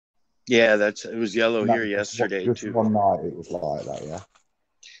Yeah, it was yellow No, here yesterday just too. one night it was like that, yeah.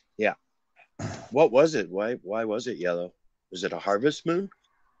 Yeah. What was it? Why was it yellow? Was it a harvest moon?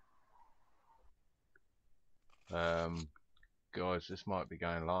 Guys, this might be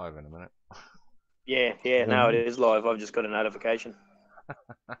going live in a minute. Yeah. No, it is live. I've just got a notification.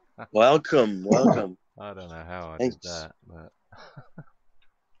 Welcome. I don't know how I Thanks. did that, but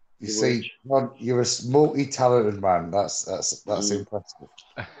You see, Rod, you're a multi-talented man. That's impressive.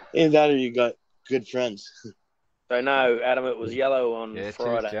 Either that or you got good friends. So no, Adam, it was yellow on yeah,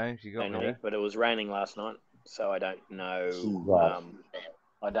 Friday, cheers, James. You got me there. but it was raining last night, so I don't know. Right.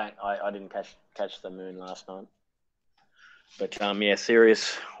 I didn't catch the moon last night. But yeah,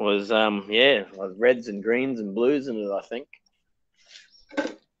 Sirius was reds and greens and blues in it, I think.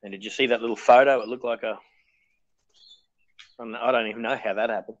 And did you see that little photo? It looked like I don't even know how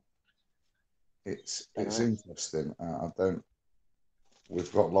that happened. It's interesting.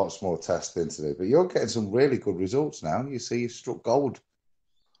 We've got lots more testing to do, but you're getting some really good results now. You see, you struck gold.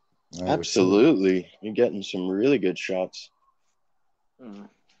 Absolutely. You're getting some really good shots.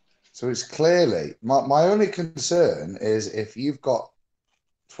 So it's clearly, my only concern is if you've got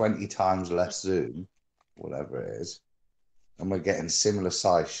 20 times less zoom, whatever it is, and we're getting similar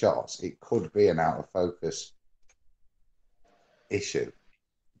size shots, it could be an out of focus issue.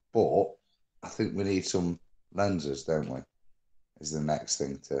 But I think we need some lenses, don't we? Is the next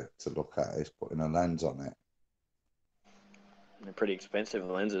thing to look at, is putting a lens on it. They're pretty expensive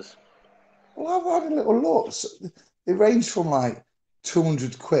lenses. Well, I've had a little look. So they range from like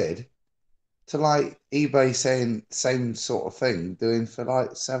 200 quid to like eBay saying same sort of thing, doing for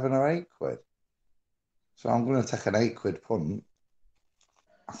like 7 or 8 quid. So I'm going to take an 8 quid punt,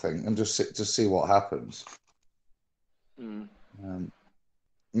 I think, and just see what happens.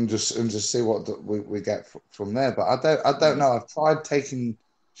 And just see what we get from there. But I don't know. I've tried taking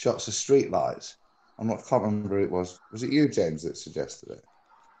shots of street lights. I can't remember who it was. Was it you, James, that suggested it?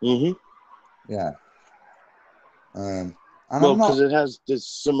 Mm-hmm. Yeah. And well, because it has this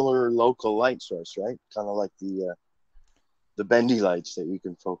similar local light source, right? Kind of like the bendy lights that you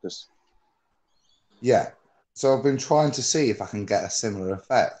can focus. Yeah. So I've been trying to see if I can get a similar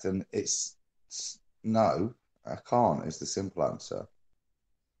effect, and it's no, I can't. Is the simple answer.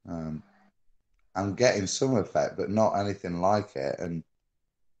 I'm getting some effect, but not anything like it, and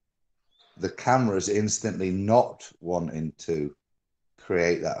the camera's instantly not wanting to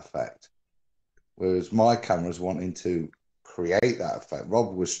create that effect, whereas my camera's wanting to create that effect.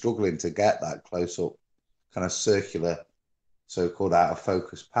 Rob was struggling to get that close-up kind of circular, so-called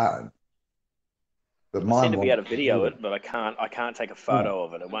out-of-focus pattern. But I seem to be able to video it, but I can't take a photo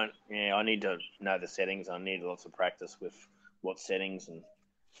of it. It won't. Yeah, I need to know the settings. I need lots of practice with what settings and.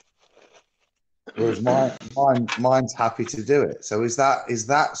 Whereas mine's happy to do it. So is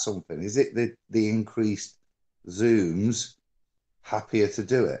that something? Is it the increased zooms happier to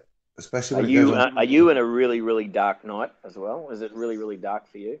do it? Especially when are you in a really, really dark night as well? Is it really, really dark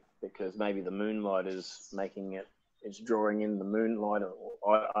for you? Because maybe the moonlight is making it. It's drawing in the moonlight.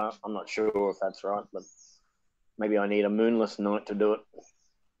 I'm not sure if that's right, but maybe I need a moonless night to do it.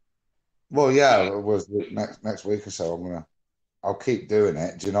 Well, yeah, it was next week or so. I'll keep doing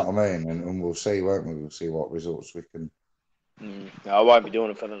it. Do you know what I mean? And we'll see, won't we? We'll see what results we can. I won't be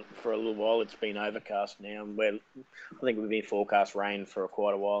doing it for a little while. It's been overcast now. I think we've been forecast rain for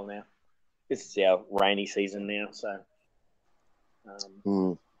quite a while now. This is our rainy season now, so.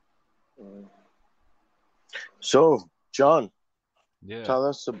 So, John, yeah, tell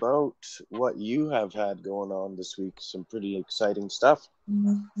us about what you have had going on this week. Some pretty exciting stuff.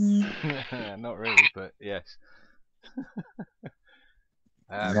 Not really, but yes.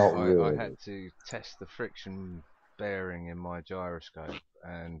 Not really. I had to test the friction bearing in my gyroscope,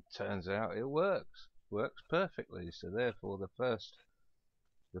 and turns out it works perfectly. So therefore, the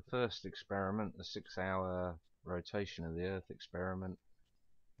first experiment, the 6-hour rotation of the Earth experiment,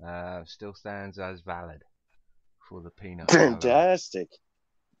 still stands as valid for the peanut. Fantastic.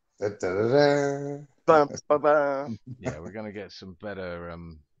 Da-da-da-da. Yeah, we're gonna get some better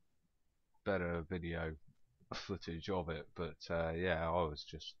video footage of it, but yeah, I was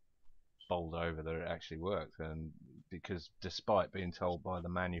just bowled over that it actually worked, and because despite being told by the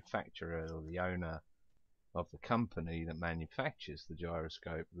manufacturer or the owner of the company that manufactures the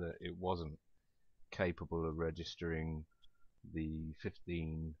gyroscope that it wasn't capable of registering the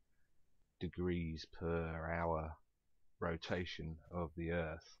 15 degrees per hour rotation of the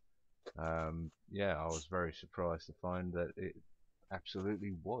Earth, yeah, I was very surprised to find that it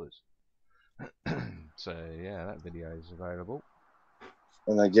absolutely was. So yeah, that video is available.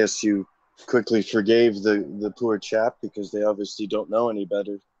 And I guess you quickly forgave the poor chap because they obviously don't know any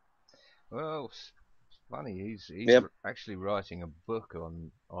better. Well, it's funny. He's Yep. actually writing a book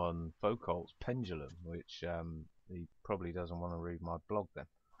on Foucault's pendulum, which he probably doesn't want to read my blog then.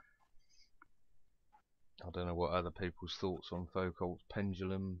 I don't know what other people's thoughts on Foucault's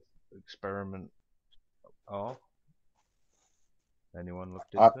pendulum experiment are. Anyone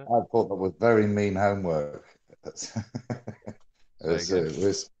looked I, into it? I thought that was very mean homework. Say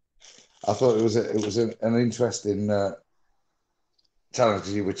again. I thought it was an interesting challenge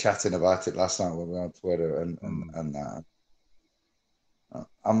because you were chatting about it last night when we were on Twitter and that.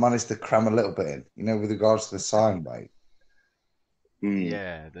 I managed to cram a little bit in, with regards to the sine wave.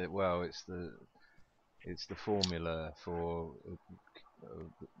 Yeah, well, it's the formula for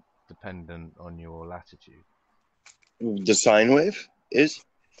dependent on your latitude. The sine wave is?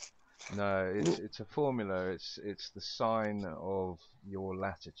 No, it's a formula. It's the sine of your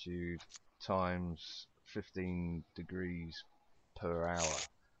latitude times 15 degrees per hour,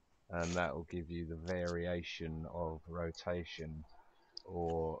 and that will give you the variation of rotation,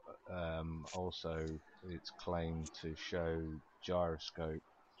 or also it's claimed to show gyroscope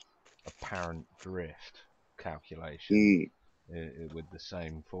apparent drift calculation with the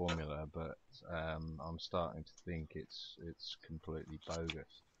same formula, but I'm starting to think it's completely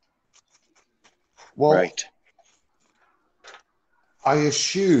bogus. Well, Right. I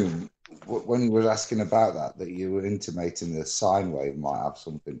assume when you were asking about that you were intimating the sine wave might have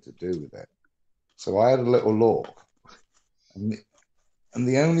something to do with it. So I had a little look, and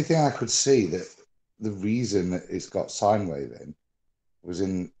the only thing I could see that the reason that it's got sine wave in was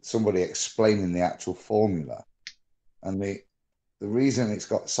in somebody explaining the actual formula, and the reason it's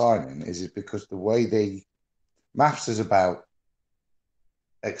got sine in is because the way maths is about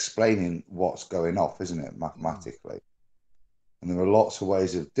explaining what's going off, isn't it, mathematically? And there are lots of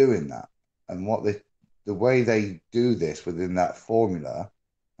ways of doing that. And the way they do this within that formula,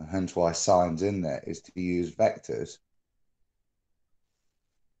 and hence why sine's in there, is to use vectors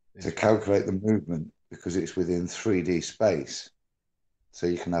to calculate the movement because it's within 3D space. So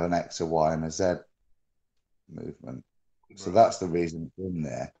you can have an X, a Y, and a Z movement. So that's the reason it's in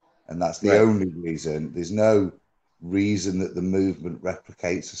there. And that's the only reason. There's no reason that the movement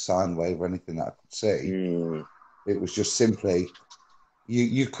replicates a sine wave or anything that I could see. It was just simply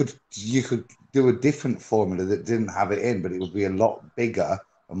you could do a different formula that didn't have it in, but it would be a lot bigger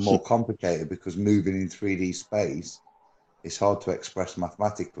and more complicated because moving in 3D space is hard to express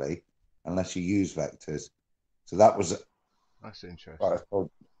mathematically unless you use vectors. So that's interesting.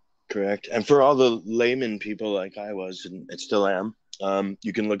 Correct. And for all the layman people like I was, and I still am,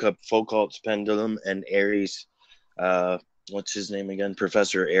 you can look up Foucault's pendulum and Airy's, what's his name again?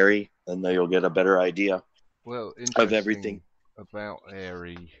 Professor Airy, and then you'll get a better idea of everything. About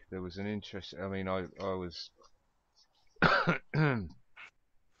Airy, there was an interest. I mean, I was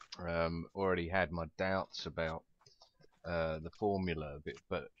already had my doubts about the formula,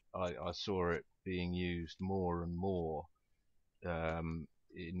 but I saw it being used more and more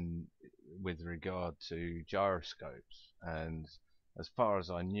with regard to gyroscopes, and as far as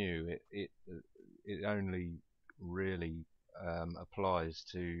I knew, it only really applies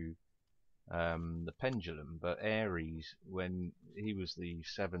to the pendulum. But Airy, when he was the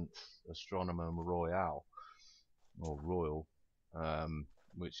 7th astronomer royal,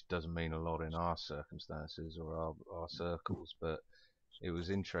 which doesn't mean a lot in our circumstances or our circles, but it was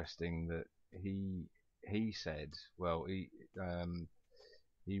interesting that he said, well,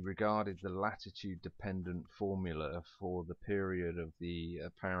 he regarded the latitude-dependent formula for the period of the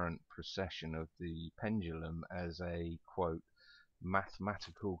apparent precession of the pendulum as a, quote,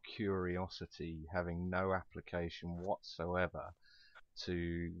 mathematical curiosity having no application whatsoever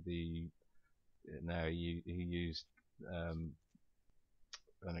to the. Now he used an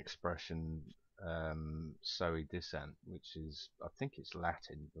expression, soi dissent, which is, I think it's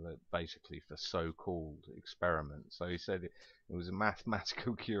Latin, but basically for so-called experiment. So he said it was a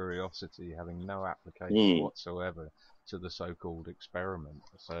mathematical curiosity having no application whatsoever to the so-called experiment.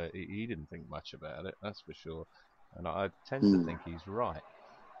 So he didn't think much about it, that's for sure. And I tend to think he's right,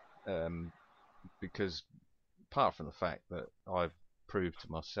 because apart from the fact that I've proved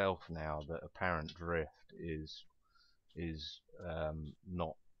to myself now that apparent drift is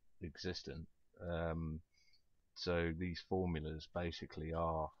not existent. So these formulas basically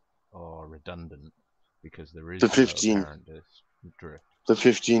are redundant because there is no apparent drift. The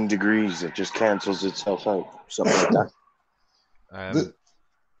 15 degrees, it just cancels itself out, something like that.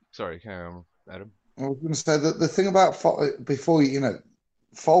 Sorry, carry on, Adam. I was going to say that the thing about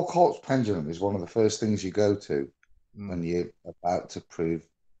Foucault's pendulum is one of the first things you go to when you're about to prove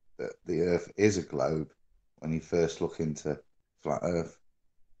that the Earth is a globe. When you first look into flat Earth,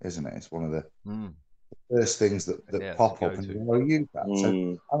 isn't it? It's one of the Mm. first things that Yeah, pop to up, go and to. you go, use that.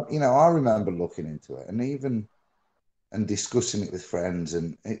 So, I remember looking into it, and discussing it with friends,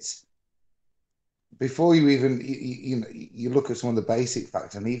 and it's before you even you look at some of the basic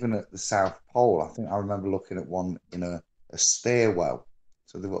facts, and even at the South Pole, I think I remember looking at one in a stairwell.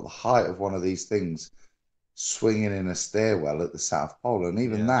 So they've got the height of one of these things swinging in a stairwell at the South Pole, and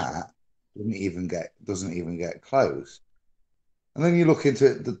even that doesn't even get close. And then you look into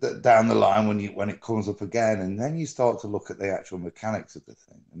it down the line when it comes up again, and then you start to look at the actual mechanics of the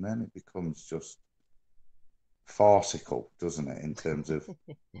thing, and then it becomes just farcical, doesn't it? In terms of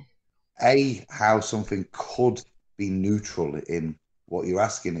how something could be neutral in what you're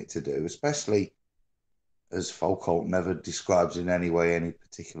asking it to do, especially as Foucault never describes in any way any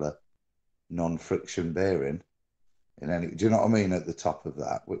particular non-friction bearing in any. Do you know what I mean? At the top of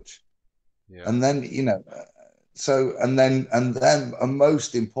that, which, Yeah. and then so and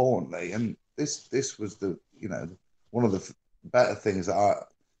most importantly, and this was the one of the better things that I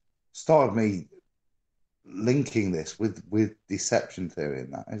started me linking this with deception theory,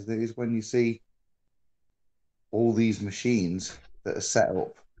 and that is when you see all these machines that are set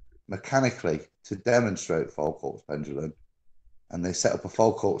up mechanically to demonstrate Foucault's pendulum, and they set up a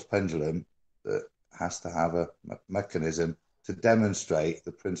Foucault's pendulum that has to have a mechanism to demonstrate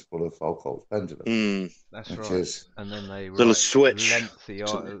the principle of Foucault's pendulum. That's which right. is And then they little write switch.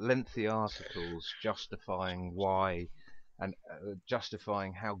 lengthy articles justifying why and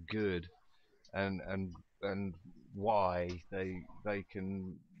justifying how good and why they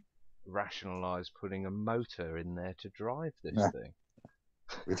can rationalize putting a motor in there to drive this thing.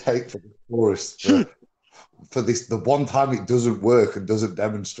 we'd hate for the tourists for this the one time it doesn't work and doesn't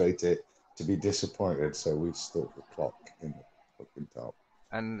demonstrate it to be disappointed, so we stuck the clock in the fucking top.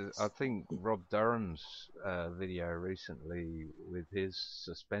 And I think Rob Durham's video recently with his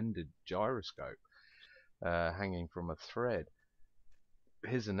suspended gyroscope hanging from a thread,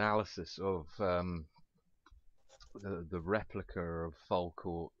 his analysis of the replica of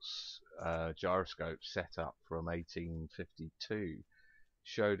Foucault's gyroscope set up from 1852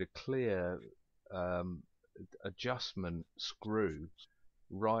 showed a clear adjustment screw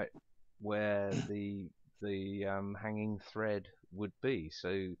right where the hanging thread would be.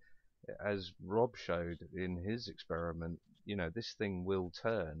 So, as Rob showed in his experiment, this thing will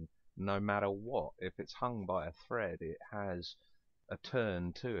turn no matter what. If it's hung by a thread, it has a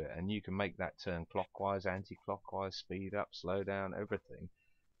turn to it, and you can make that turn clockwise, anti-clockwise, speed up, slow down, everything.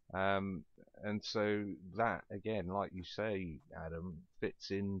 And so that, again, like you say, Adam, fits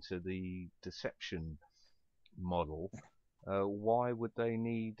into the deception model. Why would they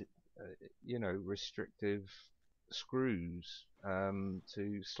need, restrictive screws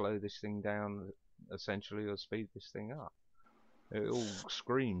to slow this thing down, essentially, or speed this thing up? It all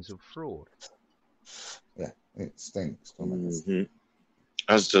screams of fraud. Yeah, it stinks, doesn't it?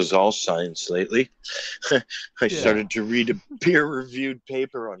 As does all science lately. I started to read a peer-reviewed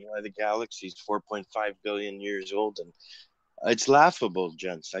paper on why the galaxy is 4.5 billion years old, and it's laughable,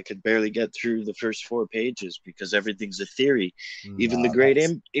 gents. I could barely get through the first 4 pages because everything's a theory. Even the great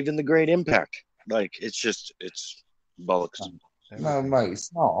impact. Like it's bollocks. No, mate,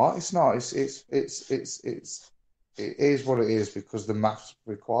 it's not. It's not. It is what it is because the maths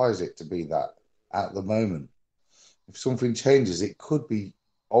requires it to be that at the moment. If something changes, it could be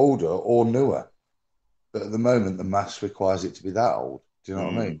older or newer, but at the moment, the maths requires it to be that old. Do you know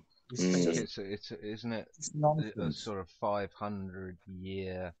what I mean? It's isn't it a sort of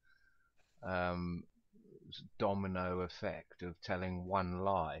 500-year domino effect of telling one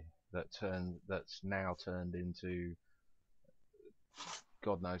lie that's now turned into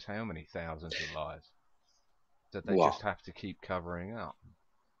God knows how many thousands of lies that they just have to keep covering up.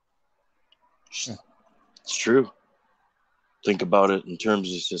 It's true. Think about it in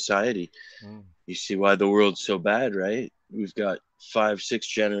terms of society. You see why the world's so bad, right? We've got 5-6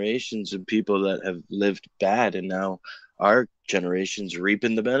 generations of people that have lived bad, and now our generation's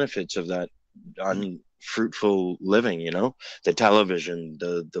reaping the benefits of that unfruitful living. The television,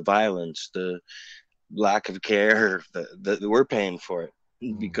 the violence, the lack of care that we're paying for it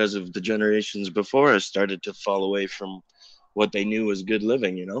because of the generations before us started to fall away from what they knew was good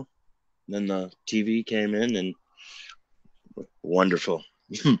living. Then the TV came in and wonderful.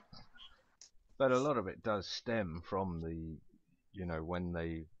 But a lot of it does stem from the, when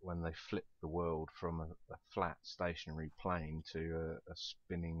they flip the world from a flat stationary plane to a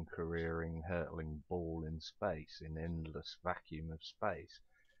spinning, careering, hurtling ball in space, in endless vacuum of space.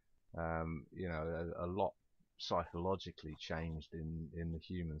 A lot psychologically changed in the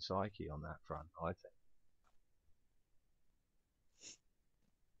human psyche on that front, I think.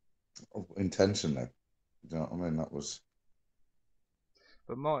 intentionally. You know what I mean? That was.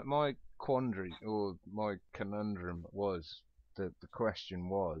 But my quandary or my conundrum was that the question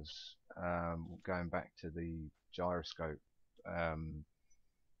was, going back to the gyroscope, and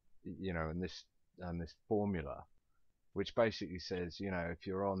this formula, which basically says, if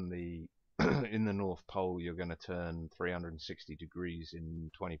you're on the in the North Pole, you're going to turn 360 degrees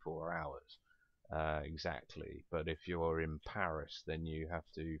in 24 hours. Exactly. But if you're in Paris, then you have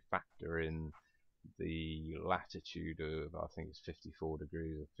to factor in the latitude of, I think it's 54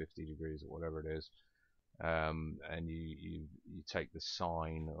 degrees or 50 degrees or whatever it is, and you take the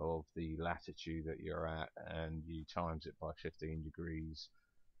sine of the latitude that you're at and you times it by 15 degrees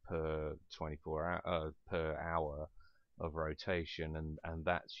per 24 hour, per hour of rotation, and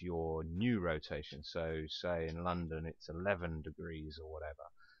that's your new rotation. So say in London it's 11 degrees or whatever,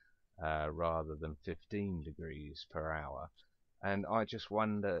 rather than 15 degrees per hour. And I just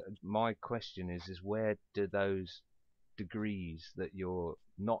wonder, my question is where do those degrees that you're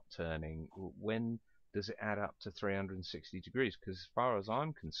not turning, when does it add up to 360 degrees? Because as far as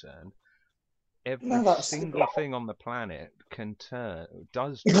I'm concerned, every single thing on the planet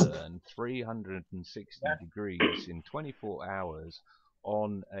does turn 360 degrees in 24 hours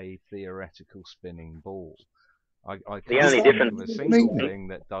on a theoretical spinning ball. I can't think of a single thing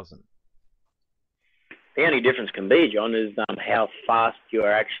that doesn't. The only difference can be, John, is how fast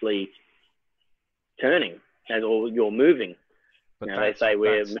you're actually turning or you're moving. But they say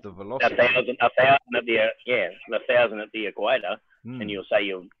we're the velocity. 1,000 at the equator, and you'll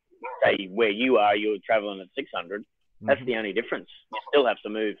say where you are, you're traveling at 600. That's the only difference. You still have to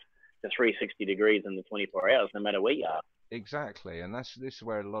move to 360 degrees in the 24 hours, no matter where you are. Exactly, and this is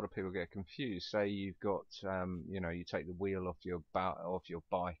where a lot of people get confused. Say you've got, you take the wheel off your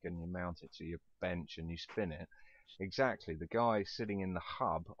bike and you mount it to your bench and you spin it. Exactly, the guy sitting on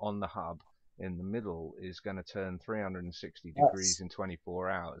the hub in the middle is going to turn 360 degrees in 24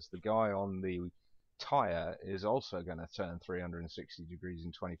 hours. The guy on the tire is also going to turn 360 degrees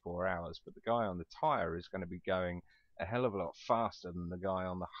in 24 hours, but the guy on the tire is going to be going a hell of a lot faster than the guy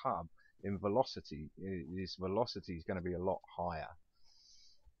on the hub. In velocity, his velocity is going to be a lot higher.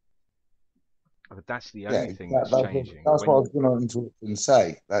 But that's the only thing that's changing. That's what I was going to interrupt and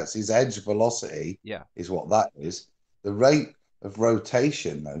say. That's his edge velocity. Yeah, is what that is. The rate of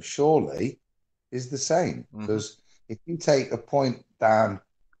rotation, though, surely is the same, because if you take a point down,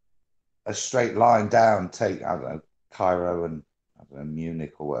 a straight line down, take, I don't know, Cairo and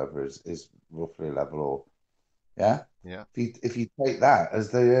Munich or whatever is roughly level, or yeah. If you take that as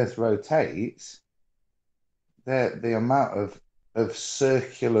the Earth rotates, the amount of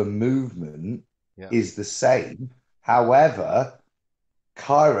circular movement is the same. However,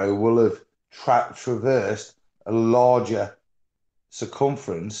 Cairo will have traversed a larger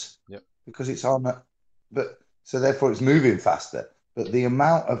circumference because it's on a, so therefore it's moving faster. But the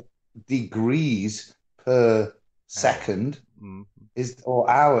amount of degrees per second or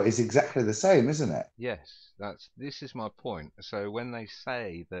hour is exactly the same, isn't it? Yes, this is my point. So when they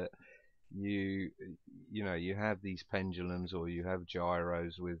say that you have these pendulums or you have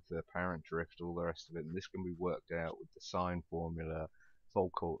gyros with apparent drift, all the rest of it, and this can be worked out with the sine formula,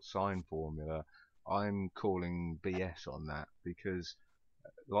 Foucault sine formula, I'm calling BS on that, because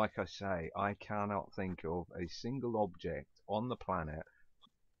like I say, I cannot think of a single object on the planet,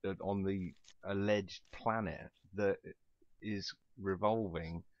 on the alleged planet, that is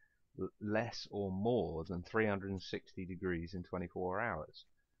revolving less or more than 360 degrees in 24 hours.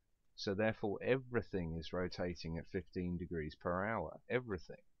 So therefore everything is rotating at 15 degrees per hour.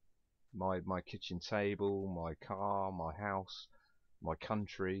 Everything. My kitchen table, my car, my house, my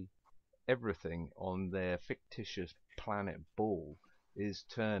country, everything on their fictitious planet ball is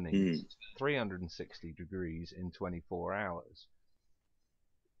turning 360 degrees in 24 hours.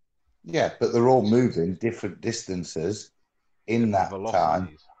 Yeah, but they're all moving different distances in that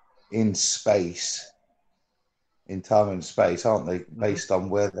time, in space, in time and space, aren't they? Based on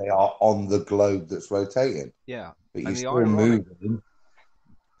where they are on the globe that's rotating. Yeah, but you're still moving.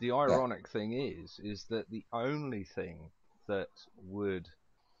 The ironic thing is that the only thing that would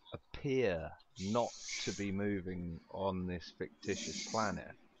appear not to be moving on this fictitious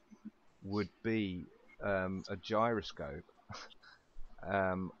planet would be a gyroscope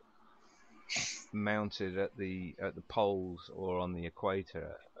mounted at the poles or on the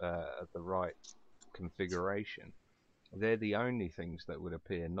equator at the right configuration. They're the only things that would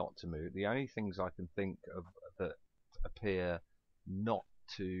appear not to move. The only things I can think of that appear not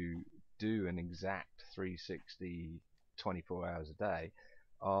to do an exact 360 24 hours a day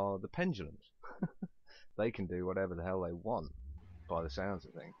are the pendulums. They can do whatever the hell they want, by the sounds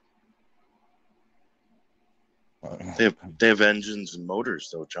of things. They have engines and motors,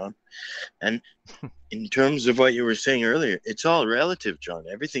 though, John. And in terms of what you were saying earlier, it's all relative, John.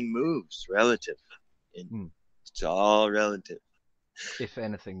 Everything moves relative. It's all relative. If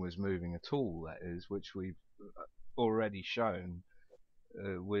anything was moving at all, that is, which we've already shown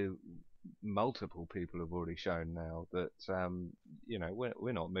with multiple people have already shown now that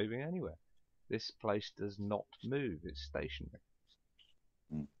we're not moving anywhere. This place does not move; it's stationary.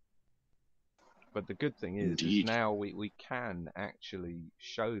 But the good thing is now we can actually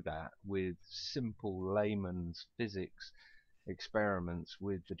show that with simple layman's physics experiments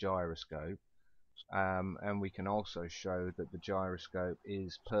with the gyroscope. And we can also show that the gyroscope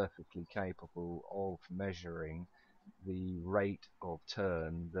is perfectly capable of measuring the rate of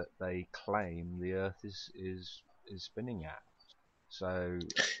turn that they claim the Earth is spinning at. So,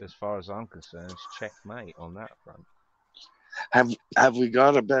 as far as I'm concerned, it's checkmate on that front. Have we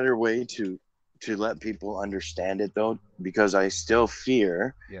got a better way to let people understand it, though? Because I still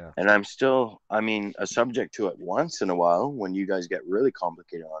fear, and I'm still, a subject to it once in a while when you guys get really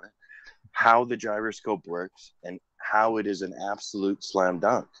complicated on it, how the gyroscope works and how it is an absolute slam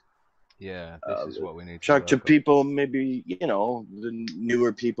dunk. Yeah, this is what we need to people, maybe, the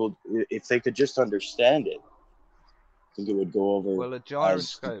newer people, if they could just understand it, I think it would go over. Well, a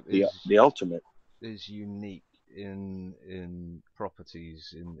gyroscope the ultimate. Is unique in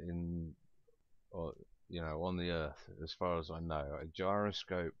properties on the Earth, as far as I know. A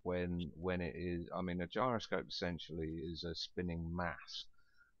gyroscope, when it is, a gyroscope essentially is a spinning mass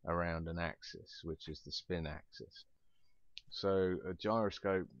around an axis, which is the spin axis. So a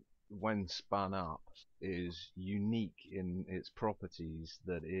gyroscope, when spun up, is unique in its properties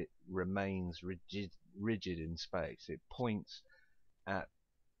that it remains rigid in space. It points at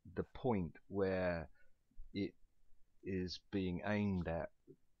the point where it is being aimed at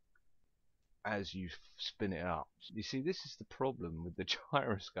as you spin it up. You see, this is the problem with the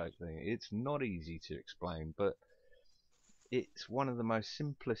gyroscope thing. It's not easy to explain, but it's one of the most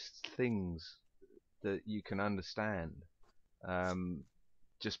simplest things that you can understand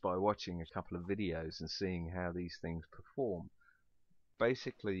just by watching a couple of videos and seeing how these things perform.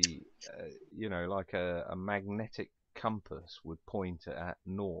 Basically, like a magnetic compass would point at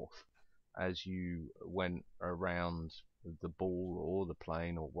north as you went around the ball or the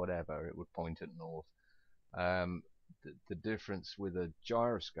plane or whatever, it would point at north. The difference with a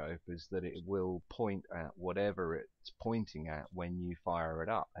gyroscope is that it will point at whatever it's pointing at when you fire it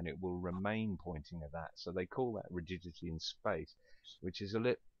up, and it will remain pointing at that. So they call that rigidity in space, which is a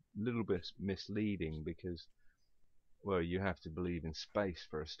little bit misleading because, well, you have to believe in space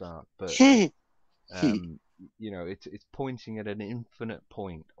for a start, but it's pointing at an infinite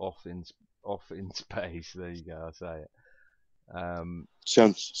point off in space. There you go, I say it.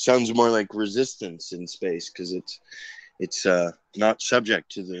 Sounds more like resistance in space, because it's not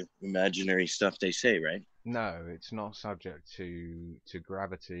subject to the imaginary stuff they say, right? No, it's not subject to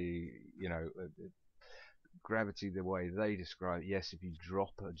gravity. Gravity, the way they describe it, yes, if you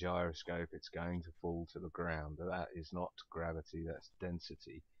drop a gyroscope, it's going to fall to the ground. But that is not gravity, that's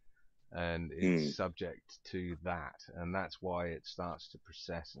density. And it's subject to that. And that's why it starts to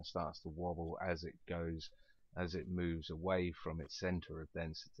precess and starts to wobble as it moves away from its center of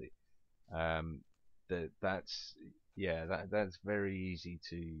density. That's very easy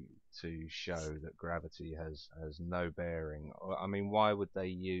to show that gravity has no bearing. Why would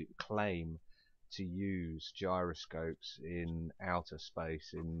they claim to use gyroscopes in outer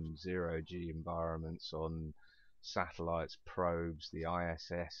space, in zero-G environments, on satellites, probes? The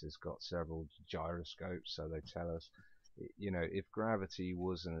ISS has got several gyroscopes, so they tell us, if gravity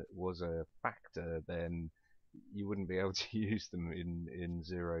was a factor, then you wouldn't be able to use them in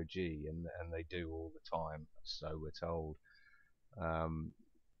zero-G, and they do all the time, so we're told.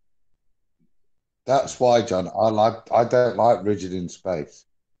 That's why, John, I don't like rigid in space.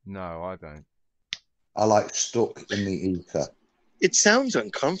 No, I don't. I like stuck in the ether. It sounds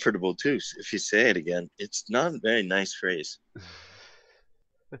uncomfortable too if you say it again. It's not a very nice phrase.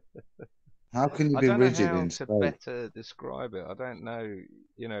 How can you be rigid in space? I don't know how to better describe it. I don't know.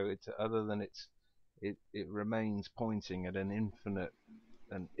 It's other than it remains pointing at an infinite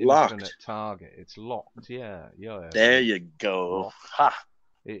target. It's locked. Yeah. There you go. Locked. Ha.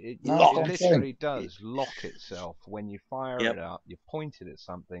 It literally does lock itself when you fire it up. You point it at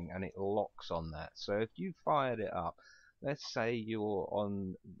something and it locks on that. So if you fired it up, let's say you're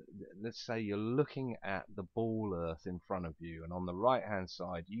looking at the ball Earth in front of you, and on the right hand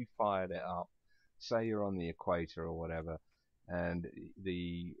side you fired it up. Say you're on the equator or whatever, and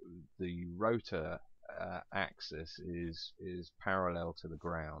the rotor axis is parallel to the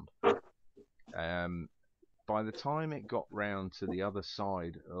ground. by the time it got round to the other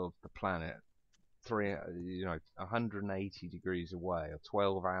side of the planet, 180 degrees away or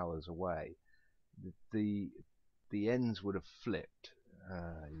 12 hours away, the ends would have flipped.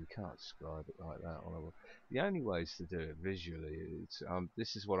 You can't describe it like that. The only way is to do it visually. It's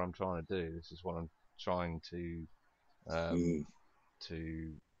this is what I'm trying to do. This is what I'm trying to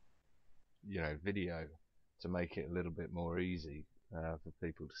video to make it a little bit more easy for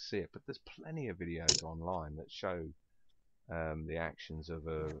people to see it. But there's plenty of videos online that show the actions of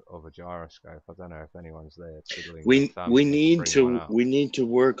a gyroscope. I don't know if anyone's there twiddling their thumbs. We need to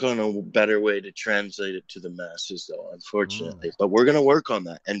work on a better way to translate it to the masses, though, unfortunately. But we're going to work on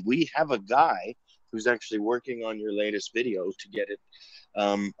that, and we have a guy who's actually working on your latest video to get it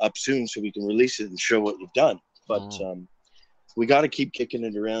up soon, so we can release it and show what you've done. But we got to keep kicking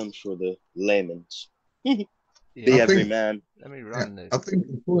it around for the layman's. Be everyman. Let me run this. I think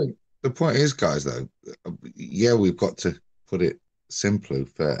the point is, guys, though, we've got to put it simply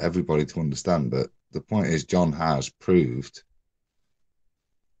for everybody to understand, but the point is, John has proved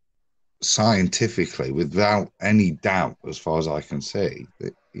scientifically, without any doubt, as far as I can see,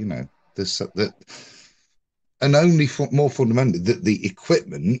 that and only more fundamentally, that the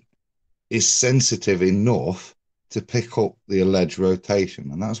equipment is sensitive enough to pick up the alleged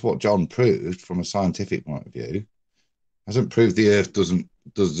rotation, and that's what John proved from a scientific point of view. Hasn't proved the Earth doesn't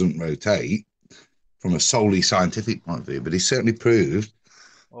rotate from a solely scientific point of view, but he certainly proved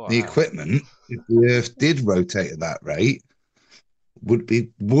the equipment, if the Earth did rotate at that rate, would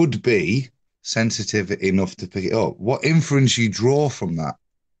be sensitive enough to pick it up. What inference you draw from that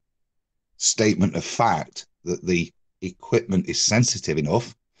statement of fact that the equipment is sensitive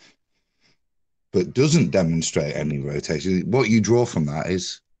enough but doesn't demonstrate any rotation, what you draw from that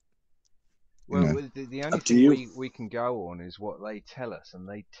is... Well, the only thing we can go on is what they tell us, and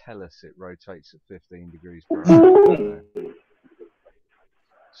they tell us it rotates at 15 degrees per hour.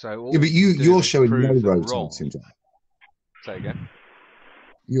 So but you're showing no rotation, John. Say again.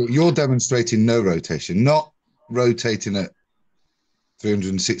 You're demonstrating no rotation, not rotating at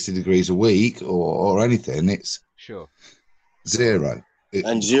 360 degrees a week or anything. It's zero.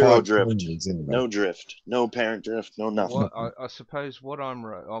 And zero drift, no drift, no apparent drift, no nothing. I suppose what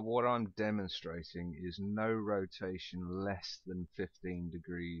I'm demonstrating is no rotation less than 15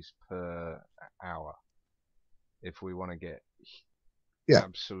 degrees per hour. If we want to get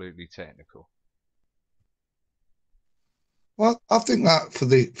absolutely technical. Well, I think that for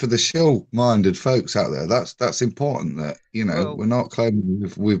the show-minded folks out there, that's important. That we're not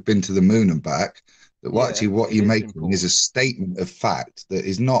claiming we've been to the moon and back. That what you're making important is a statement of fact that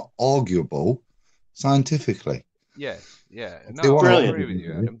is not arguable scientifically. Yes, yeah. No, I agree with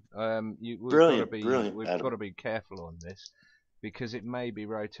you, Adam. We've got to be careful on this because it may be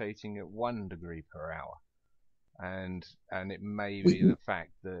rotating at 1 degree per hour, and it may be the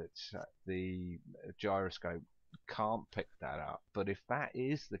fact that the gyroscope can't pick that up. But if that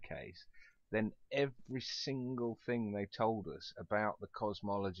is the case, then every single thing they told us about the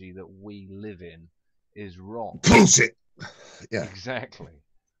cosmology that we live in is wrong. Bullshit. Yeah. Exactly.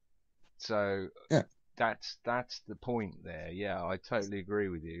 So that's the point there. Yeah, I totally agree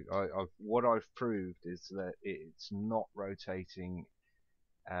with you. What I've proved is that it's not rotating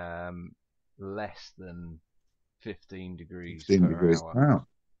less than 15 degrees per hour.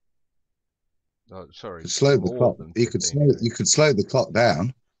 Oh, sorry. Slow the clock. You could slow the clock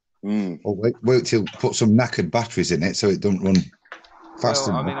down. Or wait till put some knackered batteries in it so it don't run fast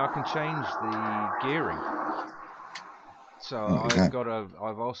enough. I mean, I can change the gearing. So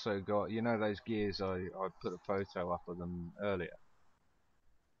I've also got those gears I put a photo up of them earlier.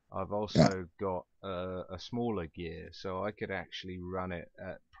 I've also got a smaller gear, so I could actually run it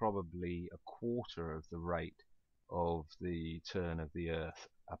at probably a quarter of the rate of the turn of the Earth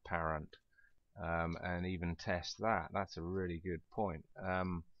apparent. And even test that. That's a really good point.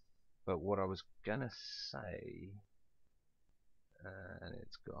 But what I was gonna say, and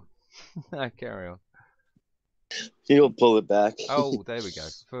it's gone. Carry on. You'll pull it back. Oh, there we go.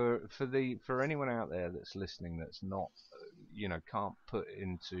 For anyone out there that's listening that's not,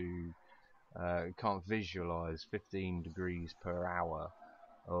 can't visualize 15 degrees per hour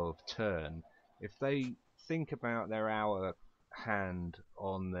of turn. If they think about their hour hand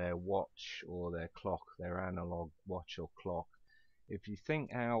on their watch or their clock, their analog watch or clock, if you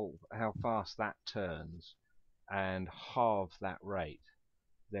think how fast that turns and halve that rate,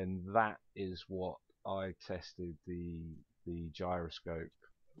 then that is what I tested the gyroscope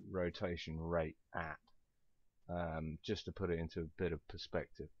rotation rate at, just to put it into a bit of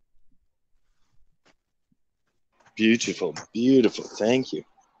perspective. Beautiful. Thank you.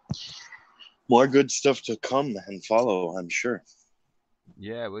 More good stuff to come and follow, I'm sure.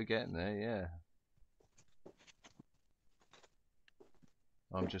 Yeah, we're getting there. Yeah.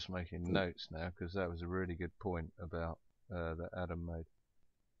 I'm just making notes now because that was a really good point about that Adam made.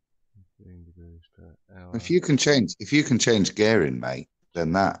 15 degrees per hour. If you can change gearing, mate,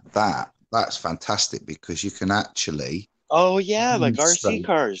 then that's fantastic because you can actually. Oh yeah, like RC demonstrate-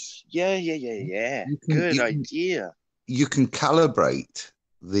 cars. Yeah. Good idea. You can calibrate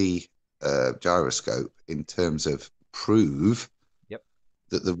the gyroscope in terms of prove Yep.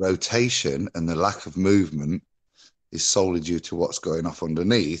 that the rotation and the lack of movement is solely due to what's going off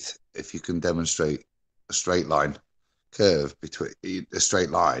underneath. If you can demonstrate a straight line curve between a straight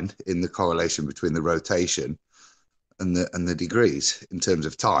line in the correlation between the rotation and the degrees in terms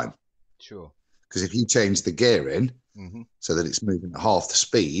of time. Sure. Because if you change the gearing Mm-hmm. so that it's moving at half the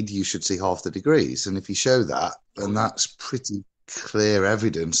speed, you should see half the degrees. And if you show that, then that's pretty clear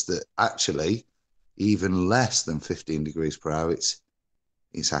evidence that actually even less than 15 degrees per hour, it's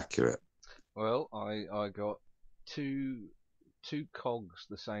accurate. Well, I got two cogs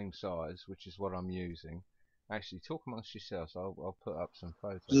the same size, which is what I'm using. Actually, talk amongst yourselves. I'll put up some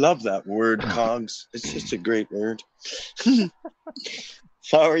photos. Love that word, cogs. It's just a great word.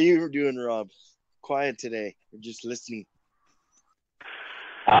 How are you doing, Rob? Quiet today. We're just listening.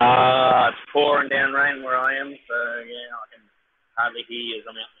 It's pouring down rain where I am, so yeah, I can hardly hear you as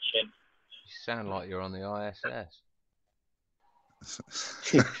I'm out in the shed. You sound like you're on the ISS.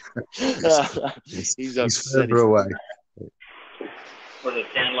 He's He's further away. Does it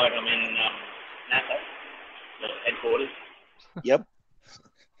sound like I'm in NASA, the headquarters? Yep.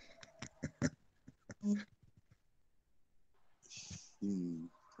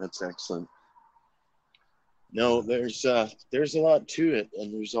 That's excellent. No, there's a lot to it,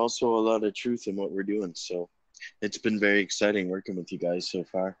 and there's also a lot of truth in what we're doing. So it's been very exciting working with you guys so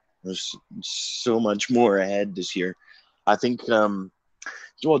far. There's so much more ahead this year. I think,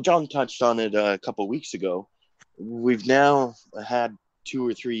 well, John touched on it a couple weeks ago. We've now had 2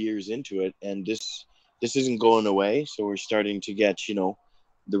 or 3 years into it, and this isn't going away. So we're starting to get,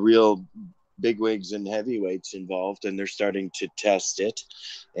 the real bigwigs and heavyweights involved, and they're starting to test it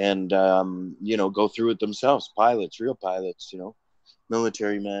and, go through it themselves. Pilots, real pilots,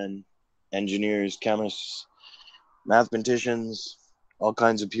 military men, engineers, chemists, mathematicians, all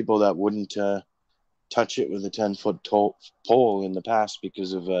kinds of people that wouldn't touch it with a 10-foot pole in the past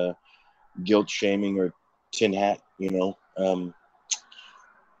because of guilt shaming or tin hat,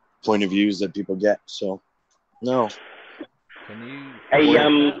 point of views that people get. So, no. Can you? Hey,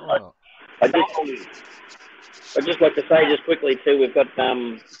 I I'd just like to say just quickly too, we've got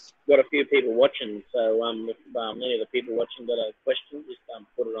a few people watching. So if any of the people watching got a question, just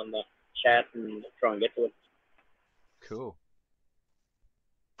put it on the chat and try and get to it. Cool.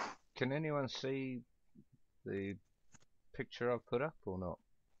 Can anyone see the picture I've put up or not?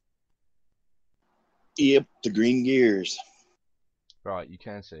 Yep, the green gears. Right, you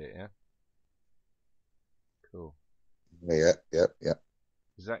can see it, yeah? Cool. Yeah.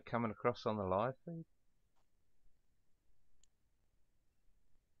 Is that coming across on the live feed?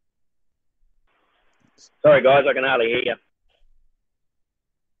 Sorry guys, I can hardly hear you.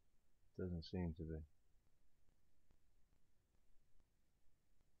 Doesn't seem to be.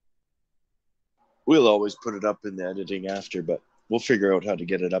 We'll always put it up in the editing after, but we'll figure out how to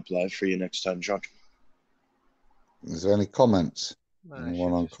get it up live for you next time, John. Is there any comments? No,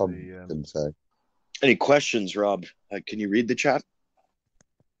 Anyone on comment can say? Any questions, Rob? Can you read the chat?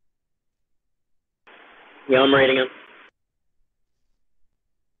 Yeah, I'm reading it.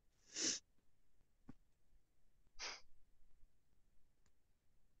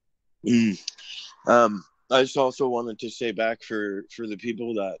 I just also wanted to say back for the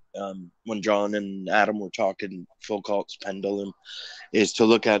people that when John and Adam were talking Foucault's pendulum, is to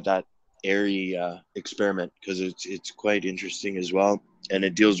look at that Airy experiment, because it's quite interesting as well, and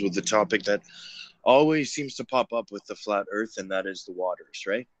it deals with the topic that always seems to pop up with the flat Earth, and that is the waters,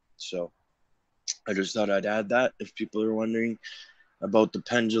 right? So I just thought I'd add that. If people are wondering about the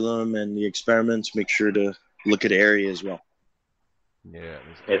pendulum and the experiments, make sure to look at Airy as well. Yeah,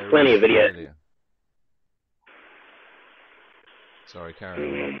 there's plenty of videos. Sorry,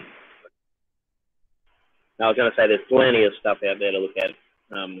 carry on. I was going to say there's plenty of stuff out there to look at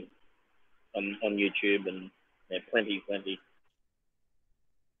on YouTube, and plenty.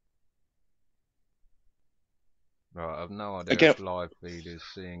 Right, I've no idea if live feed is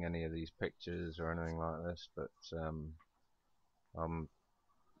seeing any of these pictures or anything like this, but I'm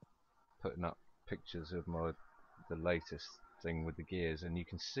putting up pictures of the latest thing with the gears, and you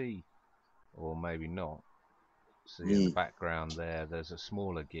can see, or maybe not, see in the background there's a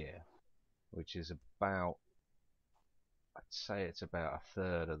smaller gear, which is about, I'd say it's about a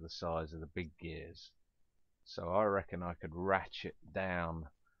third of the size of the big gears. So I reckon I could ratchet down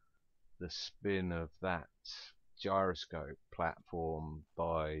the spin of that gyroscope platform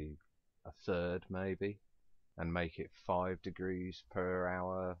by a third maybe, and make it 5 degrees per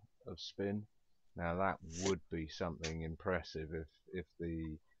hour of spin. Now that would be something impressive if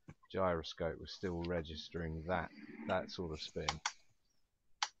the gyroscope was still registering that sort of spin.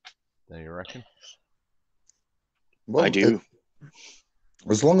 Don't you reckon? Well, I do.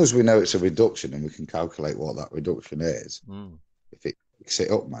 As long as we know it's a reduction and we can calculate what that reduction is, if it picks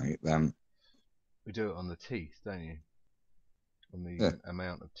it up, mate, then we do it on the teeth, don't you? On the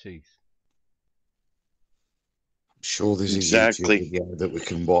amount of teeth. I'm sure there's a YouTube video that we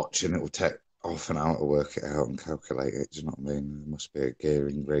can watch and it will take half an hour to work it out and calculate it. Do you know what I mean? There must be a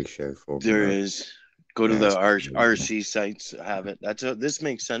gearing ratio formula. There is. Go to the RC sites, have it. This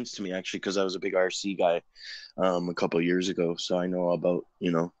makes sense to me, actually, because I was a big RC guy a couple of years ago. So I know about,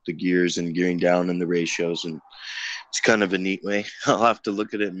 the gears and gearing down and the ratios. And it's kind of a neat way. I'll have to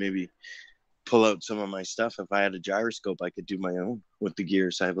look at it and maybe pull out some of my stuff. If I had a gyroscope, I could do my own with the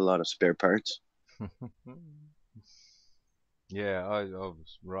gears. I have a lot of spare parts. Yeah, I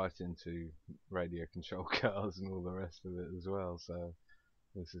was right into radio control cars and all the rest of it as well. So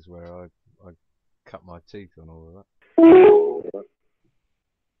this is where I cut my teeth on all of that.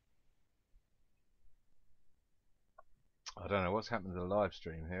 I don't know what's happened to the live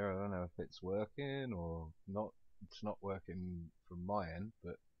stream here. I don't know if it's working or not. It's not working from my end,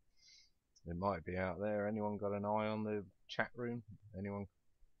 but it might be out there. Anyone got an eye on the chat room? Anyone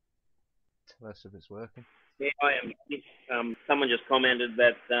tell us if it's working? Yeah, I am. Someone just commented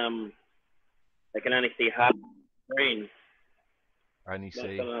that they can only see half the screen. Only see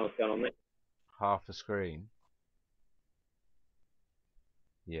I don't know what's going on there. Half a screen.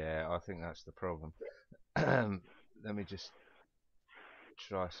 Yeah, I think that's the problem. Let me just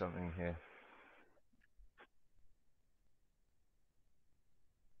try something here.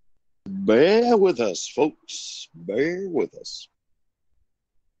 Bear with us, folks. Bear with us.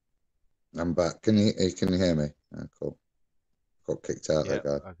 I'm back. Can you hear me? Oh, cool. Got kicked out there,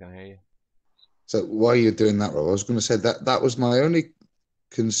 guy. I can hear you. So while you're doing that, Rob, I was going to say that was my only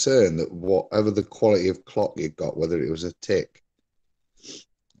concern, that whatever the quality of clock you got, whether it was a tick,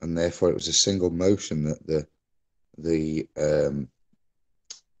 and therefore it was a single motion, that the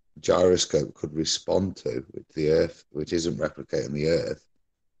gyroscope could respond to with the Earth, which isn't replicating the Earth,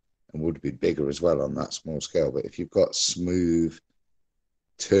 and would be bigger as well on that small scale. But if you've got smooth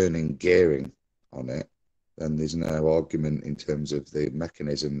turning gearing on it, then there's no argument in terms of the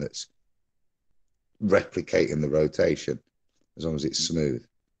mechanism that's replicating the rotation, as long as it's smooth.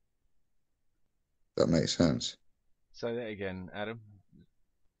 That makes sense. Say that again, Adam.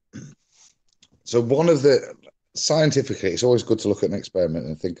 So one of the scientifically, it's always good to look at an experiment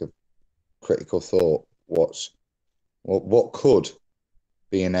and think of critical thought. What could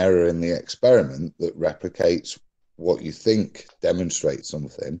be an error in the experiment that replicates what you think demonstrates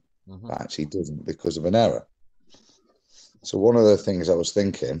something, but actually doesn't because of an error? So one of the things I was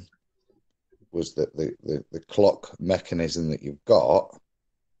thinking was that the clock mechanism that you've got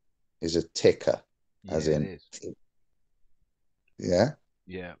is a ticker, as in, yeah,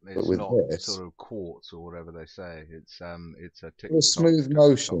 it's with not this, sort of quartz or whatever they say. It's a ticker. A smooth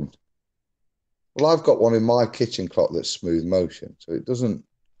motion. Well, I've got one in my kitchen clock that's smooth motion, so it doesn't.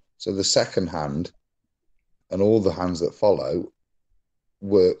 So the second hand and all the hands that follow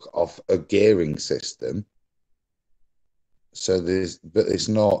work off a gearing system. So but it's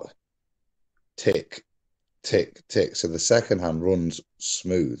not tick, tick, tick. So the second hand runs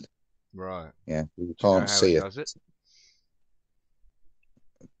smooth. Right. Yeah. You can't see it. Does it?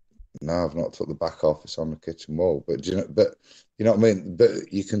 No, I've not took the back off. It's on the kitchen wall. But you know what I mean?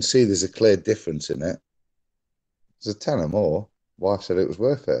 But you can see there's a clear difference in it. There's a tenner more. Wife said it was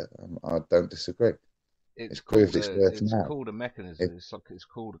worth it. I don't disagree. It's proved it's worth now. It's called a mechanism. It's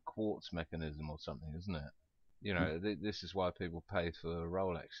called a quartz mechanism or something, isn't it? You know, this is why people pay for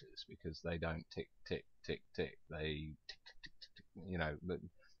Rolexes, because they don't tick, tick, tick, tick. They tick, tick, tick, tick, tick. You know,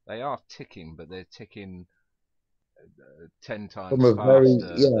 they are ticking, but they're ticking 10 times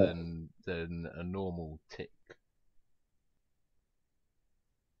faster than a normal tick.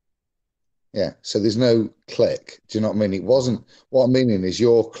 Yeah, so there's no click. Do you know what I mean? It wasn't. What I'm meaning is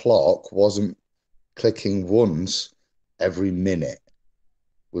your clock wasn't clicking once every minute.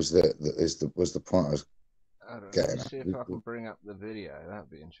 Was the point I was getting at. See if I can bring up the video.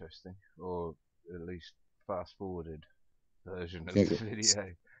 That'd be interesting, or at least fast forwarded version of the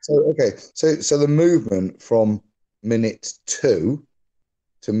video. So the movement from minute 2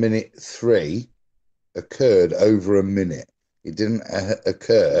 to minute 3 occurred over a minute. It didn't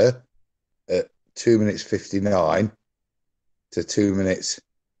occur at 2 minutes 59 to 2 minutes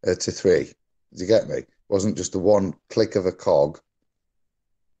to 3. Did you get me? It wasn't just a one click of a cog.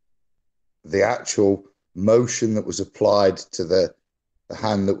 The actual motion that was applied to the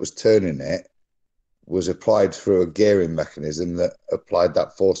hand that was turning it was applied through a gearing mechanism that applied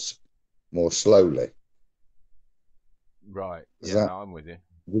that force more slowly. Right. I'm with you.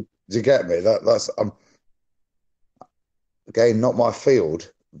 Do you get me? That's again, not my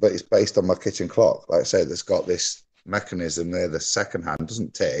field, but it's based on my kitchen clock. Like I say, that's got this mechanism there. The second hand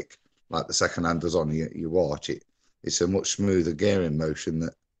doesn't tick like the second hand does on your watch. It's a much smoother gearing motion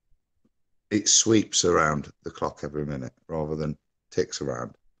that it sweeps around the clock every minute rather than ticks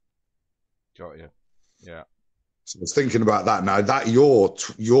around. Got you. Yeah. So I was thinking about that now. That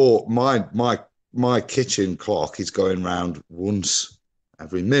my kitchen clock is going round once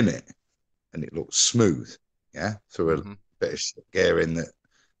every minute, and it looks smooth. Yeah, through a bit of gearing that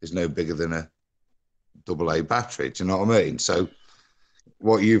is no bigger than a AA battery. Do you know what I mean? So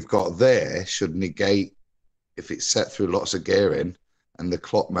what you've got there should negate if it's set through lots of gearing, and the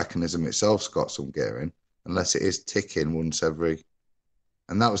clock mechanism itself's got some gearing, unless it is ticking once every.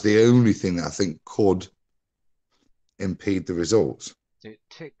 And that was the only thing that I think could impede the results. It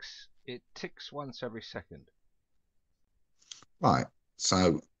ticks once every second. Right.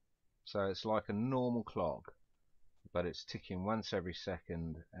 So it's like a normal clock, but it's ticking once every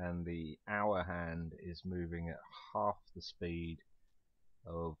second, and the hour hand is moving at half the speed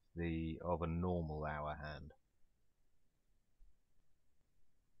of a normal hour hand.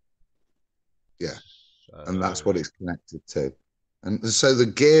 Yeah. And that's what it's connected to. And so the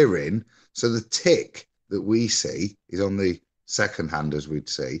gearing, so the tick that we see is on the second hand, as we'd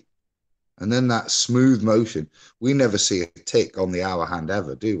see. And then that smooth motion, we never see a tick on the hour hand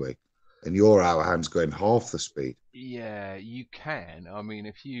ever, do we? And your hour hand's going half the speed. Yeah, you can. I mean,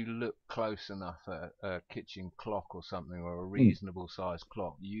 if you look close enough at a kitchen clock or something, or a reasonable sized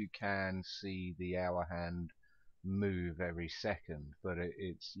clock, you can see the hour hand move every second. But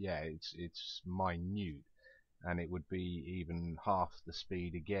it's minute, and it would be even half the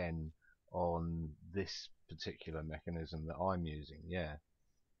speed again on this particular mechanism that I'm using. Yeah.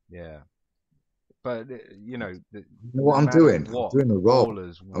 But you know what I'm doing? I'm doing a rob.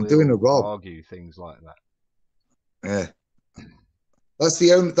 I'm doing a rob. Argue things like that. Yeah, that's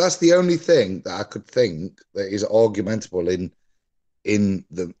the only thing that I could think that is argumentable in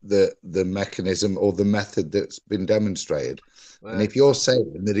the mechanism or the method that's been demonstrated. Well, and if you're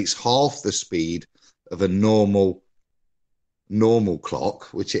saying that it's half the speed of a normal clock,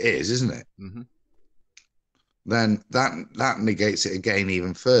 which it is, isn't it? Mm-hmm. Then that negates it again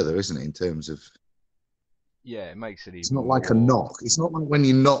even further, isn't it? In terms of it makes it even. It's not like a knock. It's not like when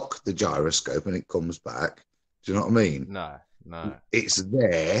you knock the gyroscope and it comes back. Do you know what I mean? No. It's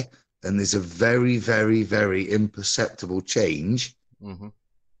there, and there's a very, very, very imperceptible change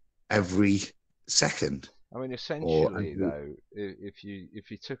every second. I mean, essentially, though, if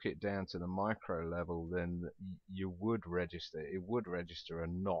you took it down to the micro level, then you would register. It would register a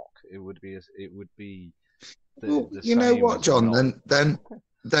knock. It would be. You know what, John?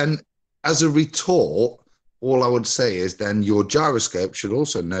 Then, as a retort, all I would say is then your gyroscope should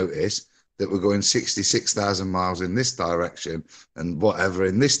also notice that we're going 66,000 miles in this direction and whatever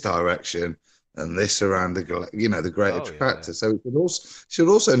in this direction and this around the great attractor. Yeah. So it should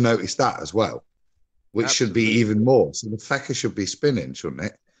also notice that as well, which should be even more. So the fecker should be spinning, shouldn't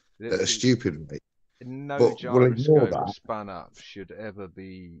it? At a stupid rate. No gyroscope spun up should ever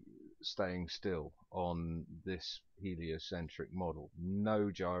be staying still on this heliocentric model.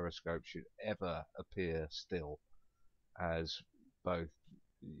 No gyroscope should ever appear still, as both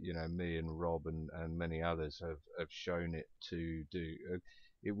me and Rob and many others have shown it to do.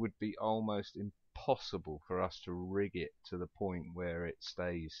 It would be almost impossible for us to rig it to the point where it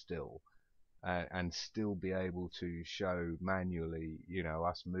stays still and still be able to show manually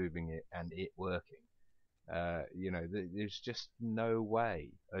us moving it and it working. There's just no way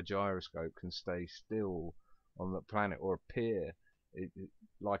a gyroscope can stay still on the planet or appear.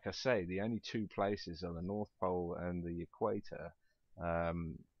 Like I say, the only two places are the North Pole and the equator,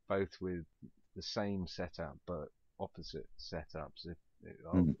 both with the same setup but opposite setups.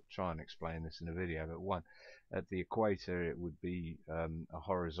 I'll try and explain this in a video, but one, at the equator it would be a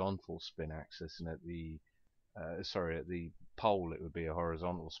horizontal spin axis, and at the pole it would be a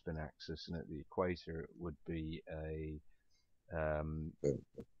horizontal spin axis, and at the equator it would be a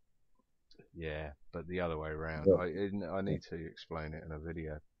but the other way around. I need to explain it in a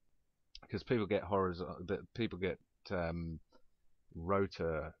video because people get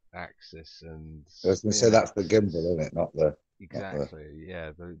rotor axis and I was going to say spin that's the gimbal, axis. isn't it? Not the Exactly.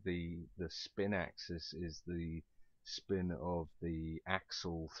 Yeah. The spin axis is the spin of the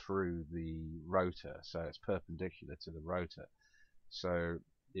axle through the rotor, so it's perpendicular to the rotor. So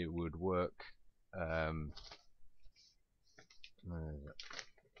it would work.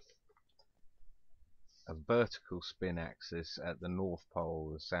 A vertical spin axis at the North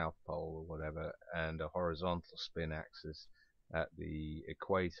Pole, the South Pole, or whatever, and a horizontal spin axis at the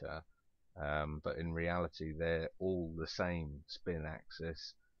equator. But in reality, they're all the same spin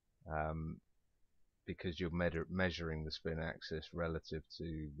axis, because you're measuring the spin axis relative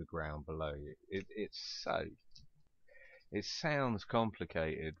to the ground below you. It sounds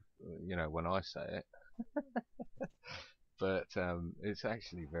complicated, when I say it, but it's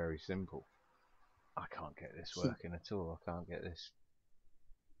actually very simple. I can't get this working at all. I can't get this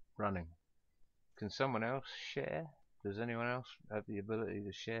running. Can someone else share? Does anyone else have the ability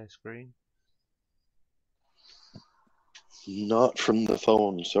to share screen? Not from the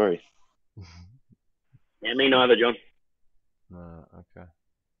phone, sorry. Yeah, me neither, John. No, okay.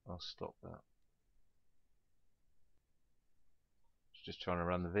 I'll stop that. Just trying to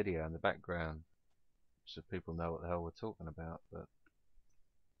run the video in the background so people know what the hell we're talking about. But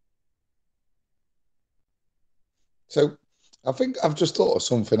So I think I've just thought of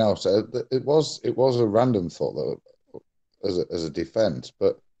something else. It was a random thought that as a defence,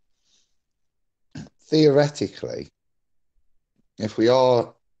 but theoretically, if we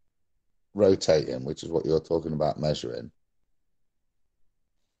are rotating, which is what you're talking about measuring,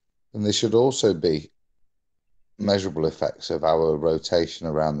 then there should also be measurable effects of our rotation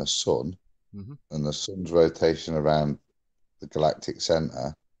around the sun and the sun's rotation around the galactic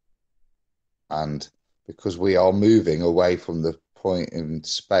center, and because we are moving away from the point in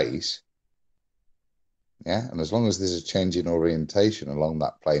space, and as long as there's a change in orientation along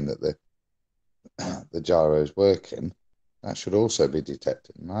that plane that the gyro is working, that should also be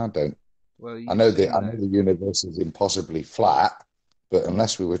detected. And I know the universe is impossibly flat, but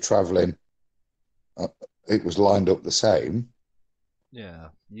unless we were traveling, it was lined up the same. Yeah,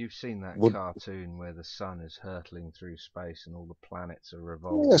 you've seen that cartoon where the sun is hurtling through space and all the planets are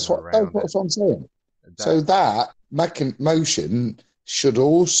revolving around it. That's what I'm saying. So that motion should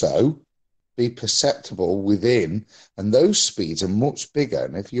also be perceptible within, and those speeds are much bigger.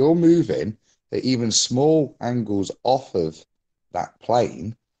 And if you're moving at even small angles off of that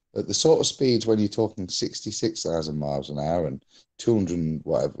plane, at the sort of speeds when you're talking 66,000 miles an hour and 200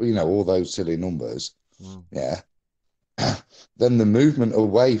 whatever, all those silly numbers, then the movement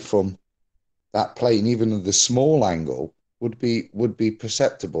away from that plane, even at the small angle, would be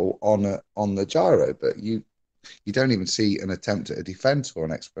perceptible on the gyro. But you don't even see an attempt at a defense or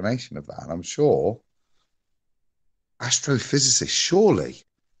an explanation of that. And I'm sure astrophysicists, surely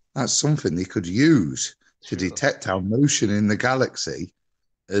that's something they could use to detect our motion in the galaxy,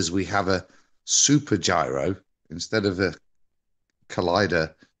 as we have a super gyro instead of a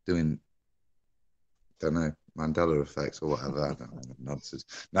collider doing, don't know, Mandela effects or whatever. I don't know,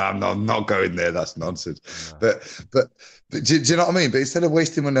 nonsense. No, I'm not going there. That's nonsense. No. But do you know what I mean? But instead of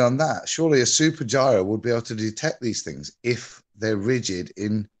wasting money on that, surely a super gyro would be able to detect these things if they're rigid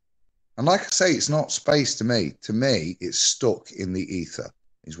in. And like I say, it's not space to me. To me, it's stuck in the ether,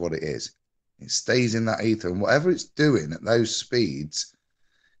 is what it is. It stays in that ether, and whatever it's doing at those speeds,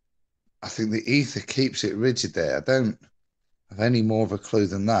 I think the ether keeps it rigid there. I don't have any more of a clue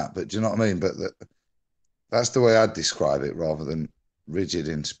than that. But do you know what I mean? But that's the way I'd describe it, rather than rigid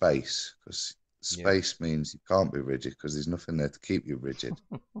in space, because space means you can't be rigid because there's nothing there to keep you rigid,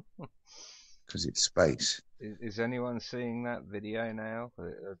 because it's space. Is anyone seeing that video now?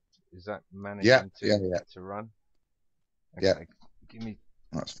 Is that managing to run? Okay, yeah. Give me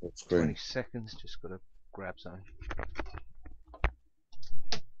that's full screen. 20 seconds. Just got to grab something.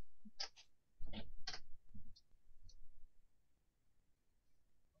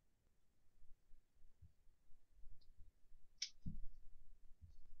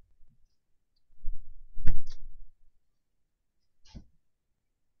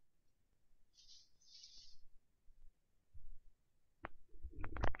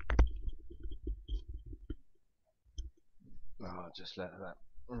 I'll just let that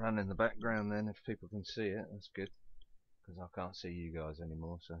run in the background then. If people can see it, that's good, because I can't see you guys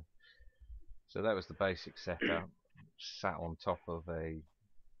anymore. So that was the basic setup. Sat on top of a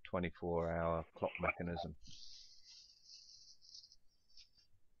 24-hour clock mechanism.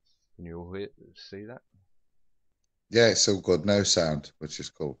 Can you all see that? Yeah, it's all good. No sound, which is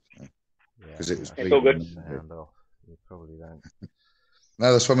cool. Because it was all good. Sound off. You probably don't.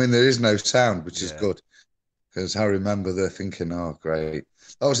 No, that's what I mean. There is no sound, which is good. because I remember they're thinking, "Oh, great."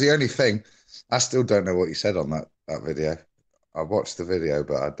 That was the only thing. I still don't know what you said on that video. I watched the video,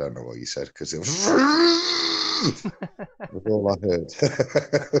 but I don't know what you said because it was was all I heard.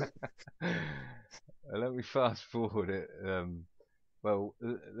 Let me fast forward it. Well,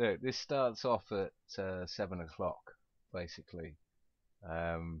 this starts off at 7 o'clock, basically.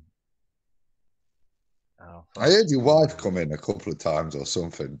 I heard your wife come in a couple of times or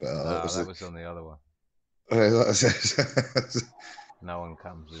something, but that was on the other one. No one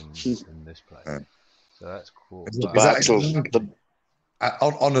comes in this place, so that's cool.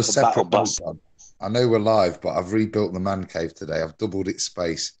 On a separate note, I know we're live, but I've rebuilt the man cave today. I've doubled its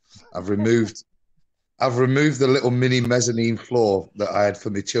space. I've removed the little mini mezzanine floor that I had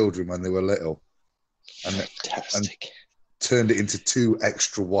for my children when they were little, and turned it into 2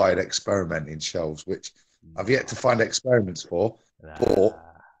 extra wide experimenting shelves, which I've yet to find experiments for. But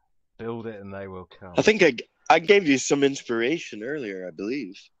build it and they will come. I think I gave you some inspiration earlier, I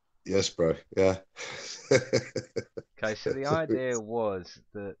believe. Yes, bro. Yeah. Okay, so the idea was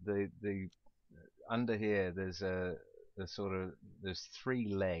that the under here there's there's 3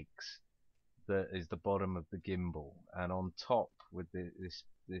 legs that is the bottom of the gimbal, and on top with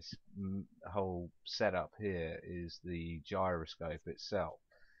this whole setup here is the gyroscope itself,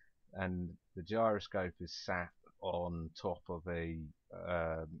 and the gyroscope is sat on top of a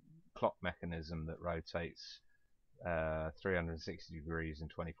clock mechanism that rotates 360 degrees in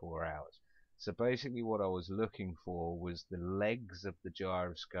 24 hours. So basically what I was looking for was the legs of the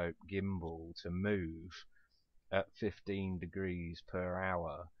gyroscope gimbal to move at 15 degrees per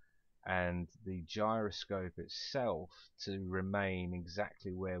hour, and the gyroscope itself to remain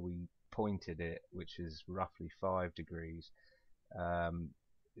exactly where we pointed it, which is roughly 5 degrees,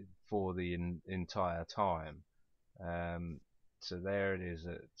 for the entire time. So there it is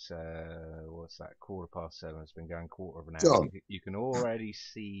at what's that, 7:15. It's been going quarter of an hour. John, you can already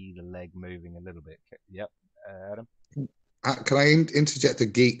see the leg moving a little bit. Yep, Adam. Can I interject a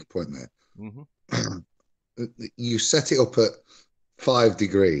geek point there? Mm-hmm. You set it up at 5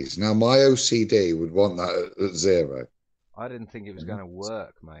 degrees. Now my OCD would want that at 0. I didn't think it was going to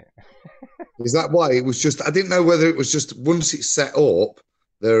work, mate. Is that why? It was just, I didn't know whether it was just once it's set up,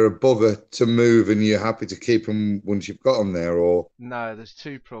 they're a bugger to move and you're happy to keep them once you've got them there, or... No, there's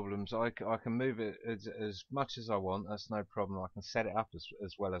 2 problems. I can move it as much as I want. That's no problem. I can set it up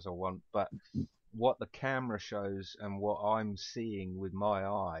as well as I want. But what the camera shows and what I'm seeing with my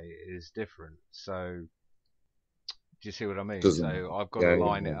eye is different. So, do you see what I mean? So I've got to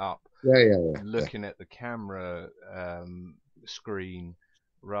line it up. Looking at the camera screen,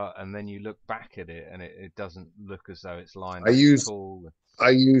 right, and then you look back at it and it doesn't look as though it's lined up at all. I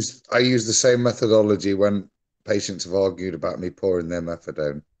use the same methodology when patients have argued about me pouring their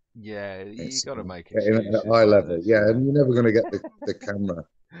methadone. Yeah, you got to make it at high level. Yeah, and you're never going to get the camera.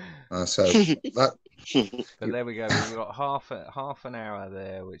 So that. But there we go. We've got half an hour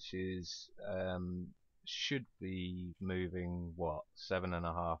there, which is should be moving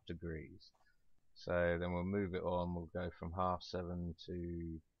 7.5 degrees. So then we'll move it on. We'll go from 7:30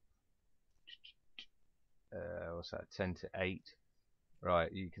 to 10 to 8.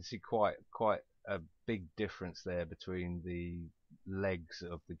 Right, you can see quite a big difference there between the legs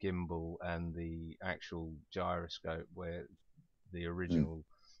of the gimbal and the actual gyroscope, where the original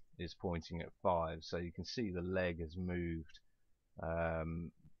is pointing at 5. So you can see the leg has moved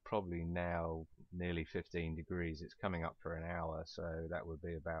probably now nearly 15 degrees. It's coming up for an hour, so that would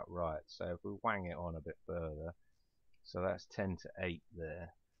be about right. So if we wang it on a bit further, so that's 10 to 8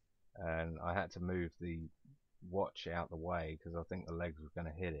 there, and I had to move the watch out the way because I think the legs were going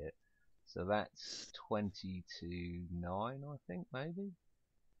to hit it. So that's 20 to 9, I think, maybe,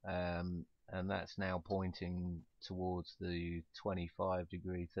 and that's now pointing towards the 25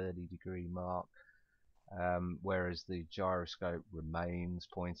 degree, 30 degree mark, whereas the gyroscope remains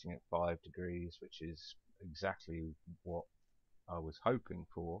pointing at 5 degrees, which is exactly what I was hoping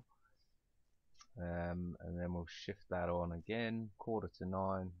for. And then we'll shift that on again,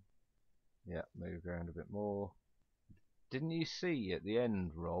 8:45. Yeah, move around a bit more. Didn't you see at the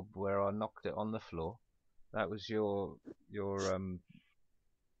end, Rob, where I knocked it on the floor? That was your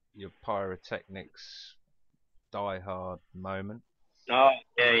pyrotechnics die-hard moment. Oh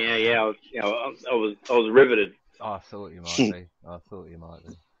yeah. I was riveted. I thought you might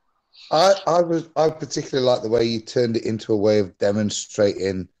be. I particularly like the way you turned it into a way of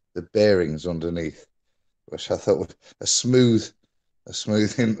demonstrating the bearings underneath, which I thought was a smooth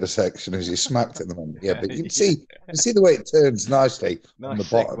intersection as you smacked at the moment. Yeah, but you can see the way it turns nicely on the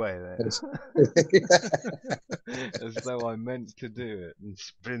bottom. There. As though I meant to do it and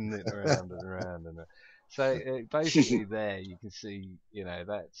spin it around and around. So basically, there you can see,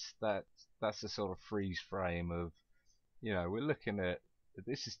 that's a sort of freeze frame of, we're looking at,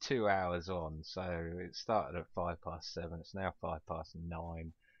 this is 2 hours on, so it started at 7:05. It's now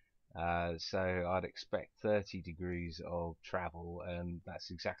 9:05. So I'd expect 30 degrees of travel, and that's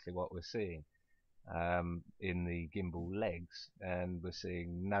exactly what we're seeing in the gimbal legs, and we're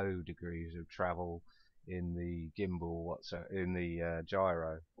seeing no degrees of travel in the gimbal in the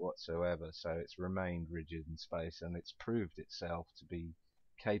gyro whatsoever. So it's remained rigid in space, and it's proved itself to be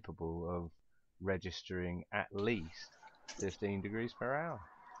capable of registering at least 15 degrees per hour.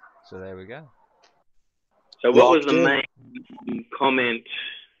 So there we go. So what was the main comment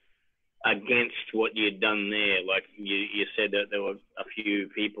against what you'd done there? Like you said that there were a few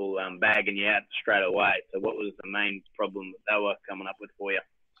people bagging you out straight away. So what was the main problem that they were coming up with for you?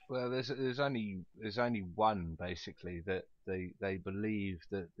 Well, there's only one, basically, that they believe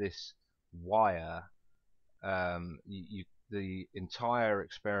that this wire, the entire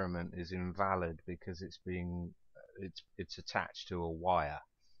experiment is invalid because it's attached to a wire.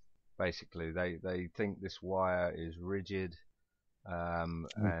 Basically, they think this wire is rigid,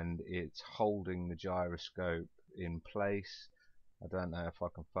 and it's holding the gyroscope in place. I don't know if I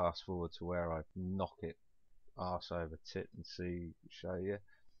can fast forward to where I knock it arse over tit and show you.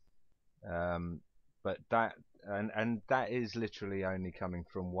 But that and that is literally only coming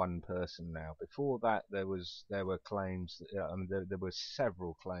from one person now. Before that, there were claims. There were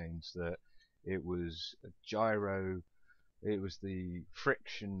several claims that it was a gyro. It was the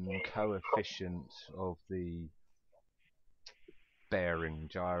friction coefficient of the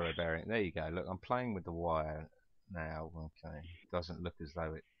gyro bearing. There you go. Look, I'm playing with the wire now. Okay, doesn't look as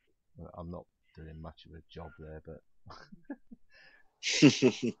though I'm not doing much of a job there, but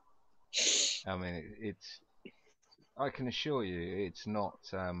I mean, I can assure you, it's not.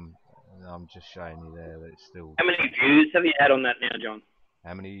 I'm just showing you there that it's still. How many views have you had on that now, John?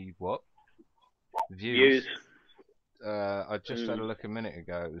 How many what? Views. I just had a look a minute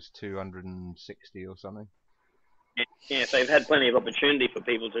ago. It was 260 or something. Yeah, so you've had plenty of opportunity for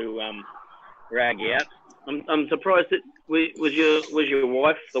people to drag you out. I'm surprised that was your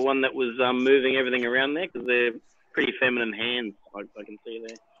wife the one that was moving everything around there, because they're pretty feminine hands. I can see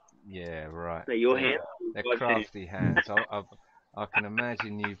there. Yeah, right. They're your hands. They're crafty hands. I can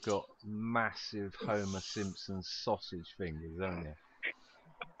imagine you've got massive Homer Simpson sausage fingers, haven't you?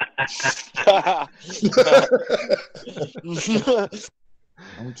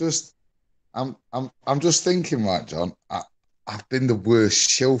 I'm just thinking, right, John. I've been the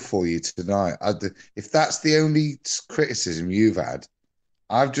worst shill for you tonight. If that's the only criticism you've had,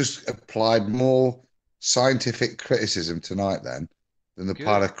 I've just applied more scientific criticism tonight than the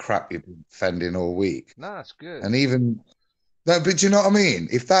pile of crap you've been defending all week. No, that's good. And even no, but do you know what I mean?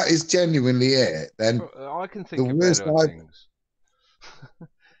 If that is genuinely it, then I can think of better things.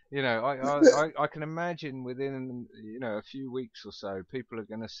 I can imagine within a few weeks or so, people are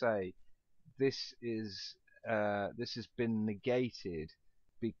going to say this has been negated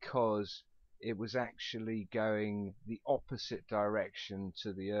because it was actually going the opposite direction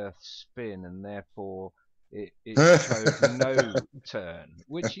to the Earth's spin, and therefore it showed no turn,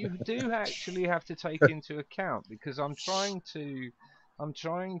 which you do actually have to take into account, because I'm trying to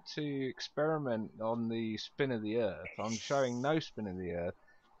experiment on the spin of the Earth. I'm showing no spin of the Earth,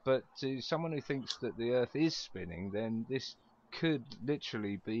 but to someone who thinks that the Earth is spinning, then this could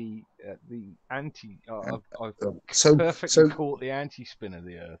literally be the anti. I've perfectly caught the anti-spin of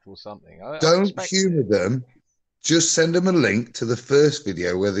the Earth or something. Don't humour them. Just send them a link to the first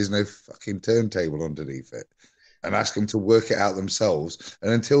video where there's no fucking turntable underneath it, and ask them to work it out themselves.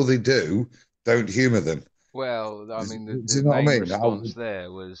 And until they do, don't humour them. Well, I mean, the main response there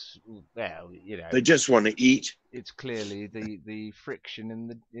was, they just want to eat. It's clearly the friction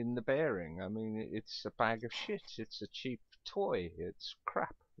in the bearing. I mean, it's a bag of shit. It's a cheap toy. It's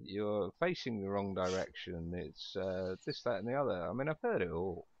crap. You're facing the wrong direction. It's this, that, and the other. I mean, I've heard it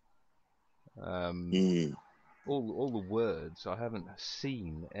all. All the words. I haven't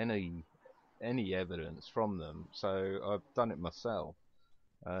seen any evidence from them, so I've done it myself,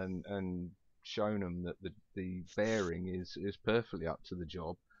 and shown them that the bearing is perfectly up to the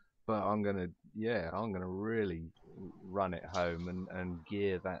job. But I'm gonna really run it home and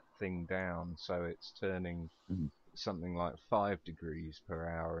gear that thing down so it's turning something like 5 degrees per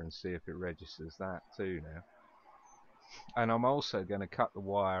hour, and see if it registers that too now. And I'm also going to cut the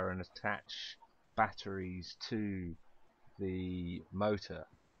wire and attach batteries to the motor,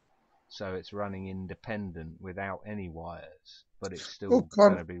 so it's running independent without any wires, but it's still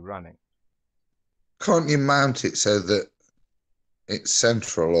going to be running. Can't you mount it so that it's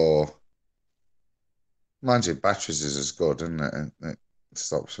central, or Mind you, batteries is as good, isn't it? It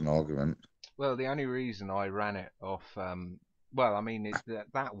stops an argument. Well, the only reason I ran it off, well, I mean,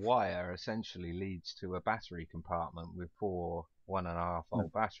 that wire essentially leads to a battery compartment with 4 1.5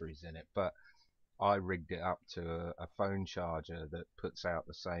 volt batteries in it, but I rigged it up to a phone charger that puts out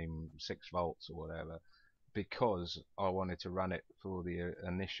the same 6 volts or whatever, because I wanted to run it for the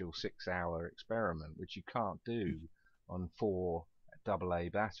initial 6-hour experiment, which you can't do on 4 AA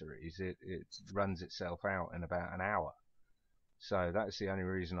batteries. It runs itself out in about an hour. So that's the only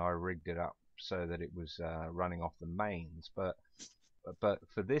reason I rigged it up so that it was running off the mains. But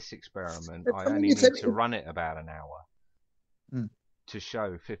for this experiment, I only need to run it about an hour to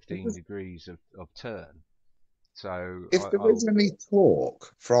show 15 degrees of turn. So if there is any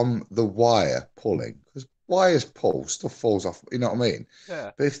torque from the wire pulling, because wires pull, stuff falls off, you know what I mean?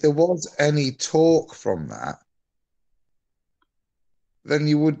 Yeah. But if there was any torque from that, then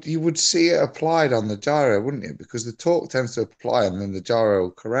you would see it applied on the gyro, wouldn't you? Because the torque tends to apply and then the gyro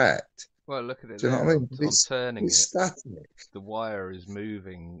will correct. Well, look at it. Do you know what I mean? I'm turning it's it. Static. The wire is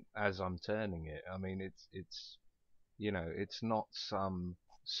moving as I'm turning it. I mean, it's you know, it's not some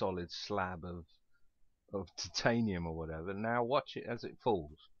solid slab of titanium or whatever. Now watch it as it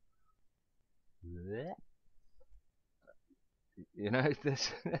falls. You know,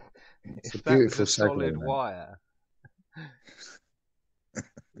 this if that was a solid wire.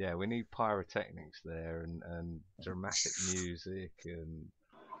 Yeah, we need pyrotechnics there and dramatic music and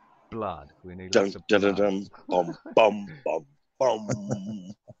blood. We need lots of blood. Bum, bum, bum, bum.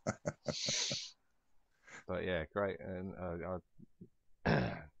 But yeah, great. And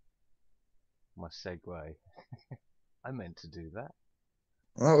my segue. I meant to do that.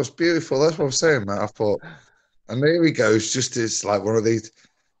 Well, that was beautiful. That's what I'm saying, mate. I thought, and there he goes. Just it's like one of these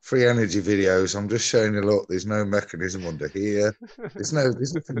free energy videos. I'm just showing you. Look, there's no mechanism under here. There's no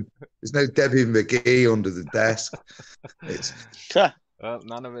Debbie McGee under the desk. It's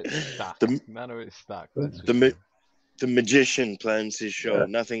none of it's stuck. None of it's stuck. The magician plans his show.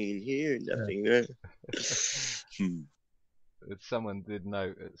 Nothing in here, nothing there. Someone did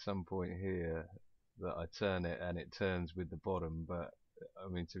note at some point here that I turn it and it turns with the bottom, but I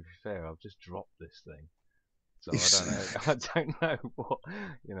mean, to be fair, I've just dropped this thing, so I don't know what,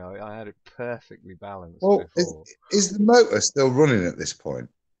 you know. I had it perfectly balanced before. Is the motor still running at this point?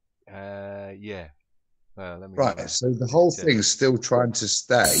 Yeah. Well, let me. Right. So the whole thing's still trying to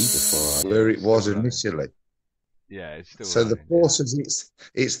stay where it was initially. Yeah, it's still. So running, the forces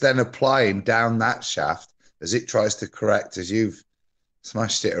it's then applying down that shaft as it tries to correct as you've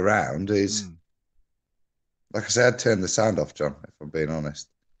smashed it around is. Like I said, I'd turn the sound off, John, if I'm being honest.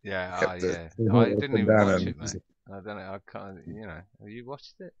 Yeah, I didn't even watch it, mate. I don't know. I can't, you know. Have you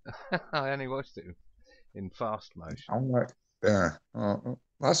watched it? I only watched it in fast motion. I'm like, yeah.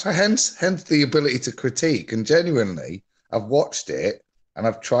 That's hence the ability to critique. And genuinely, I've watched it and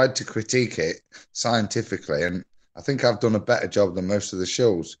I've tried to critique it scientifically, and I think I've done a better job than most of the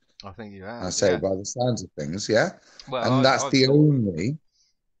shows. I think you have. I say by the sounds of things, yeah. Well, and that's the only.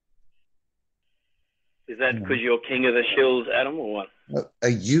 Is that because you're king of the shills, Adam, or what?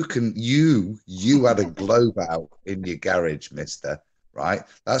 You had a globe out in your garage, mister, right?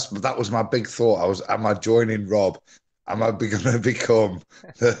 That was my big thought. Am I joining Rob? Am I going to become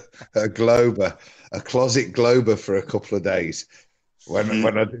a glober, a closet glober for a couple of days when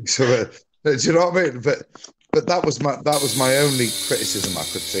I do something? Do you know what I mean? But that was my only criticism I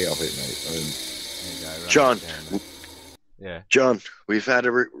could see of it, mate. John. Yeah, John, we've had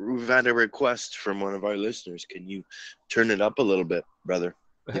a request from one of our listeners. Can you turn it up a little bit, brother?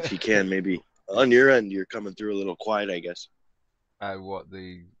 If you can, maybe on your end, you're coming through a little quiet, I guess. What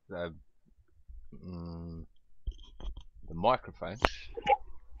the microphone?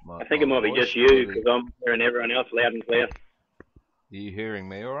 I think it might be just you because I'm hearing everyone else loud and clear. Are you hearing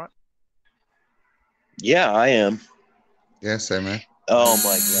me all right? Yeah, I am. Yeah, same here. Oh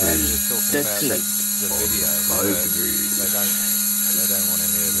my God! Talking about the video. They don't want to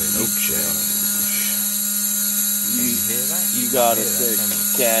hear the shit on it. You hear that? You got us there,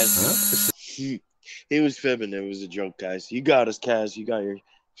 Kaz. Huh? He was fibbing. It was a joke, guys. You got us, Kaz. You got your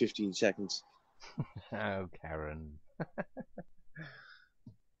 15 seconds. Oh, Karen.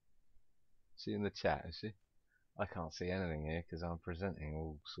 See in the chat, is she? I can't see anything here because I'm presenting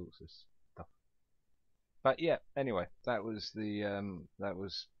all sorts of stuff. But yeah, anyway, that was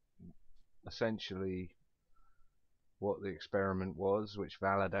essentially what the experiment was, which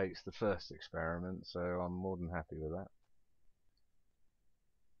validates the first experiment, so I'm more than happy with that.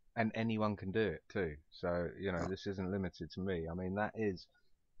 And anyone can do it too, so, you know, this isn't limited to me. I mean, that is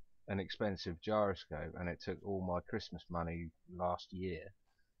an expensive gyroscope, and it took all my Christmas money last year,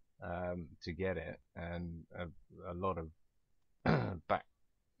 to get it, and a lot of back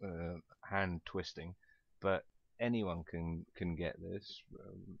hand twisting, but anyone can get this.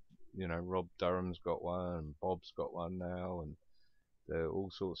 Rob Durham's got one, and Bob's got one now, and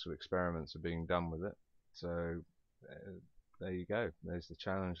all sorts of experiments are being done with it. So there you go. There's the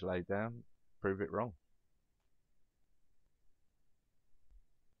challenge laid down. Prove it wrong.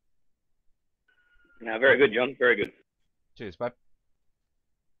 No, very good, John. Very good. Cheers, bud.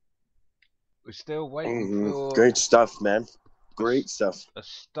 We're still waiting for great stuff, man. Great stuff.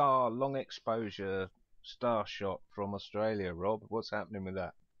 a long exposure star shot from Australia, Rob. What's happening with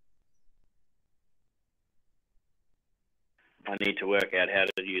that? I need to work out how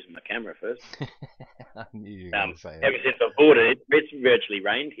to use my camera first. I knew you were going to say Ever since I've bought it, it's virtually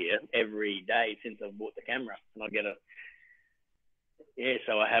rained here every day since I've bought the camera. And I get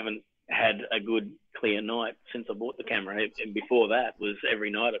so I haven't had a good clear night since I bought the camera. And before that was every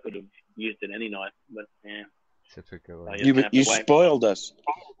night. I could have used it any night, but yeah. Typical. You spoiled us.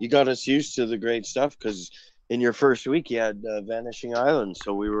 You got us used to the great stuff because in your first week you had Vanishing Islands,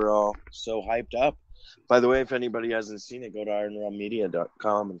 so we were all so hyped up. By the way, if anybody hasn't seen it, go to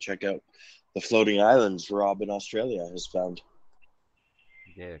ironrawmedia.com and check out the floating islands Rob in Australia has found.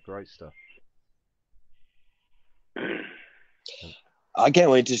 Yeah, great stuff. I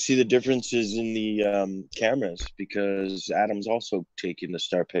can't wait to see the differences in the cameras because Adam's also taking the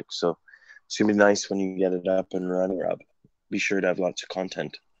star pick. So it's going to be nice when you get it up and running, Rob. Be sure to have lots of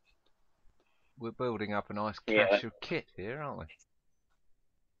content. We're building up a nice cache of kit here, aren't we?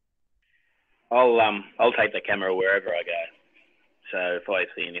 I'll take the camera wherever I go. So if I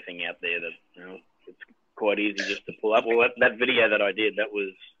see anything out there that it's quite easy just to pull up. Well, that video that I did, that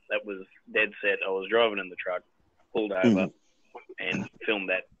was dead set. I was driving in the truck, pulled over, and filmed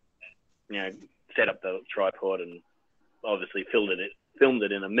that. Set up the tripod and obviously filmed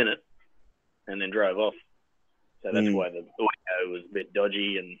it in a minute, and then drove off. So that's why the audio was a bit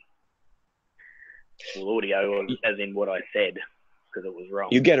dodgy, and audio as in what I said. Because it was wrong.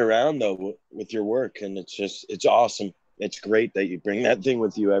 You get around though with your work, and it's awesome. It's great that you bring that thing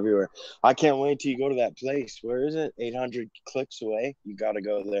with you everywhere. I can't wait till you go to that place. Where is it? 800 clicks away. You got to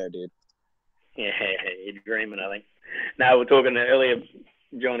go there, dude. Yeah, you're dreaming, I think. No, we're talking earlier,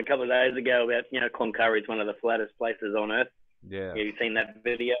 John, a couple of days ago about Cloncurry is one of the flattest places on earth. Yeah. Have you seen that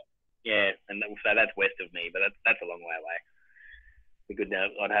video? Yeah, and so that's west of me, but that's a long way away. Good.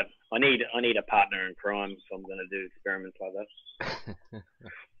 I need a partner in crime, so I'm going to do experiments like that.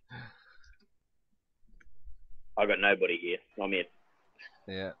 I got nobody here. I'm it.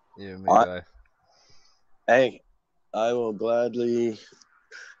 Yeah, you and me both. Hey, I will gladly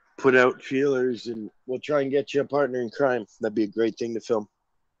put out feelers, and we'll try and get you a partner in crime. That'd be a great thing to film.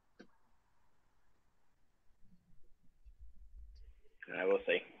 We'll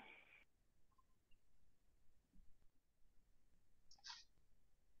see.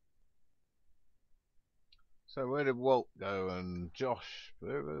 So where did Walt go and Josh?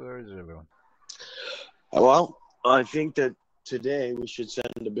 Where is everyone? Well, I think that today we should send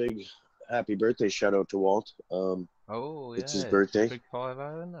a big happy birthday shout out to Walt. It's his birthday. Big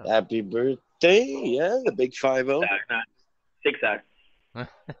 5-0, isn't it? Happy birthday, yeah, the big 5-0. No, 6-0.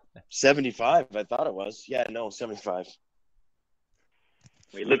 75, I thought it was. Yeah, no, 75.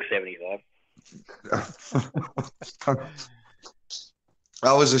 We look 75.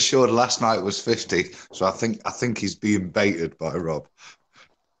 I was assured last night was 50, so I think he's being baited by Rob.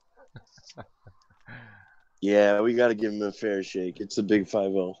 Yeah, we got to give him a fair shake. It's a big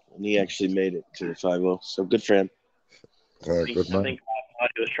 5-0, and he actually made it to the 5-0, so good for him. Good man. I think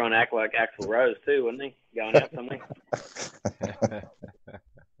he was trying to act like Axl Rose too, wasn't he? Going out somewhere.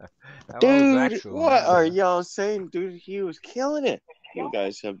 Dude, what are y'all saying? Dude, he was killing it. You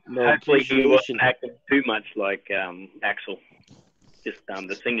guys have no Hopefully he wasn't appreciation. acting too much like Axl. Just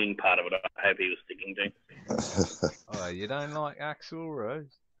the singing part of it, I hope he was sticking to. Oh, you don't like Axl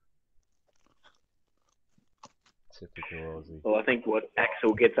Rose? Typical Aussie. Well, I think what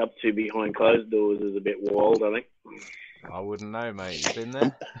Axl gets up to behind closed doors is a bit wild, I think. I wouldn't know, mate. You been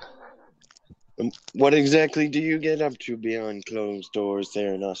there? What exactly do you get up to behind closed doors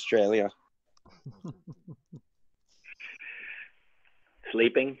there in Australia?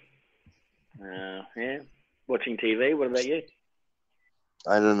 Sleeping. Yeah. Watching TV. What about you?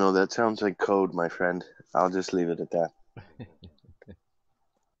 I don't know. That sounds like code, my friend. I'll just leave it at that.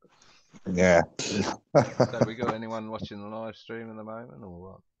 Yeah. So we got anyone watching the live stream at the moment, or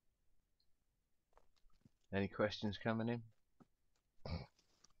what? Any questions coming in?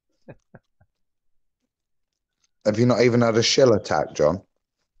 Have you not even had a shell attack, John?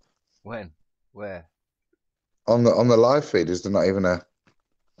 When? Where? On the live feed, is there not even a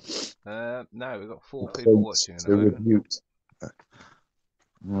No, we've got 4 people watching at the moment. Mute.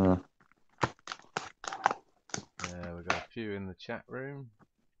 We've got a few in the chat room.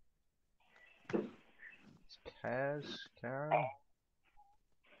 It's Karen.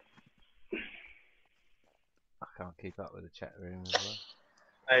 I can't keep up with the chat room as well.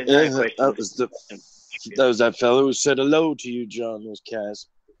 Yeah, that was that fellow who said hello to you, John. Was Kaz?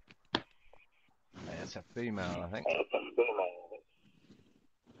 Hey, that's a female, I think.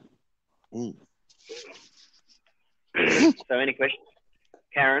 So, any questions,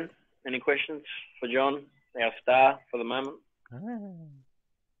 Karen? Any questions for John, our star for the moment?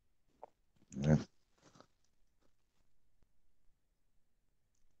 Yeah.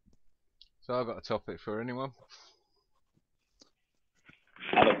 So I've got a topic for anyone.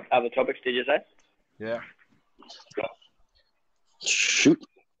 Other topics, did you say? Yeah. Shoot.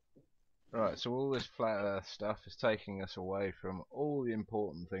 Right, so all this flat earth stuff is taking us away from all the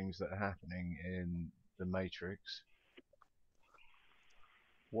important things that are happening in the Matrix.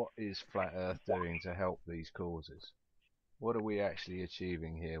 What is flat earth doing to help these causes? What are we actually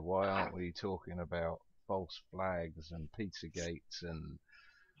achieving here? Why aren't we talking about false flags and Pizzagates and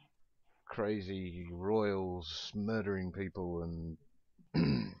crazy royals murdering people and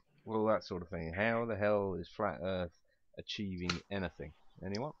all that sort of thing? How the hell is flat earth achieving anything?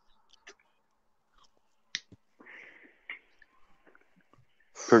 Anyone?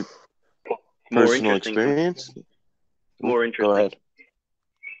 Personal experience? More interesting. Go ahead.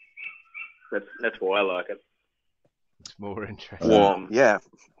 That's why I like it. It's more interesting. Well, yeah,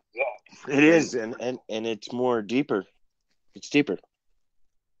 it is, and it's more deeper. It's deeper.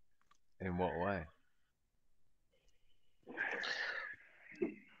 In what way?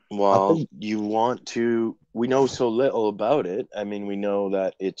 Well, we know so little about it. I mean, we know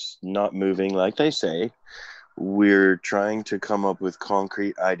that it's not moving like they say. We're trying to come up with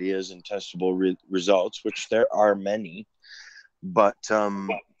concrete ideas and testable results, which there are many, but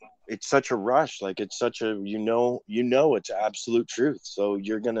it's such a rush. Like, it's such a, it's absolute truth. So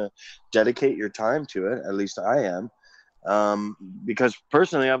you're going to dedicate your time to it. At least I am. Because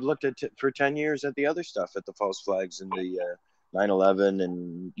personally, I've looked at for 10 years at the other stuff, at the false flags and the 9/11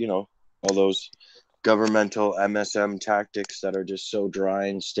 and, all those governmental MSM tactics that are just so dry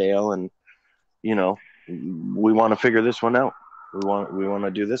and stale. And, we want to figure this one out. We want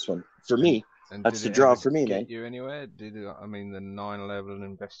to do this one. For me, that's the draw for me, man. Did you anywhere? The 9/11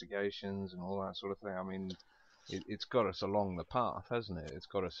 investigations and all that sort of thing? I mean, it's got us along the path, hasn't it? It's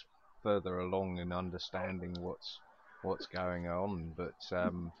got us further along in understanding what's going on. But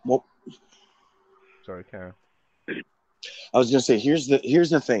sorry, Karen. I was gonna say, here's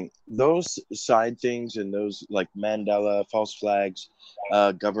the thing. Those side things and those like Mandela, false flags,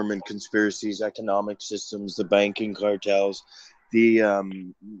 government conspiracies, economic systems, the banking cartels, the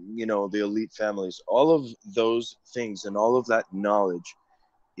the elite families, all of those things and all of that knowledge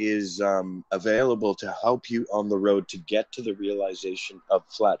is available to help you on the road to get to the realization of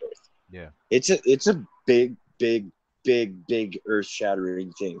flat Earth. Yeah, it's a big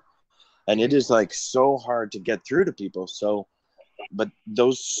earth-shattering thing. And it is like so hard to get through to people. So, but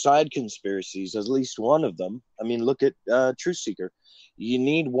those side conspiracies, at least one of them, I mean, look at Truth Seeker. You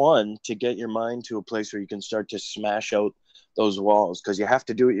need one to get your mind to a place where you can start to smash out those walls, because you have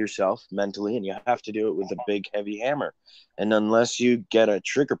to do it yourself mentally, and you have to do it with a big, heavy hammer. And unless you get a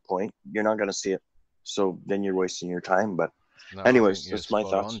trigger point, you're not going to see it. So then you're wasting your time. But no, anyways, that's my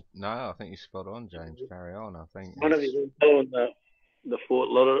thoughts. No, I think you're spot on, James. Carry on. I think. One of you been following the Fort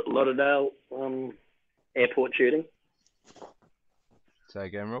Lauderdale airport shooting? Say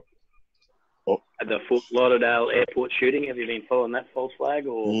again, Rob? The Fort Lauderdale airport shooting. Have you been following that false flag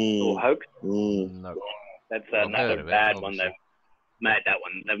or hoax? No. That's another bad one. They've made that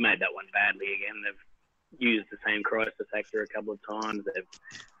one badly again. They've used the same crisis factor a couple of times.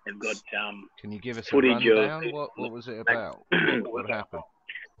 They've got Can you give us footage a rundown? What was it about? What happened?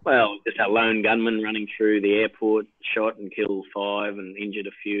 Well, just a lone gunman running through the airport, shot and killed 5 and injured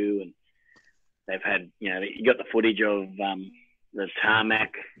a few. And they've had, you got the footage of the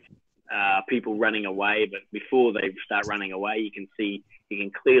tarmac, people running away. But before they start running away, you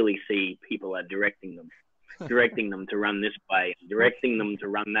can clearly see people are directing them to run this way, directing them to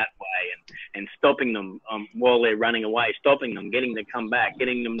run that way, and stopping them while they're running away, stopping them, getting them to come back,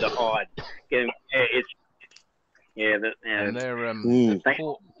 getting them to hide. And they're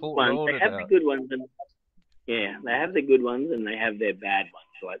Fort Lauderdale. They have the good ones, and they have the good ones, and they have their bad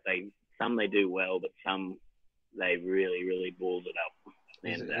ones. Like some they do well, but some they really, really balled it up.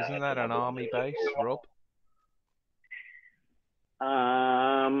 Isn't that an army base, Rob?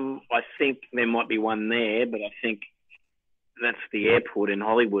 I think there might be one there, but I think that's the airport in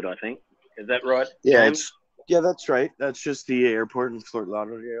Hollywood, I think. Is that right, Yeah, James? that's right. That's just the airport in Fort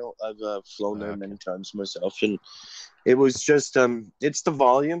Lauderdale. I've flown there many times myself, and it was just it's the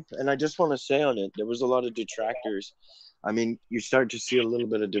volume. And I just want to say on it, there was a lot of detractors. I mean, you start to see a little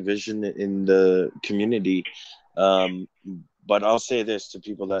bit of division in the community. But I'll say this to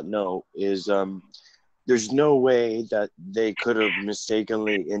people that know is there's no way that they could have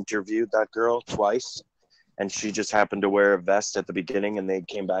mistakenly interviewed that girl twice, and she just happened to wear a vest at the beginning and they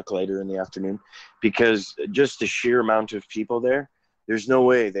came back later in the afternoon, because just the sheer amount of people there's no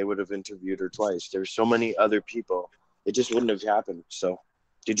way they would have interviewed her twice. There's so many other people. It just wouldn't have happened. So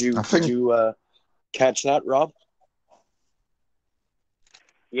did you catch that, Rob?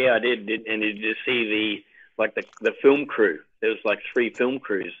 Yeah, I did. And did you see the film crew? There was like 3 film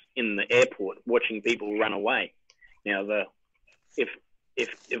crews in the airport watching people run away. Now, if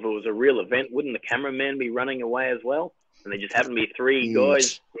it was a real event, wouldn't the cameraman be running away as well? And there just happened to be 3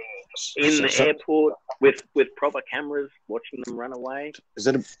 guys in the airport with proper cameras watching them run away. Is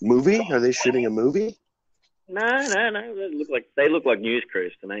that a movie? Are they shooting a movie? No. They look like news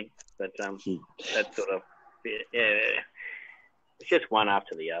crews to me. But that sort of, yeah, it's just one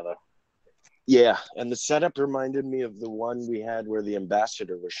after the other. Yeah, and the setup reminded me of the one we had where the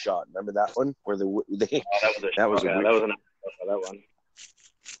ambassador was shot. Remember that one where that was that one.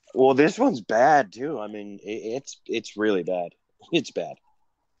 Well, this one's bad too. I mean, it's really bad. It's bad.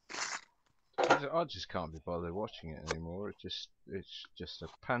 I just can't be bothered watching it anymore. It's just a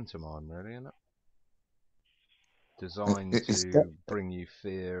pantomime, really, isn't it? Designed to bring you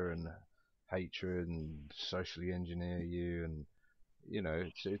fear and hatred and socially engineer you, and you know,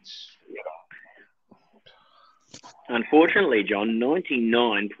 it's. Unfortunately, John,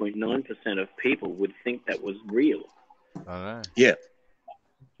 99.9% of people would think that was real. I know. Yeah.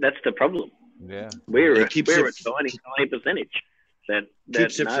 That's the problem. Yeah. We're a tiny percentage that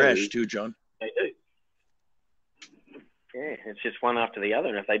keeps it fresh too, John. They do. Yeah, it's just one after the other.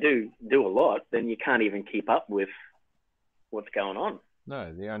 And if they do a lot, then you can't even keep up with what's going on.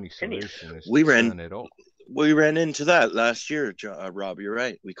 No, the only solution is to turn it off. We ran into that last year, Rob. You're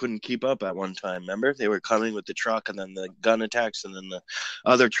right. We couldn't keep up at one time. Remember, they were coming with the truck, and then the gun attacks, and then the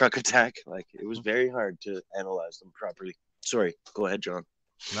other truck attack. Like, it was very hard to analyze them properly. Sorry, go ahead, John.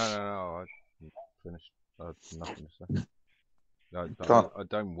 No. I finished. I had nothing to say. I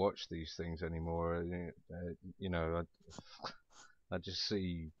don't watch these things anymore. You know, I just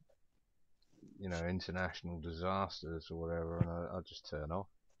see, you know, international disasters or whatever, and I just turn off.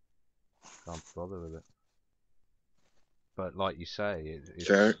 Can't bother with it. But like you say, it's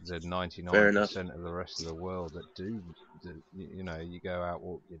the 99% of the rest of the world that do. You know, you go out,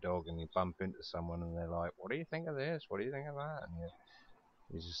 walk your dog, and you bump into someone, and they're like, "What do you think of this? What do you think of that?" And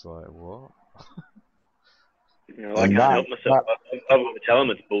you're just like, "What?" You know, I can't help myself. I've got to tell them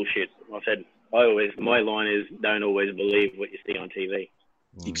it's bullshit. My line is, don't always believe what you see on TV.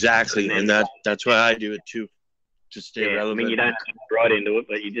 Exactly, and that's why I do it too, to stay relevant. I mean, you don't have to go right into it,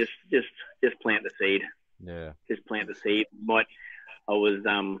 but you just plant the seed. Yeah. Just plant the seed. I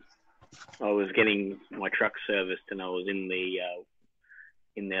was getting my truck serviced, and I was in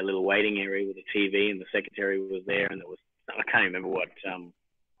their little waiting area with the TV, and the secretary was there, and I can't remember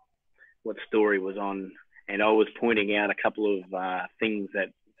what story was on, and I was pointing out a couple of things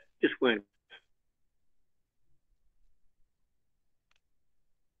that just weren't.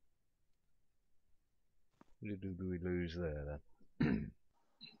 Who do we lose there then?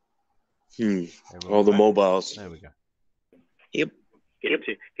 All the mobiles. There we go. Yep.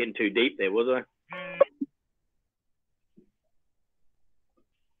 Getting too deep there, was I?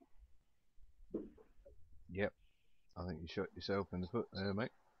 Yep. I think you shot yourself in the foot there,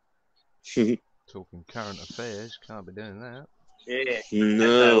 mate. Talking current affairs, can't be doing that. Yeah.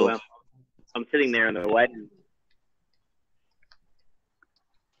 No. So, I'm sitting there in the waiting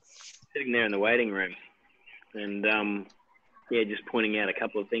room, and just pointing out a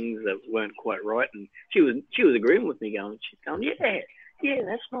couple of things that weren't quite right, and she was agreeing with me, she's going, yeah,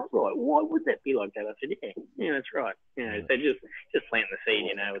 that's not right. Why would that be like that? I said, yeah, that's right. You know, so just plant the seed,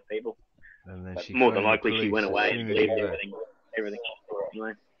 you know, with people. And then but more than likely, she went away and believed everything.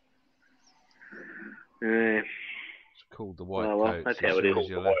 Anyway. It's called the white coat. That's how it is.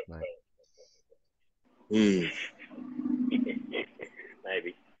 Your left, mate.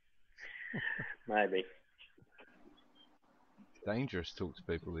 Maybe. It's dangerous to talk to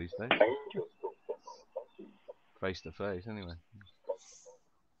people these days. Face to face, anyway.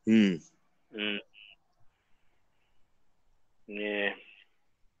 Yeah.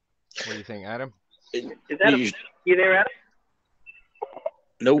 What do you think, Adam? Is Adam? You there, Adam?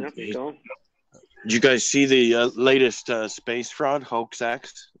 Nope. Did you guys see the latest space fraud hoax?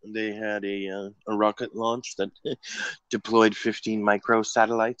 They had a rocket launch that deployed 15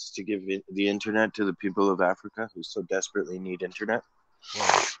 microsatellites to give the internet to the people of Africa who so desperately need internet.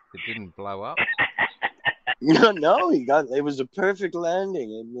 Well, it didn't blow up. No, it was a perfect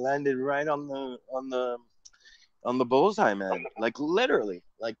landing. It landed right on the bullseye, man. Like literally,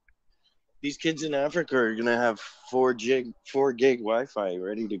 like these kids in Africa are gonna have 4 gig Wi-Fi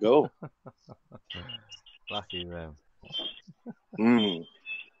ready to go. Lucky them.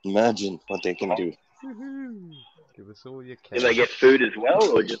 Imagine what they can do. Give us all your Do cash. they get food as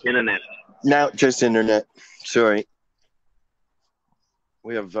well, or just internet? Now, just internet. Sorry.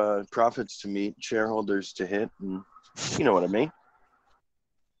 We have profits to meet, shareholders to hit, and you know what I mean.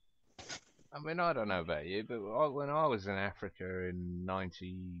 I mean, I don't know about you, but when I was in Africa in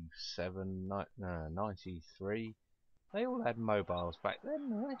 93, they all had mobiles back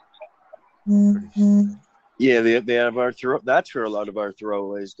then, right? Pretty sure. Yeah, they have that's where a lot of our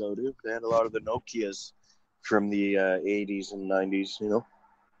throwaways go to. They had a lot of the Nokias from the 80s and 90s, you know.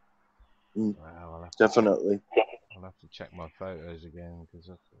 Wow, Definitely. I'll have to check my photos again, because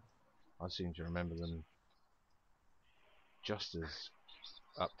I seem to remember them just as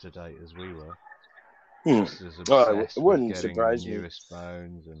up to date as we were. Just as obsessed it with wouldn't getting surprise the me. newest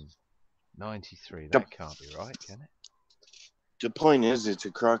phones. And 93, that can't be right, can it? The point is, it's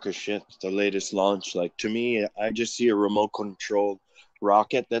a crock of shit, the latest launch. Like, to me, I just see a remote control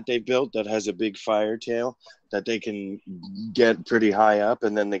rocket that they built that has a big fire tail that they can get pretty high up,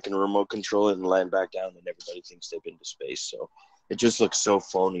 and then they can remote control it and land back down, and everybody thinks they've been to space. So it just looks so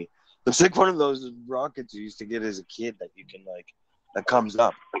phony. Looks like one of those rockets you used to get as a kid that you can, like, that comes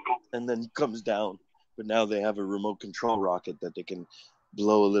up and then comes down. But now they have a remote control rocket that they can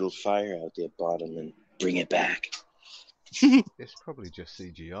blow a little fire out the bottom and bring it back. It's probably just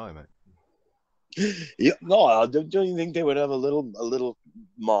CGI, mate. Yeah, no, don't you think they would have a little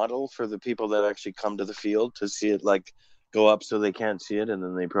model for the people that actually come to the field to see it, like, go up so they can't see it, and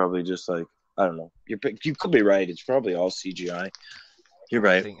then they probably just, like, I don't know. You could be right. It's probably all CGI. You're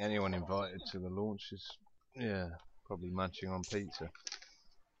right. I think anyone invited to the launch is, probably munching on pizza.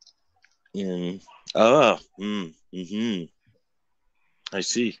 I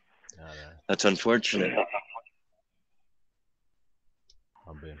see. That's unfortunate.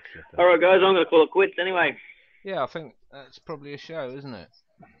 I'm being flippant. All right, guys, I'm going to call it quits anyway. Yeah, I think that's probably a show, isn't it?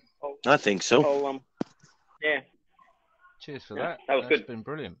 I think so. Yeah. Cheers for that. That was good. That's been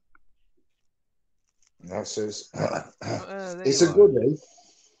brilliant. That's it's It's a goodie.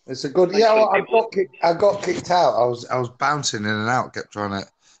 It's a good. Yeah, well, I got kicked out. I was bouncing in and out. Kept trying to.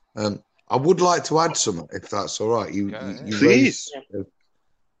 I would like to add something, if that's all right. You please.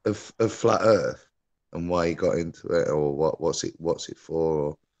 Of flat Earth and why you got into it, or what's it for,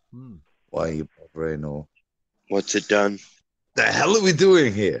 or why are you bothering, or what's it done? The hell are we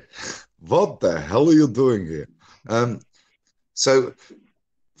doing here? What the hell are you doing here? So,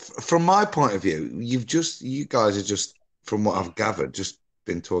 from my point of view, you guys are just, from what I've gathered, just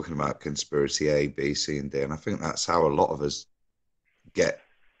been talking about conspiracy A, B, C, and D, and I think that's how a lot of us get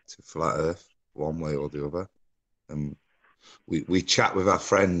to flat Earth, one way or the other. We chat with our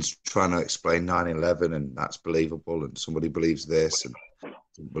friends trying to explain 9/11, and that's believable, and somebody believes this, and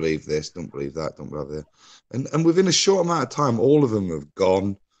don't believe this, don't believe that, don't believe that. And within a short amount of time, all of them have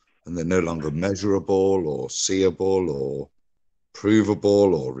gone, and they're no longer measurable or seeable or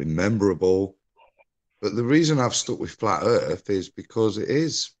provable or rememberable. But the reason I've stuck with flat Earth is because it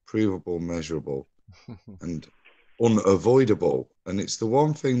is provable, measurable, and unavoidable. And it's the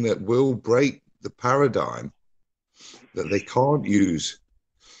one thing that will break the paradigm that they can't use,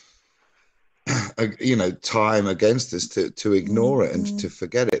 time against us to ignore it and to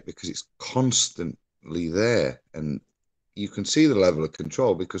forget it, because it's constantly there. And you can see the level of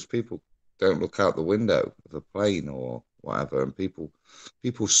control because people don't look out the window of a plane or whatever, and people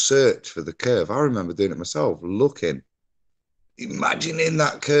search for the curve. I remember doing it myself, looking, imagining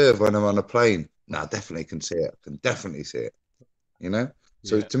that curve when I'm on a plane. No, I definitely can see it. I can definitely see it.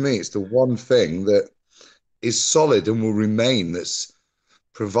 So to me, it's the one thing that is solid and will remain, that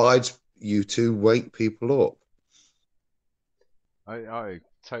provides you to wake people up. I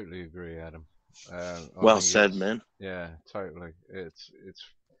totally agree, Adam. Well said, man. Yeah, totally. It's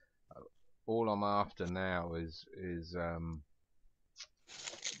all I'm after now is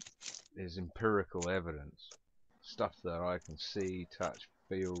empirical evidence, stuff that I can see, touch,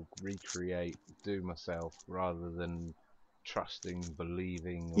 feel, recreate, do myself, rather than trusting,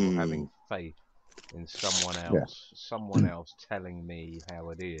 believing, or having faith in someone else telling me how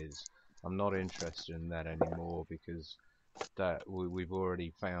it is. I'm not interested in that anymore, because that we've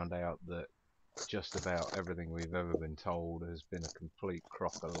already found out that just about everything we've ever been told has been a complete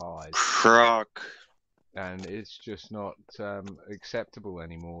crock of lies. Crock. And it's just not acceptable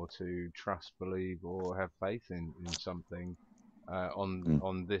anymore to trust, believe, or have faith in something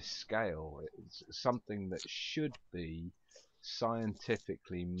on this scale. It's something that should be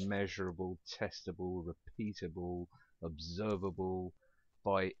scientifically measurable, testable, repeatable, observable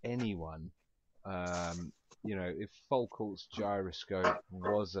by anyone. If Foucault's gyroscope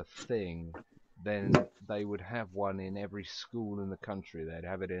was a thing, then they would have one in every school in the country. They'd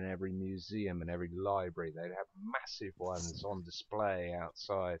have it in every museum and every library. They'd have massive ones on display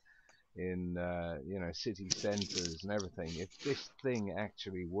outside in city centres and everything. If this thing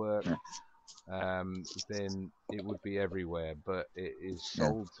actually worked, then it would be everywhere. But it is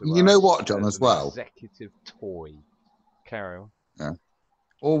sold to you know us what, John, as an well. executive toy. Carry on. Yeah.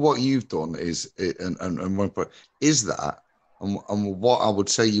 All what you've done is, and one point is that, and what I would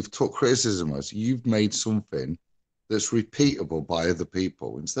say you've took criticism as, you've made something that's repeatable by other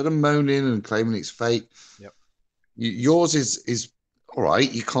people instead of moaning and claiming it's fake. Yep. Yours is all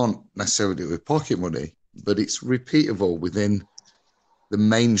right. You can't necessarily do it with pocket money, but it's repeatable within the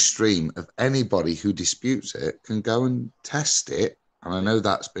mainstream of anybody who disputes it can go and test it. And I know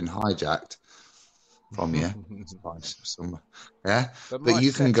that's been hijacked from you. But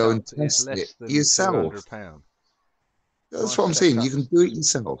you can go and test it yourself. £200. That's what I'm saying. You can do it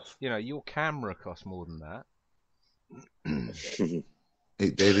yourself. Your camera costs more than that.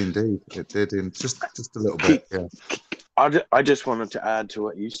 It did indeed. It did in just a little bit. Yeah. I just wanted to add to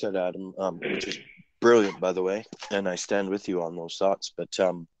what you said, Adam, which is brilliant, by the way, and I stand with you on those thoughts. But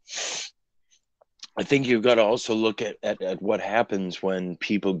I think you've got to also look at what happens when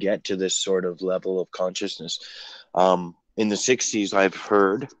people get to this sort of level of consciousness. In the 60s, I've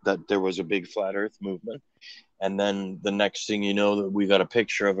heard that there was a big flat Earth movement. And then the next thing you know, that we got a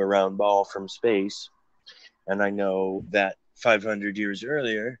picture of a round ball from space. And I know that 500 years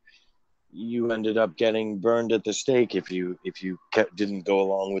earlier, you ended up getting burned at the stake if you didn't go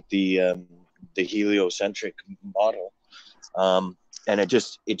along with the heliocentric model. And it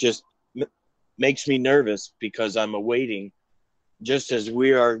just makes me nervous because I'm awaiting, just as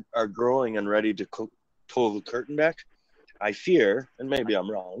we are growing and ready to pull the curtain back. I fear, and maybe I'm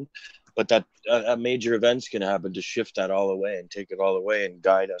wrong, but that a major event's going to happen to shift that all away and take it all away and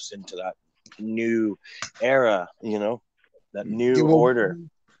guide us into that new era, that new order.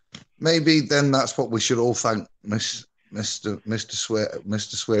 Maybe then that's what we should all thank Mr.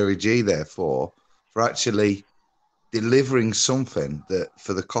 Sweary G there for actually delivering something that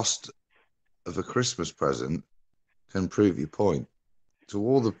for the cost of a Christmas present can prove your point. To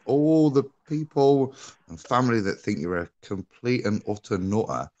all the people and family that think you're a complete and utter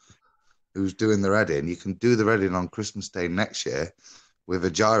nutter who's doing the reading, you can do the reading on Christmas Day next year with a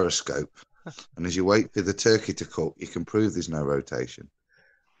gyroscope. And as you wait for the turkey to cook, you can prove there's no rotation.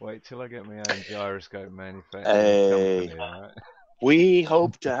 Wait till I get my own gyroscope manufacturing company, right? We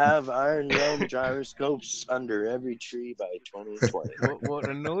hope to have Iron Realm gyroscopes under every tree by 2020. What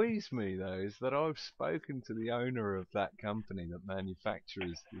annoys me, though, is that I've spoken to the owner of that company that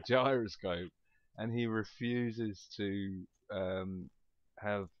manufactures the gyroscope, and he refuses to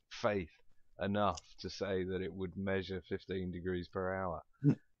have faith enough to say that it would measure 15 degrees per hour.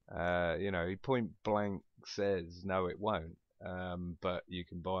 He point blank says, no, it won't. But you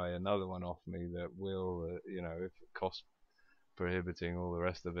can buy another one off me that will, if it costs prohibiting, all the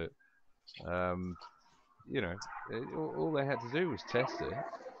rest of it. All they had to do was test it.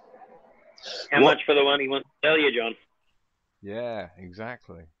 How much for the one he wants to sell you, John? Yeah,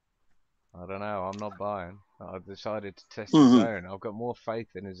 exactly. I don't know. I'm not buying. I've decided to test his own. I've got more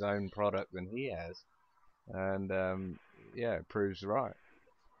faith in his own product than he has, and it proves right.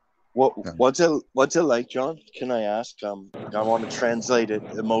 What's it like, John? Can I ask? I want to translate it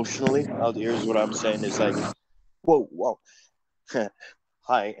emotionally. Here's what I'm saying is like, whoa.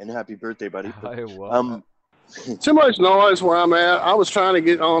 Hi and happy birthday, buddy. Hi, Walt. Too much noise where I'm at. I was trying to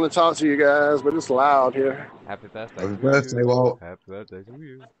get on and talk to you guys, but it's loud here. Happy birthday. Happy birthday, Walt. Happy birthday to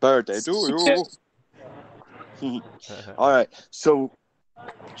you. Birthday to you. All right. So,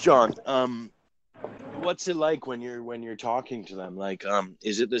 John, what's it like when you're talking to them? Like,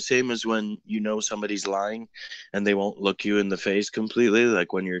 is it the same as when somebody's lying and they won't look you in the face completely?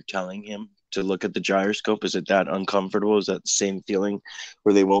 Like when you're telling him to look at the gyroscope, is it that uncomfortable? Is that the same feeling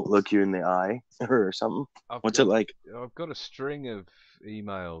where they won't look you in the eye or something? What's it like? I've got a string of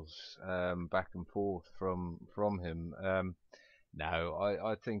emails back and forth from him. No,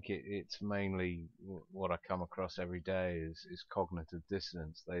 I think it's mainly what I come across every day is cognitive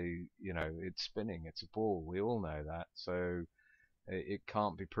dissonance. It's spinning, it's a ball. We all know that, so it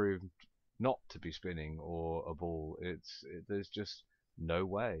can't be proved not to be spinning or a ball. There's just no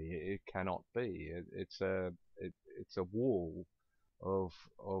way. It cannot be. It's a wall of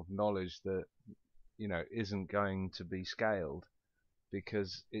knowledge that isn't going to be scaled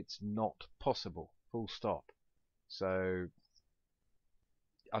because it's not possible. Full stop. So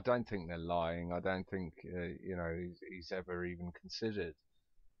I don't think they're lying. I don't think he's ever even considered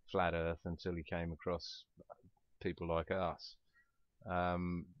flat Earth until he came across people like us.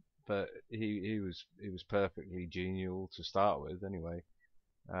 But he was perfectly genial to start with, anyway.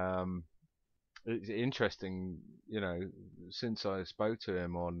 It's interesting, since I spoke to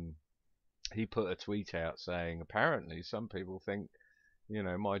him he put a tweet out saying apparently some people think,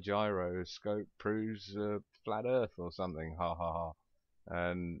 my gyroscope proves flat Earth or something, ha ha ha.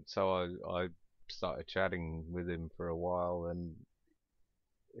 And so I started chatting with him for a while, and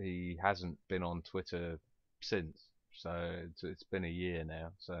he hasn't been on Twitter since. So it's been a year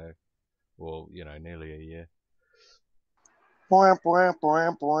now. So, well, nearly a year. Another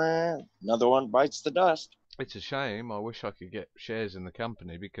one bites the dust. It's a shame. I wish I could get shares in the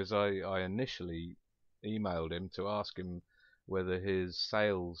company, because I initially emailed him to ask him whether his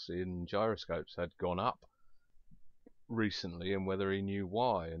sales in gyroscopes had gone up recently and whether he knew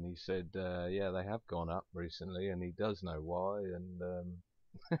why. And he said, yeah, they have gone up recently, and he does know why. And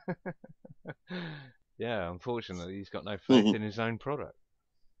yeah, unfortunately, he's got no faith in his own product.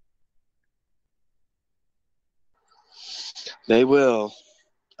 They will.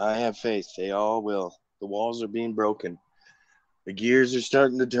 I have faith. They all will. The walls are being broken. The gears are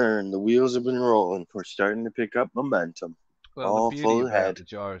starting to turn. The wheels have been rolling. We're starting to pick up momentum. Well, all the beauty full about ahead. the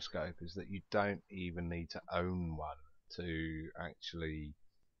gyroscope is that you don't even need to own one to actually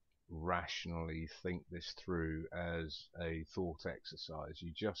rationally think this through as a thought exercise.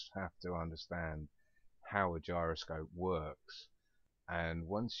 You just have to understand how a gyroscope works. And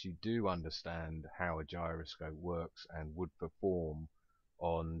once you do understand how a gyroscope works and would perform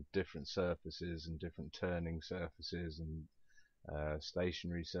on different surfaces and different turning surfaces and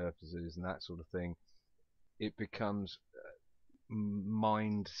stationary surfaces and that sort of thing, it becomes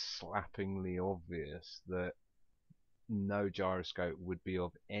mind-slappingly obvious that no gyroscope would be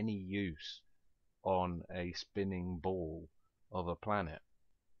of any use on a spinning ball of a planet.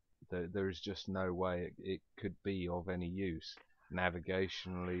 There is just no way it could be of any use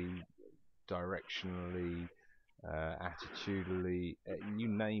navigationally, directionally, attitudinally, you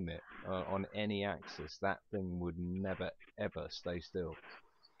name it, on any axis. That thing would never ever stay still.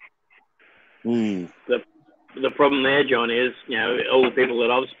 The problem there, John, is all the people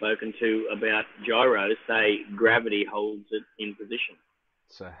that I've spoken to about gyros say gravity holds it in position.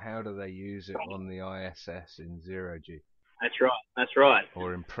 So how do they use it on the ISS in zero G? That's right.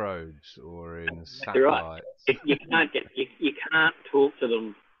 Or in probes, or in satellites. Right. You can't talk to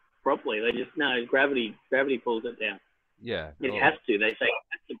them properly. They just gravity pulls it down. Yeah. It has to. They say it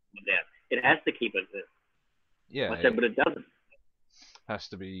has to pull it down. It has to keep it there. Yeah. I said, but it doesn't. Has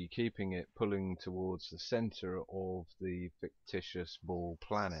to be keeping it pulling towards the center of the fictitious ball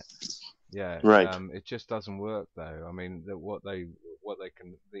planet. Yeah. Right. It just doesn't work though. I mean, the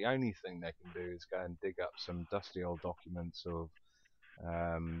only thing they can do is go and dig up some dusty old documents of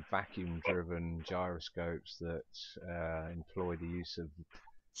vacuum-driven gyroscopes that employ the use of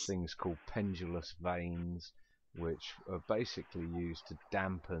things called pendulous vanes, which are basically used to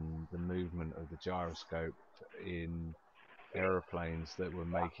dampen the movement of the gyroscope in aeroplanes that were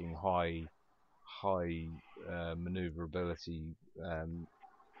making high maneuverability.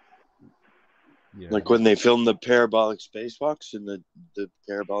 Like when they filmed the parabolic spacewalks and the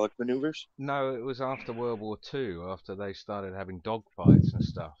parabolic maneuvers? No, it was after World War II, after they started having dogfights and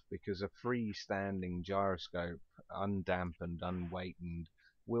stuff, because a freestanding gyroscope, undampened, unweightened,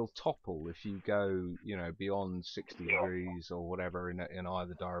 will topple if you go, beyond 60 degrees or whatever in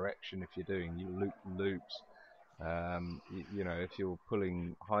either direction. If you're doing loops, if you're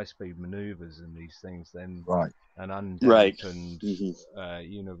pulling high-speed maneuvers in these things, then an undampened,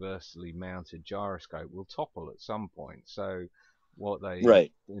 universally mounted gyroscope will topple at some point. So what they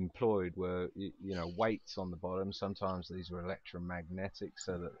employed were, weights on the bottom. Sometimes these were electromagnetic,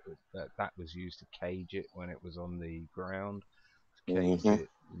 so that was used to cage it when it was on the ground. Cage it,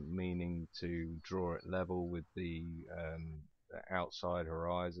 meaning to draw it level with the outside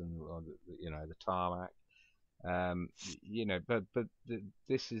horizon, or the tarmac. But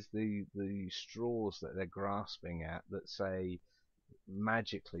this is the straws that they're grasping at, that say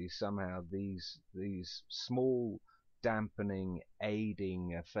magically somehow these small dampening,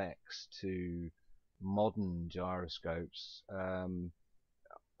 aiding effects to modern gyroscopes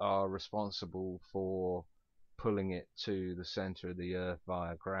are responsible for pulling it to the center of the Earth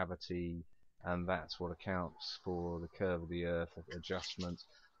via gravity, and that's what accounts for the curve of the Earth adjustments.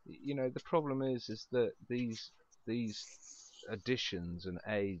 You know, the problem is that these additions and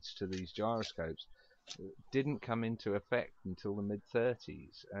aids to these gyroscopes didn't come into effect until the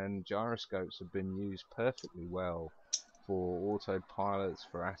mid-30s, and gyroscopes have been used perfectly well for autopilots,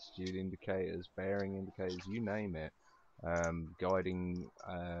 for attitude indicators, bearing indicators, you name it, guiding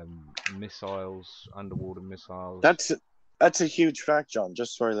missiles, underwater missiles. That's a huge fact, John.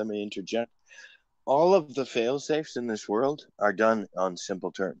 Just sorry, let me interject. All of the fail-safes in this world are done on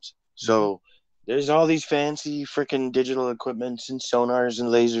simple terms. So there's all these fancy freaking digital equipments and sonars and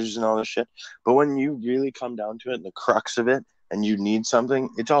lasers and all this shit. But when you really come down to it, the crux of it, and you need something,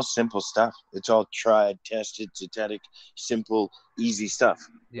 it's all simple stuff. It's all tried, tested, synthetic, simple, easy stuff,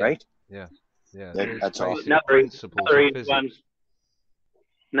 right? Yeah. That's all.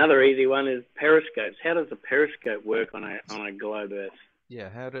 Another easy one is periscopes. How does a periscope work on a globe Earth? Yeah,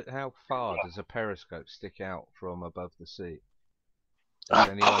 how far does a periscope stick out from above the sea? Does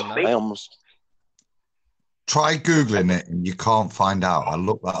anyone know? I almost... Try Googling it and you can't find out. I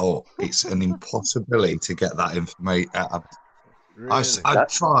looked that up. It's an impossibility to get that information. Really? I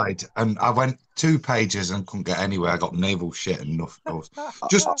tried and I went 2 pages and couldn't get anywhere. I got navel shit and nothing.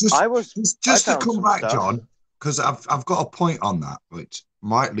 Just to come back, stuff. John, because I've got a point on that, which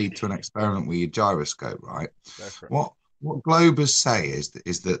might lead to an experiment with your gyroscope, right? What globers say is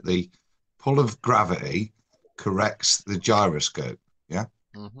that the pull of gravity corrects the gyroscope. Yeah.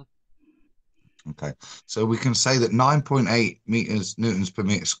 Mm-hmm. Okay, so we can say that 9.8 newtons per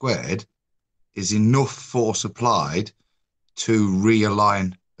meter squared is enough force applied to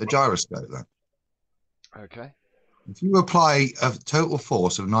realign a gyroscope then. Okay. If you apply a total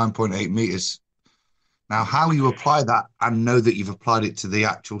force of 9.8 meters, now how you apply that and know that you've applied it to the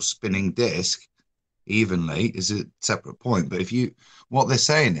actual spinning disc evenly is a separate point. But what they're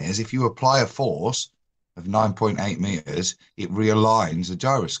saying is if you apply a force of 9.8 meters, it realigns a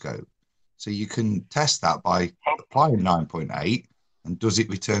gyroscope. So you can test that by applying 9.8 and does it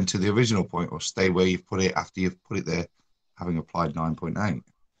return to the original point or stay where you've put it after you've put it there, having applied 9.8?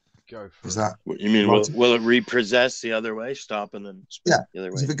 Go for is it. That you mean will it repossess the other way, stop and then spin the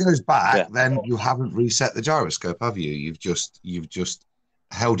other way? If it goes back, then you haven't reset the gyroscope, have you? You've just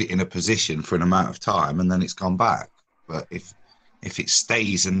held it in a position for an amount of time and then it's gone back. But if it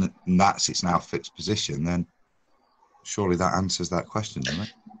stays and that's its now fixed position, then surely that answers that question, doesn't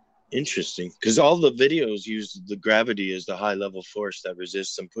it? Interesting, because all the videos use the gravity as the high level force that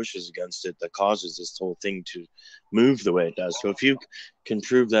resists and pushes against it that causes this whole thing to move the way it does. So if you can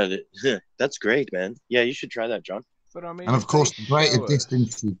prove that, that's great, man. Yeah, you should try that, John. But I mean, and of course, the greater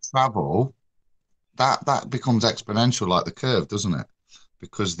distance you travel, that becomes exponential, like the curve, doesn't it?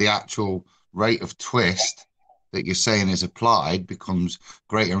 Because the actual rate of twist that you're saying is applied becomes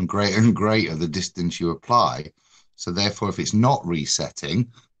greater and greater and greater the distance you apply. So therefore, if it's not resetting,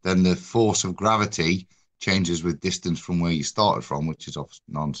 then the force of gravity changes with distance from where you started from, which is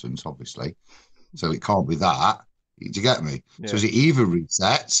nonsense, obviously. So it can't be that. Do you get me? Yeah. So it either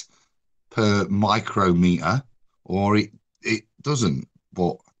resets per micrometer or it doesn't.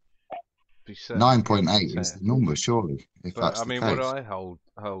 But 9.8 is the number, surely. If but, that's I mean, the case. what I hold,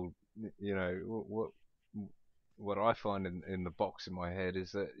 you know, what I find in the box in my head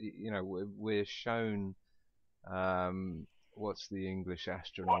is that, you know, we're shown. What's the English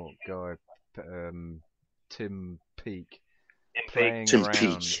astronaut guy? Tim Peake playing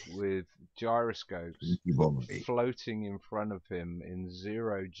around with gyroscopes floating in front of him in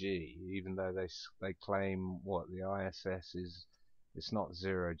 0G, even though they claim the ISS is, it's not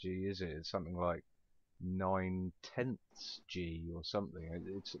 0G, is it? It's something like 9/10 G or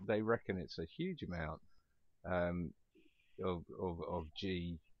something. They reckon it's a huge amount of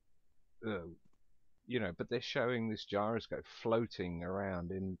G. You know, but they're showing this gyroscope floating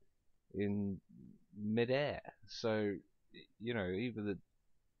around in midair. So, you know, either the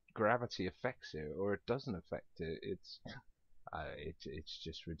gravity affects it or it doesn't affect it. It's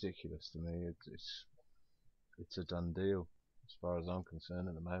just ridiculous to me. It's a done deal as far as I'm concerned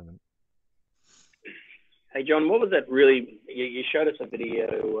at the moment. Hey John, what was that really? You showed us a video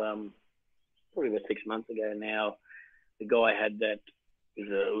probably about 6 months ago now. The guy had that. It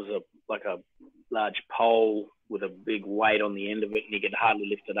was like a large pole with a big weight on the end of it, and he could hardly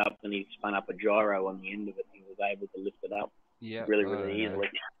lift it up. And he spun up a gyro on the end of it. And he was able to lift it up really easily.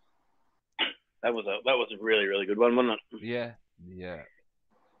 That was a really good one, wasn't it? Yeah.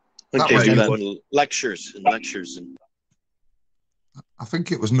 Lectures. I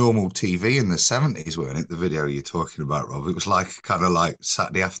think it was normal TV in the 70s, weren't it? The video you're talking about, Rob. It was kind of like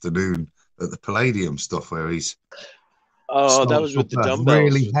Saturday afternoon at the Palladium stuff where he's Oh, that was starts with up the a dumbbells,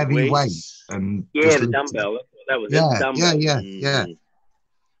 really with the heavy weight weights. and Yeah, just the lifts it. dumbbell. That was it. Yeah, Dumbbell. yeah. Yeah,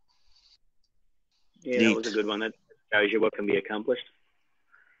 that Neat. was a good one. That shows you what can be accomplished.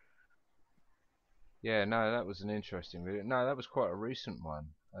 Yeah, no, that was an interesting video. No, that was quite a recent one.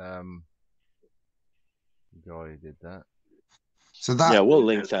 The guy who did that. So that Yeah, we'll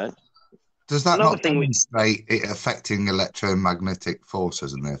link that. does that Another not thing demonstrate it affecting electromagnetic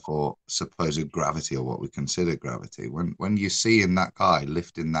forces and therefore supposed gravity, or what we consider gravity? When you're seeing that guy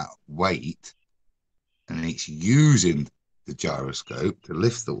lifting that weight and it's using the gyroscope to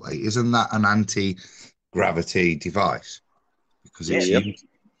lift the weight, isn't that an anti-gravity device? Because it's Yep. used.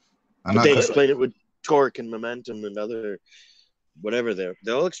 But they explain it with torque and momentum and other whatever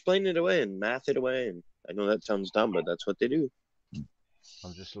they'll explain it away and math it away. And I know that sounds dumb, but that's what they do.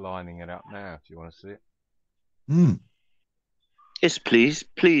 I'm just lining it up now if you want to see it. Yes, please.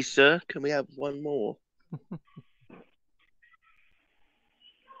 Please, sir. Can we have one more?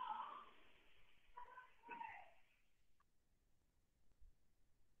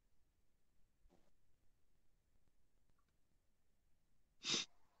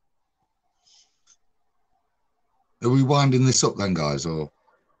 Are we winding this up then, guys, or?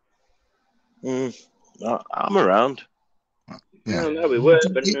 I'm around. Yeah. No, we were,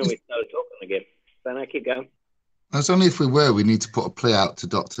 but then we started talking again. So now keep going. That's only if we were. We need to put a play out to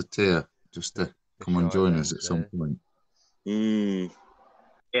Dr. Tier just to come and join us at some point.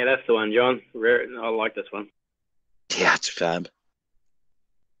 Yeah, that's the one, John. I like this one. Yeah, it's fab.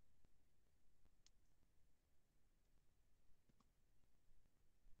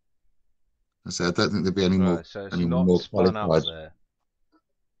 I don't think there'd be any more. So it's any not more spun up qualified. there.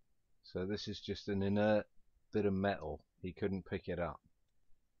 So this is just an inert bit of metal. He couldn't pick it up.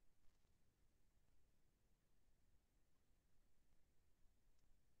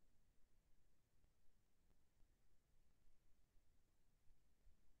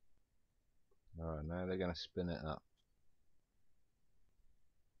 Alright, now they're going to spin it up.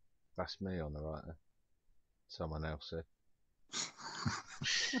 That's me on the right there. Someone else said.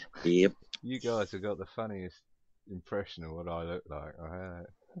 Yep. You guys have got the funniest impression of what I look like.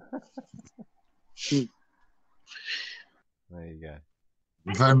 There you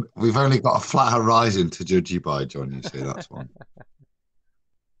go. We've only got a flat horizon to judge you by, John. You see, that's one.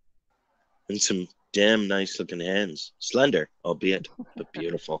 And some damn nice looking hands. Slender, albeit, but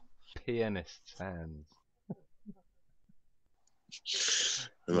beautiful. Pianist's hands.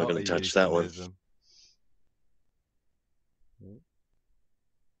 I'm not going to touch that one.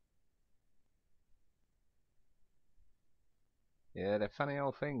 Yeah, they're funny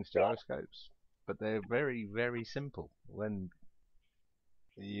old things, gyroscopes, but they're very, very simple when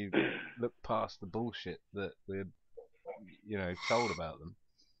you look past the bullshit that we're, told about them.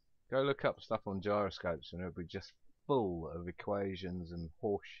 Go look up stuff on gyroscopes and it'll be just full of equations and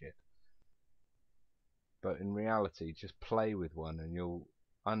horse shit. But in reality, just play with one and you'll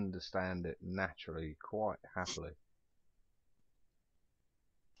understand it naturally, quite happily.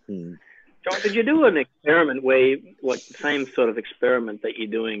 John, did you do an experiment where, the same sort of experiment that you're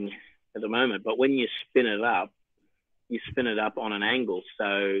doing at the moment, but when you spin it up on an angle,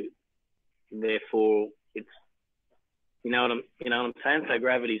 so therefore it's, you know what I'm saying? So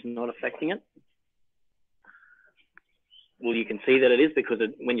gravity's not affecting it. Well, you can see that it is because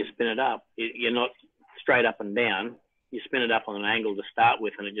when you spin it up, you're not straight up and down. You spin it up on an angle to start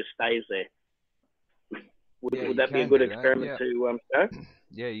with, and it just stays there. Would that be a good experiment to show?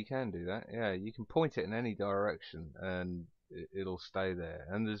 Yeah, you can do that. Yeah, you can point it in any direction and it'll stay there.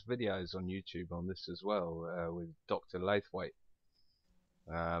 And there's videos on YouTube on this as well with Dr. Lathwaite.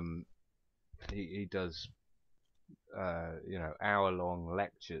 He does hour-long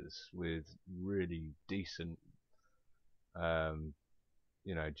lectures with really decent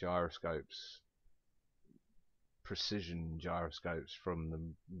gyroscopes, precision gyroscopes from the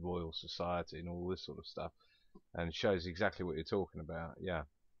Royal Society and all this sort of stuff, and shows exactly what you're talking about. Yeah,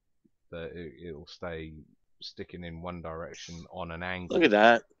 that it'll stay sticking in one direction on an angle. Look at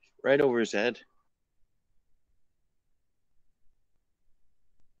that, right over his head.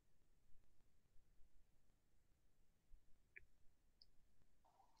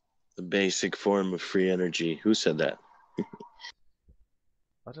 The basic form of free energy. Who said that?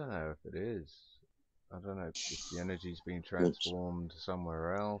 I don't know if it is. I don't know if the energy's being transformed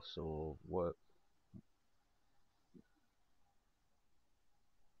somewhere else or what.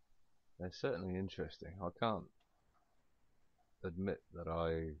 They're certainly interesting. I can't admit that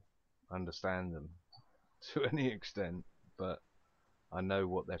I understand them to any extent, but I know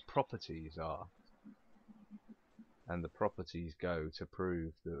what their properties are. And the properties go to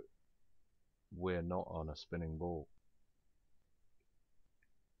prove that we're not on a spinning ball.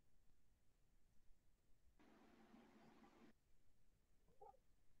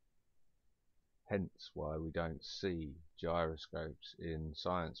 Hence why we don't see gyroscopes in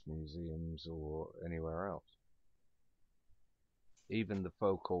science museums or anywhere else. Even the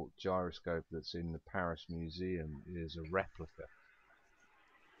Foucault gyroscope that's in the Paris Museum is a replica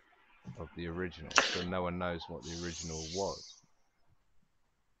of the original, so no one knows what the original was.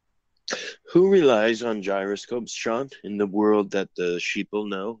 Who relies on gyroscopes, Sean, in the world that the sheeple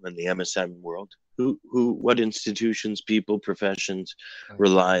know and the MSM world? What institutions, people, professions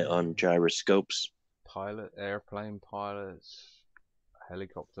rely on gyroscopes? Airplane pilots,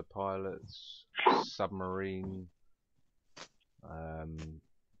 helicopter pilots, submarine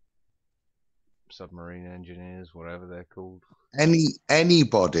engineers, whatever they're called.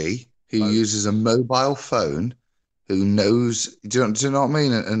 Anybody who uses a mobile phone, who knows, do you know what I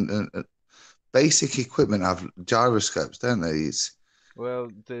mean? And basic equipment have gyroscopes, don't they?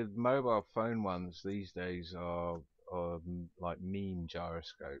 Well, the mobile phone ones these days are like meme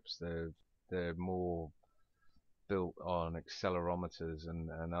gyroscopes. They're more built on accelerometers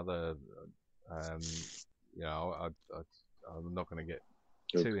and other. I'm not going to get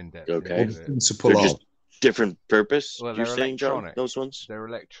too in depth. Okay. Into it. They're just different purpose. Well, you're they're saying, electronic. John, those ones. They're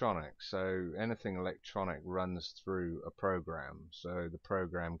electronic, so anything electronic runs through a program. So the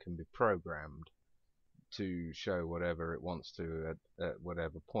program can be programmed to show whatever it wants to at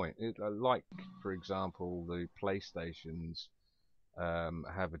whatever point. Like, for example, the PlayStations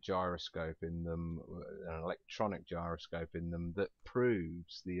have a gyroscope in them, an electronic gyroscope in them that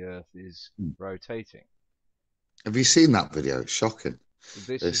proves the Earth is rotating. Have you seen that video? It's shocking.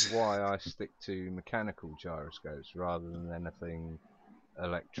 This is why I stick to mechanical gyroscopes rather than anything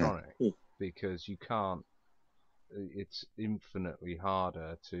electronic, because you can't. It's infinitely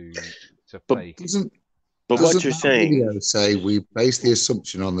harder to fake. But what you're saying, video say we base the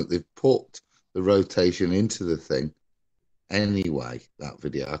assumption on that they've put the rotation into the thing anyway. That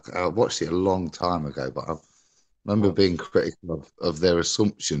video, I watched it a long time ago, but I remember being critical of their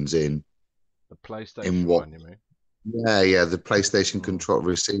assumptions in the PlayStation one, you mean? Yeah, the PlayStation control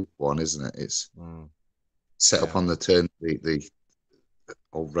receive one, isn't it? It's set up on the turn, the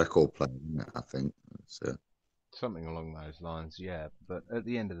old record player, isn't it? I think. Something along those lines, yeah. But at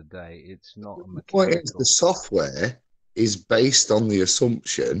the end of the day, it's not a mechanical. The point is, the software is based on the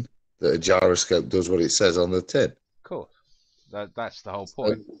assumption that a gyroscope does what it says on the tin. Of course, that's the whole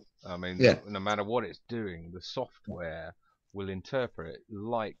point. I mean, no matter what it's doing, the software will interpret it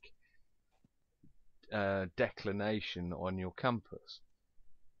like declination on your compass.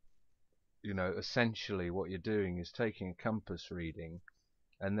 You know, essentially, what you're doing is taking a compass reading,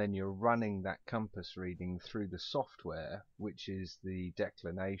 and then you're running that compass reading through the software, which is the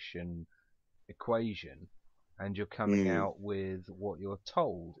declination equation, and you're coming out with what you're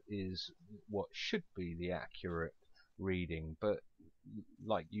told is what should be the accurate reading. But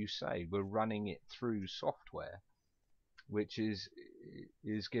like you say, we're running it through software, which is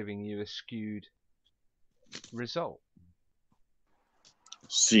giving you a skewed result.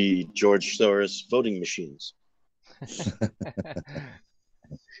 See George Soros voting machines.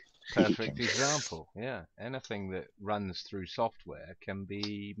 Perfect example. Yeah, anything that runs through software can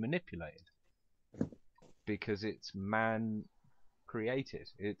be manipulated because it's man created.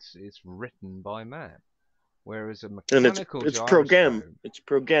 It's written by man, whereas a mechanical it's gyroscope, it's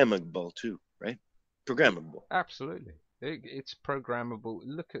programmable too, right? Programmable. Absolutely, it's programmable.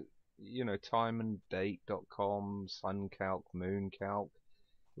 Look at timeanddate.com, SunCalc, MoonCalc.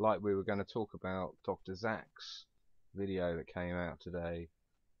 Like we were going to talk about Dr. Zach's video that came out today.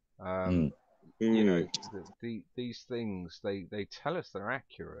 These things, they tell us they're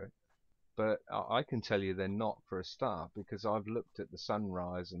accurate, but I can tell you they're not for a start, because I've looked at the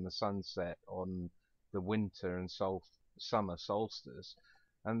sunrise and the sunset on the winter and summer solstice,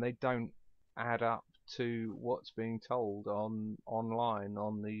 and they don't add up to what's being told online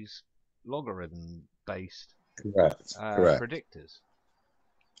on these logarithm-based predictors.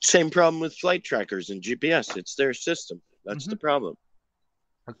 Same problem with flight trackers and GPS. It's their system. That's the problem.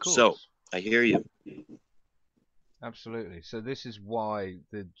 Of course. So, I hear you. Absolutely. So this is why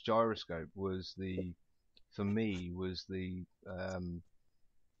the gyroscope was the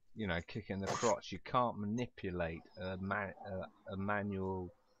kick in the crotch. You can't manipulate a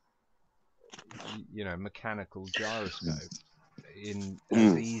manual, mechanical gyroscope in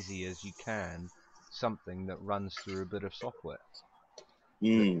as easy as you can something that runs through a bit of software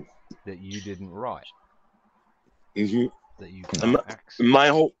that you didn't write. That you can't access.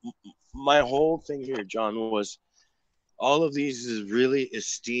 My whole thing here, John, was all of these is really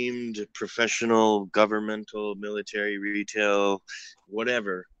esteemed professional, governmental, military, retail,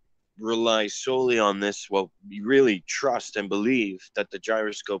 whatever, rely solely on this. Well, you really trust and believe that the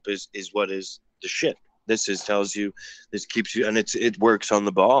gyroscope is what is the shit. This is tells you, this keeps you, and it works on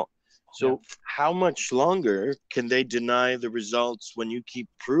the ball. So how much longer can they deny the results when you keep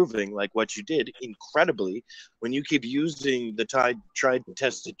proving, like what you did incredibly, when you keep using the tried,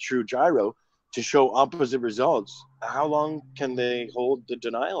 tested, true gyro to show opposite results? How long can they hold the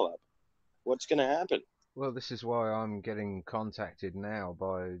denial up? What's going to happen? Well, this is why I'm getting contacted now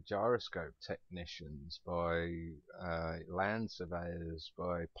by gyroscope technicians, by land surveyors,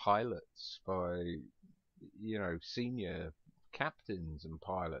 by pilots, by senior captains and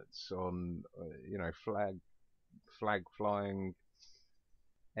pilots on flag flying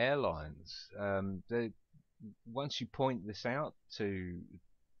airlines. Once you point this out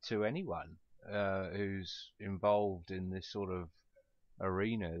to anyone who's involved in this sort of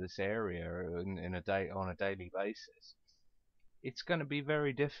arena, this area, on a daily basis, it's going to be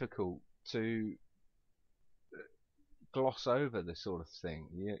very difficult to gloss over this sort of thing.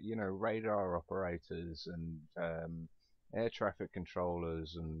 Radar operators and air traffic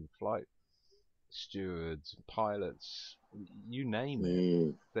controllers and flight stewards, pilots, you name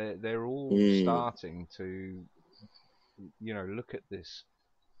it. They're all starting to look at this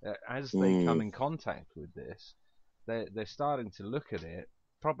as they come in contact with this. They're starting to look at it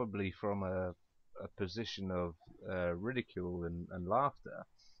probably from a position of ridicule and laughter,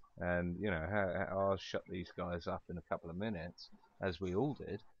 and I'll shut these guys up in a couple of minutes, as we all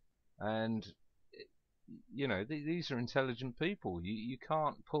did. And these are intelligent people. You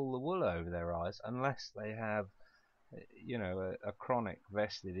can't pull the wool over their eyes unless they have a chronic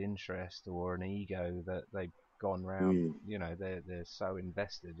vested interest or an ego that they've gone round. They're so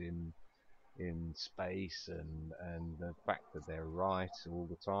invested in space and the fact that they're right all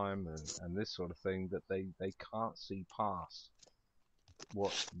the time and this sort of thing, that they can't see past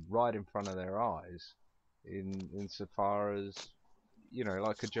what's right in front of their eyes, insofar as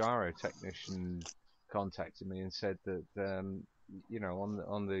like a gyro technician contacted me and said that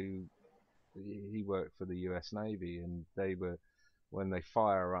he worked for the US Navy, and when they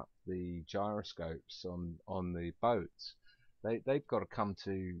fire up the gyroscopes on the boats, they've got to come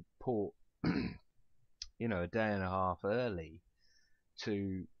to port a day and a half early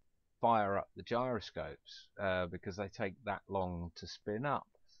to fire up the gyroscopes because they take that long to spin up.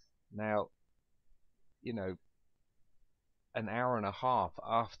 Now, an hour and a half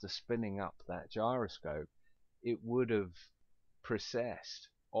after spinning up that gyroscope, it would have precessed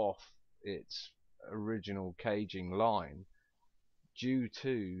off its original caging line due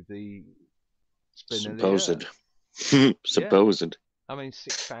to the spin of the Earth. Supposed. I mean,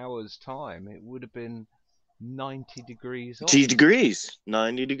 6 hours time, it would have been 90 degrees off.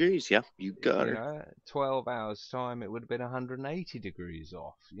 90 degrees, yeah, you got it. 12 hours time, it would have been 180 degrees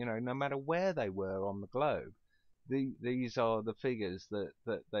off. No matter where they were on the globe. These are the figures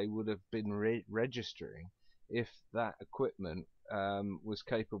that they would have been registering if that equipment was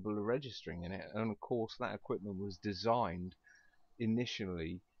capable of registering in it. And of course, that equipment was designed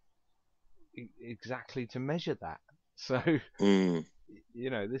initially exactly to measure that. So,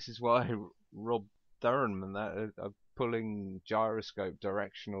 this is why Rob Durham and that are pulling gyroscope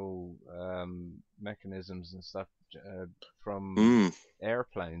directional mechanisms and stuff from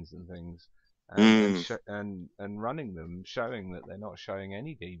airplanes and things. And running them, showing that they're not showing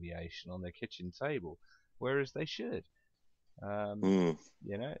any deviation on their kitchen table, whereas they should.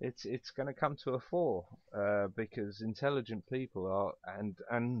 It's going to come to a fore because intelligent people are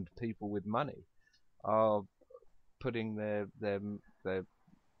and people with money are putting their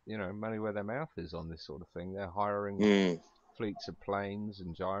money where their mouth is on this sort of thing. They're hiring fleets of planes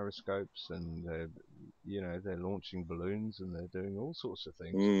and gyroscopes, and they're launching balloons, and they're doing all sorts of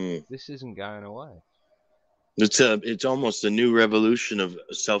things. This isn't going away. It's almost a new revolution of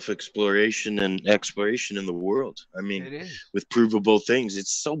self-exploration and exploration in the world. I mean, with provable things,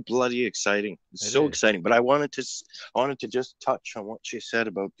 it's so bloody exciting. It's so exciting. But I wanted to just touch on what you said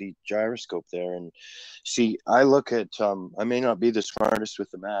about the gyroscope there. And see, I look at I may not be the smartest with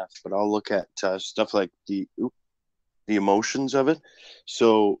the math, but I'll look at stuff like the emotions of it.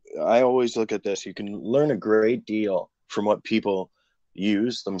 So I always look at this. You can learn a great deal from what people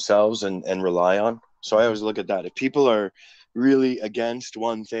use themselves and rely on. So I always look at that. If people are really against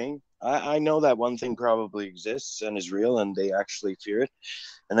one thing, I know that one thing probably exists and is real, and they actually fear it.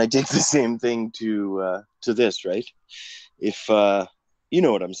 And I take the same thing to this, right? If you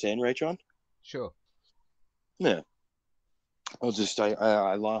know what I'm saying, right, John? Sure. Yeah.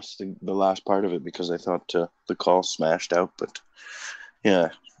 I lost the last part of it because I thought the call smashed out, but yeah.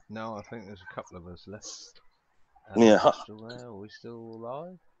 No, I think there's a couple of us left. Yeah. Still there? Are we still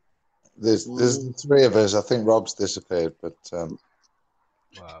alive? There's the three of us. I think Rob's disappeared, but well,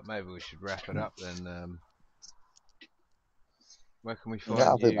 maybe we should wrap it up then. Where can we find yeah,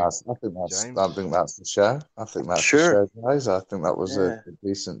 you, I James? think that's the show. I think that's Sure. the show, guys. I think that was a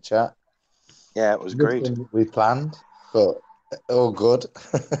decent chat. Yeah, it was great. Nothing we planned, but all good.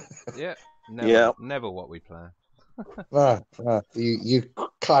 Yeah, never what we plan. No, you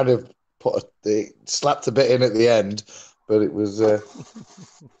kind of slapped a bit in at the end, but it was.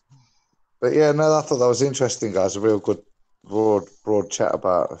 But yeah, no, I thought that was interesting, guys. A real good broad chat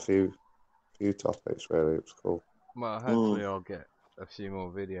about a few topics. Really, it was cool. Well, hopefully I'll get a few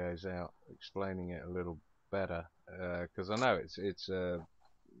more videos out explaining it a little better, because I know it's a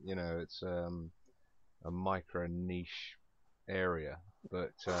micro niche area,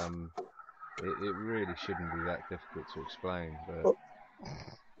 but it really shouldn't be that difficult to explain. But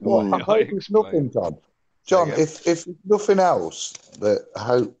I hope it's nothing, John. John, if nothing else, that I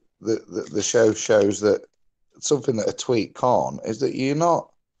hope that the show shows that something that a tweet can't is that you're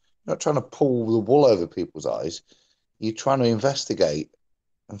not trying to pull the wool over people's eyes. You're trying to investigate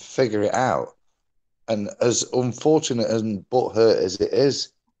and figure it out. And as unfortunate and butthurt as it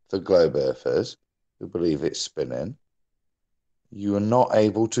is for globe earthers who believe it's spinning, you are not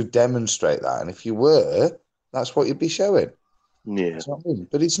able to demonstrate that. And if you were, that's what you'd be showing. Yeah.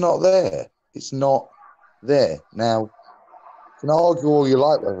 But it's not there. It's not there. Now, you can argue all you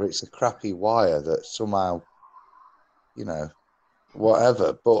like whether it's a crappy wire that somehow,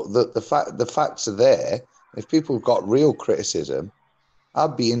 whatever. But the facts are there. If people have got real criticism,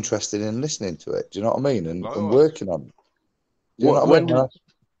 I'd be interested in listening to it. Do you know what I mean? And working on it. Do you know what I mean?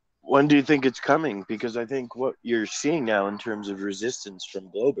 When do you think it's coming? Because I think what you're seeing now in terms of resistance from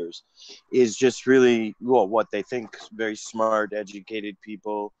Globers is just really what they think very smart, educated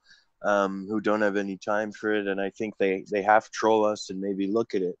people who don't have any time for it. And I think they half troll us and maybe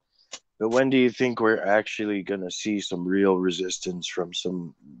look at it. But when do you think we're actually going to see some real resistance from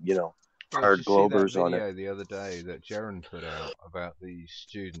some, hard Globers on it? Did you see that video the other day that Jaron put out about the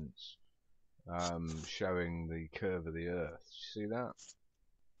students showing the curve of the Earth? Did you see that?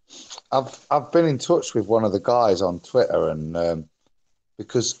 I've been in touch with one of the guys on Twitter, and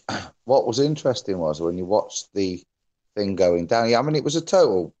because what was interesting was when you watched the thing going down. Yeah, I mean it was a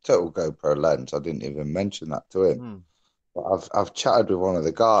total GoPro lens. I didn't even mention that to him. But I've chatted with one of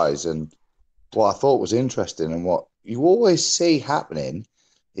the guys, and what I thought was interesting, and what you always see happening,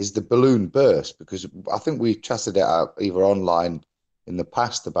 is the balloon burst. Because I think we chatted it out either online in the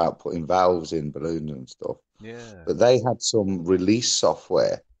past about putting valves in balloons and stuff. Yeah. But they had some release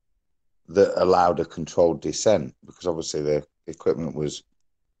software that allowed a controlled descent, because obviously the equipment was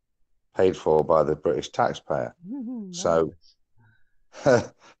paid for by the British taxpayer. So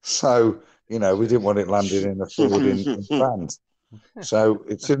we didn't want it landing in a field in France. So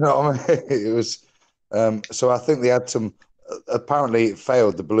it's, what I mean? It was. So I think they had some. Apparently, it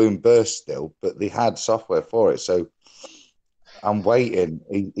failed. The balloon burst still, but they had software for it. So I'm waiting.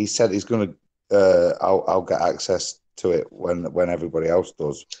 He said he's going to. I'll get access to it when everybody else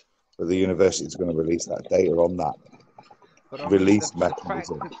does. But the university is going to release that data on that. But I release mean, the fact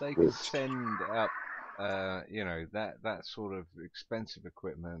that they could send up, that sort of expensive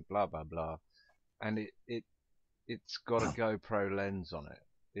equipment, blah blah blah, and it's got a GoPro lens on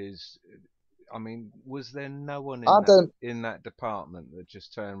it. I mean, was there no one in that department that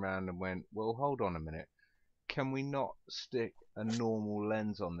just turned around and went, well, hold on a minute, can we not stick a normal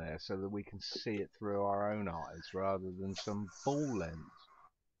lens on there so that we can see it through our own eyes rather than some bull lens?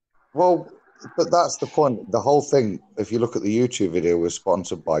 Well, but that's the point. The whole thing, if you look at the YouTube video, was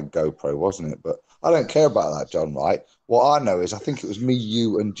sponsored by GoPro, wasn't it? But I don't care about that, John, right? What I know is I think it was me,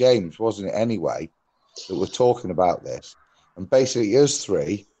 you, and James, wasn't it, anyway, that were talking about this. And basically, us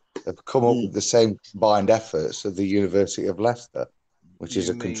three have come up with the same combined efforts of the University of Leicester, which is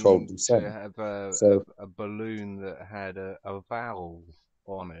a controlled descent. To have a balloon that had a valve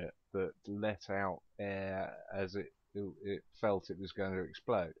on it that let out air as it felt it was going to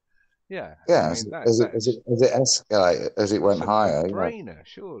explode. Yeah. Yeah, I mean, as it escalated, as it went higher. Brainer,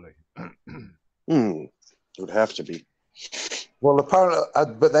 surely. It would have to be. Well, apparently,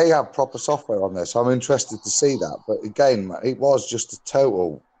 but they have proper software on this, so I'm interested to see that. But again, it was just a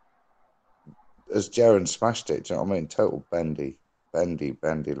total, as Jaron smashed it. Do you know what I mean? Total bendy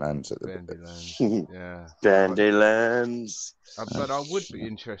lens at the bendy lens. Yeah, bendy lens. But I would be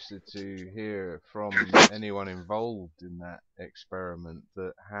interested to hear from anyone involved in that experiment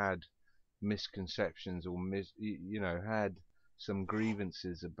that had misconceptions or had some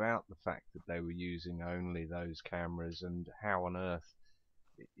grievances about the fact that they were using only those cameras, and how on earth.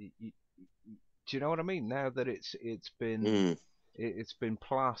 Do you know what I mean? Now that it's been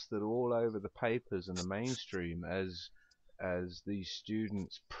plastered all over the papers and the mainstream as these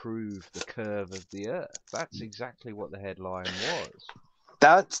students prove the curve of the Earth. That's exactly what the headline was.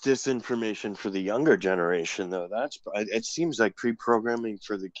 That's disinformation for the younger generation, though. It seems like pre-programming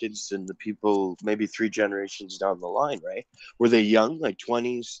for the kids and the people maybe 3 generations down the line, right? Were they young, like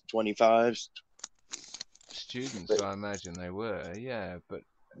 20s, 25s? Students, I imagine they were, yeah, but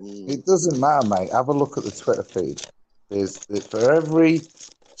it doesn't matter, mate. Have a look at the Twitter feed. For every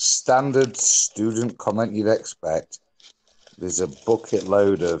standard student comment you'd expect, there's a bucket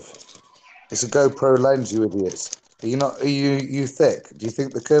load of. It's a GoPro lens, you idiots. Are you thick? Do you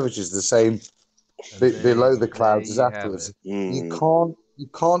think the curvature is the same below the clouds as afterwards? You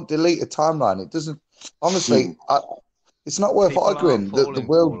can't delete a timeline. It doesn't. Honestly, it's not worth arguing. The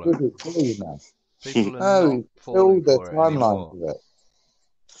world did it for you now. People are not falling their for it timeline anymore. with it.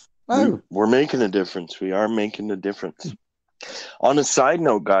 No. We're making a difference. We are making a difference. On a side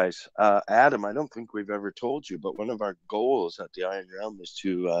note, guys, Adam, I don't think we've ever told you, but one of our goals at the Iron Realm is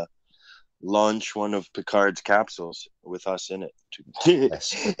to launch one of Picard's capsules with us in it.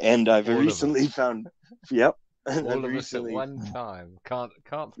 Yes. And I've recently found, yep. All of us at one time. Can't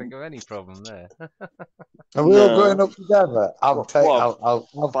think of any problem there. Are we all going up together? I'll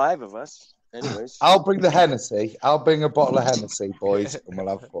 5 of us. Anyways, I'll bring the Hennessy. I'll bring a bottle of Hennessy, boys, and we'll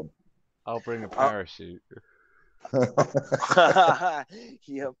have fun. I'll bring a parachute.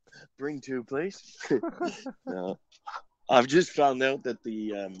 Yep, bring 2, please. No. I've just found out that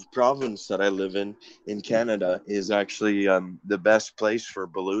the province that I live in Canada is actually the best place for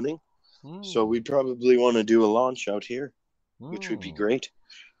ballooning. So we probably want to do a launch out here, which would be great.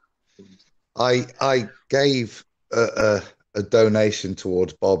 I gave a donation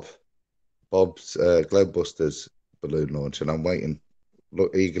towards Bob's Globebusters balloon launch, and I'm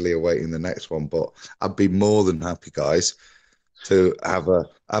eagerly awaiting the next one. But I'd be more than happy, guys, to have a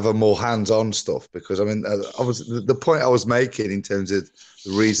more hands-on stuff, because I mean, obviously the point I was making in terms of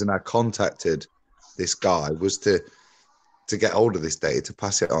the reason I contacted this guy was to get hold of this data to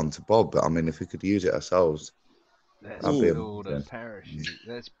pass it on to Bob. But I mean, if we could use it ourselves, let's build a parachute.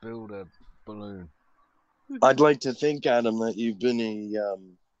 Let's build a balloon. I'd like to think, Adam, that you've been a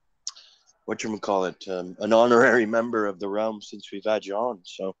an honorary member of the realm since we've had you on.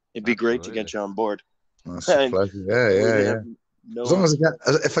 So it'd be great to get you on board. That's a pleasure. Yeah. No, as long as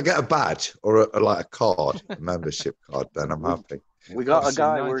if I get a badge or a card, a membership card, then I'm happy. We got a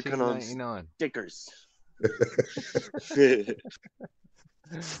guy working on stickers.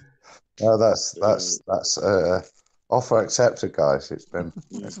 No, that's offer accepted, guys. It's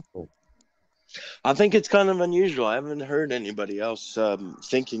cool. I think it's kind of unusual. I haven't heard anybody else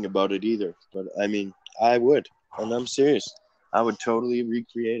thinking about it either. But I mean, I would, and I'm serious. I would totally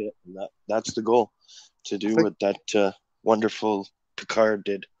recreate it. And that's the goal, to do what that wonderful Picard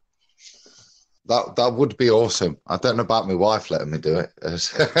did. That would be awesome. I don't know about my wife letting me do it.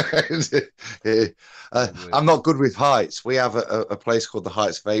 I'm not good with heights. We have a place called the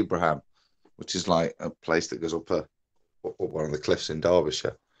Heights of Abraham, which is like a place that goes up one of the cliffs in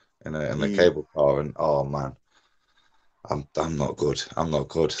Derbyshire in a cable car. And oh man, I'm not good. I'm not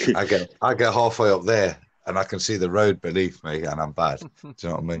good. I get halfway up there and I can see the road beneath me and I'm bad. Do you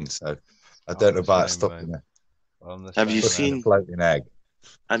know what I mean? So I don't know about stuff in there. Have you seen floating egg?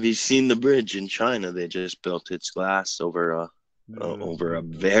 Have you seen the bridge in China? They just built its glass over a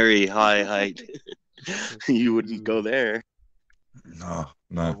very high height. You wouldn't go there. No.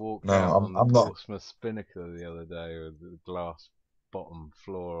 I walked out on the Portsmouth Spinnaker the other day with the glass bottom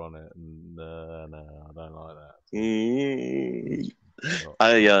floor on it, and no, I don't like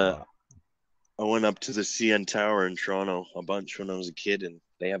that. I went up to the CN Tower in Toronto a bunch when I was a kid, and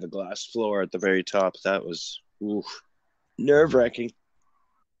they have a glass floor at the very top. That was nerve-wracking.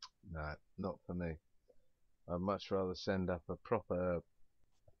 No, not for me. I'd much rather send up a proper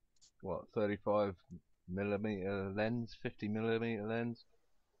 35mm lens, 50mm lens.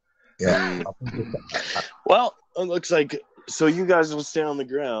 Yeah. Well, it looks like you guys will stay on the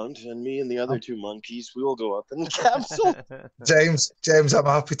ground, and me and the other 2 monkeys, we will go up in the capsule. James, I'm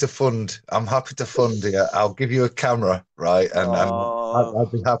happy to fund. You. I'll give you a camera, right? And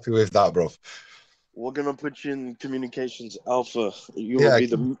I'd be happy with that, bro. We're gonna put you in communications alpha. You will be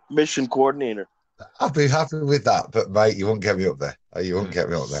the mission coordinator. I'd be happy with that, but mate, you won't get me up there. You won't get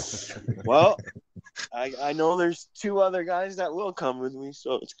me up there. Well, I know there's 2 other guys that will come with me,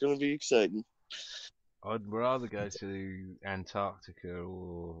 so it's gonna be exciting. I'd rather go to Antarctica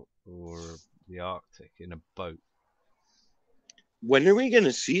or the Arctic in a boat. when are we going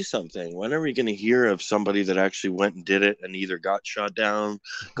to see something? When are we going to hear of somebody that actually went and did it and either got shot down,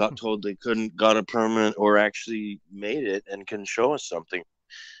 got told they couldn't, got a permit, or actually made it and can show us something?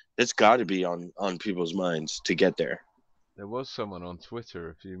 It's got to be on people's minds to get there. There was someone on Twitter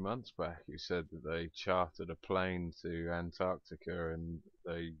a few months back who said that they chartered a plane to Antarctica and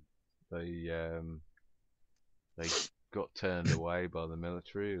they got turned away by the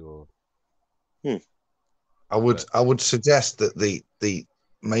military, or. I would suggest that the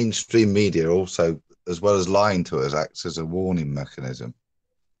mainstream media also, as well as lying to us, acts as a warning mechanism,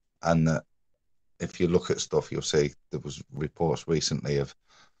 and that if you look at stuff, you'll see there was reports recently of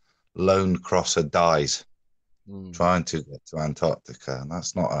lone crosser dies trying to get to Antarctica, and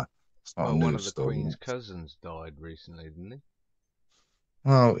that's not a news one of the story. Queen's cousins died recently, didn't he?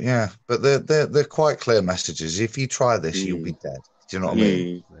 Well, yeah, but they're quite clear messages. If you try this, you'll be dead. Do you know what I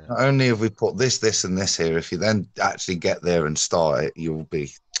mean? Yeah. Not only have we put this, and this here, if you then actually get there and start it, you'll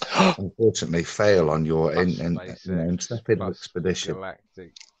be unfortunately fail on your intrepid expedition.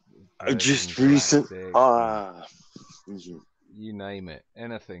 Galactic. Just recent. You name it.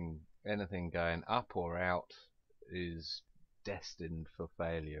 Anything going up or out is destined for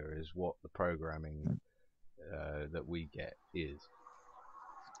failure, is what the programming that we get is.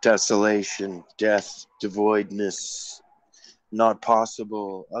 Desolation, death, devoidness, not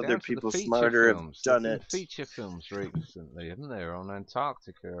possible. Other people smarter have done it. Feature films recently, haven't there, on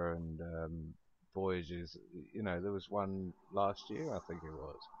Antarctica and voyages? You know, there was one last year, I think it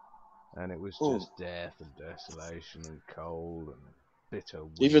was, and it was just death and desolation and cold and bitter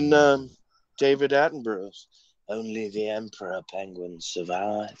wind. Even David Attenborough's "Only the Emperor Penguins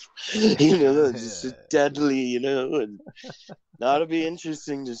Survive." You know, it's just deadly. You know, and that'll be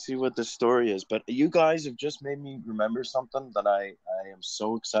interesting to see what the story is. But you guys have just made me remember something that I am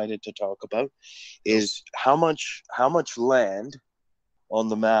so excited to talk about. Is how much land on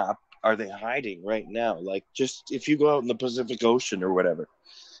the map are they hiding right now? Like, just if you go out in the Pacific Ocean or whatever,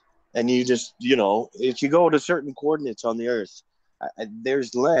 and you just, you know, if you go to certain coordinates on the Earth,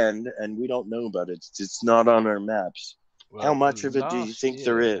 there's land and we don't know about it. It's not on our maps. Well, how much of it do you think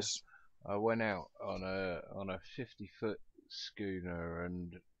there is? I went out on a 50-foot schooner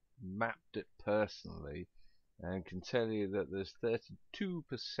and mapped it personally, and can tell you that there's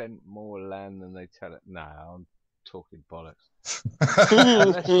 32% more land than they tell it. No, I'm talking bollocks.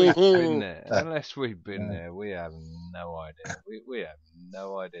 Unless we've been there, we have no idea. We have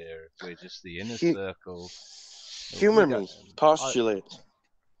no idea if we're just the inner circle. Humor me. Postulate.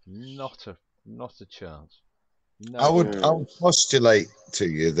 Not a chance. No. I would postulate to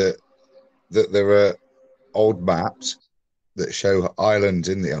you that there are old maps that show islands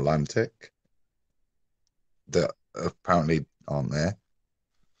in the Atlantic that apparently aren't there.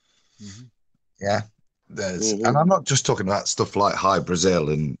 Mm-hmm. Yeah. And I'm not just talking about stuff like High Brazil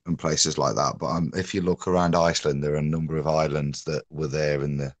and places like that, but if you look around Iceland, there are a number of islands that were there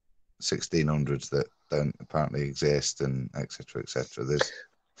in the 1600s that don't apparently exist, and etc. There's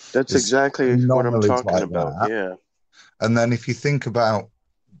exactly what I'm talking like about. That. Yeah. And then if you think about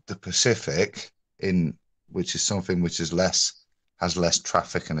the Pacific, which is something which has less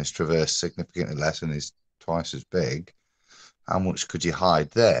traffic and is traversed significantly less and is twice as big, how much could you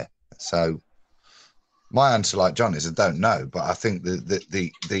hide there? So my answer, like John, is I don't know, but I think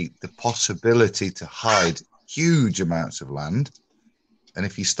the possibility to hide huge amounts of land, and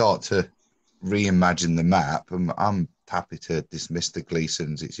if you start to reimagine the map, I'm happy to dismiss the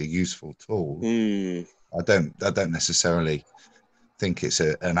Gleasons. It's a useful tool. I don't necessarily think it's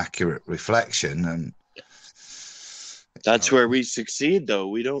an accurate reflection, and that's where we succeed, though.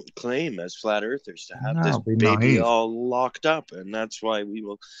 We don't claim as flat earthers to have this baby all locked up, and that's why we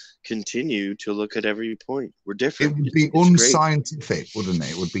will continue to look at every point. We're different. It would be unscientific, wouldn't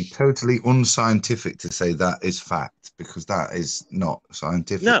it? It would be totally unscientific to say that is fact, because that is not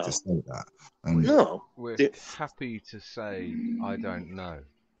scientific to say that. We're happy to say I don't know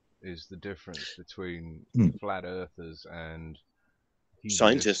is the difference between flat earthers and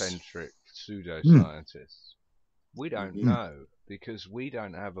heliocentric pseudoscientists. We don't know, because we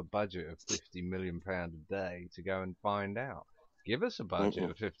don't have a budget of £50 million a day to go and find out. Give us a budget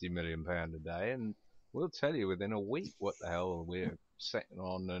of £50 million a day and we'll tell you within a week what the hell we're setting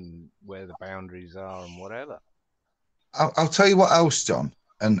on and where the boundaries are and whatever. I'll tell you what else, John,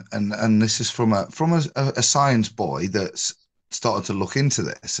 and this is from a science boy that's started to look into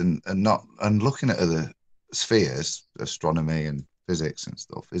this and looking at other spheres, astronomy and physics and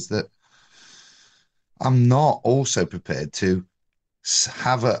stuff, is that I'm not also prepared to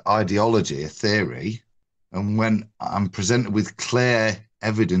have an ideology, a theory, and when I'm presented with clear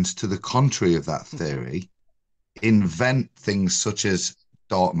evidence to the contrary of that theory, invent things such as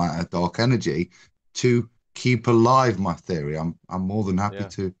dark matter, dark energy to keep alive my theory. I'm more than happy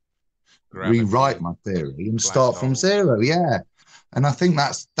to rewrite my theory and start from zero. Yeah. And I think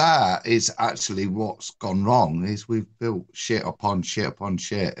that is actually what's gone wrong, is we've built shit upon shit upon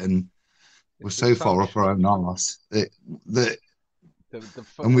shit, and we're so far up our own arse that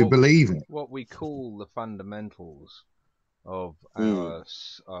and we believe it. What we call the fundamentals of our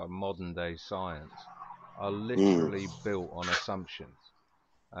modern day science are literally built on assumptions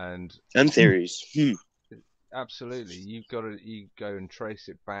and theories. Absolutely, you go and trace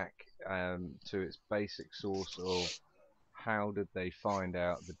it back to its basic source of how did they find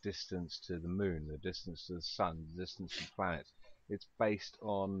out the distance to the moon, the distance to the sun, the distance to planets. It's based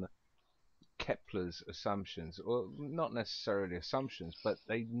on Kepler's assumptions, or not necessarily assumptions, but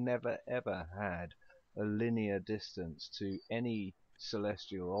they never ever had a linear distance to any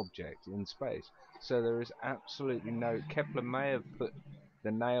celestial object in space. So there is absolutely no. Kepler may have put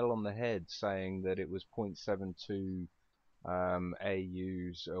the nail on the head saying that it was 0.72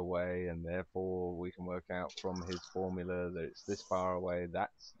 AUs away, and therefore we can work out from his formula that it's this far away,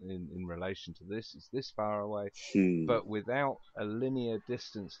 that's in relation to this, it's this far away. But without a linear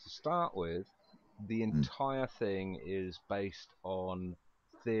distance to start with, the entire thing is based on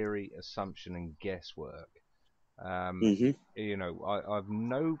theory, assumption, and guesswork. You know, I've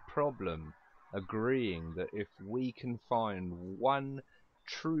no problem agreeing that if we can find one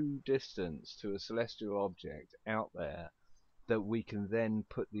true distance to a celestial object out there, that we can then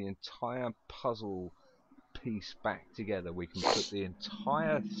put the entire puzzle piece back together. We can put the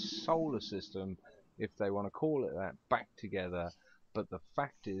entire solar system, if they want to call it that, back together. But the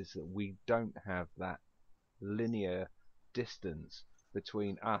fact is that we don't have that linear distance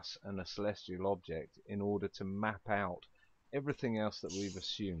between us and a celestial object in order to map out everything else that we've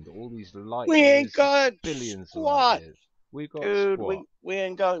assumed. All these light years, billions of light years. We've got squat.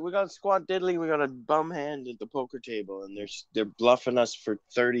 We got squat diddly. We got a bum hand at the poker table, and they're bluffing us for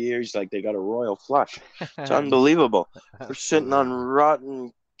 30 years like they got a royal flush. It's unbelievable. We're sitting on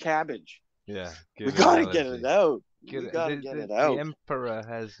rotten cabbage. Yeah, we gotta get it out. The emperor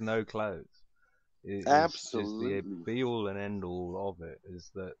has no clothes. Absolutely. Is the be all and end all of it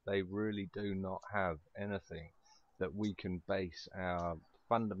is that they really do not have anything that we can base our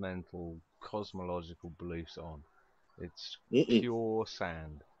fundamental cosmological beliefs on. It's pure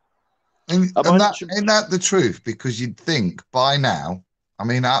sand. Ain't that the truth? Because you'd think by now, I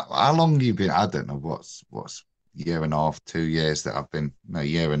mean, how long have you been? I don't know what's year and a half, 2 years that I've been, no,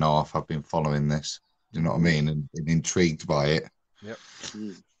 year and a half I've been following this. Do you know what I mean? And intrigued by it. Yep.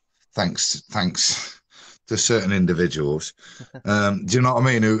 Thanks to certain individuals. Do you know what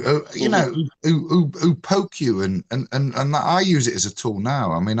I mean? Who poke you and I use it as a tool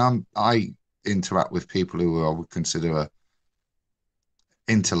now. I mean, I interact with people who I would consider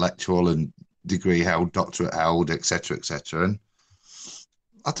intellectual and degree held, doctorate held, etc., etc. And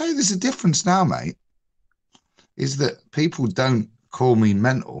I'll tell you, there's a difference now, mate. Is that people don't call me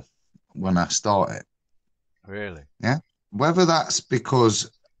mental when I start it. Really? Yeah. Whether that's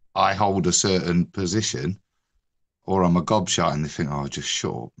because I hold a certain position or I'm a gobshite and they think, oh, just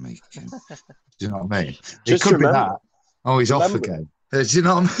shut up, mate. Do you know what I mean? It could be that. Oh, he's off again. Do you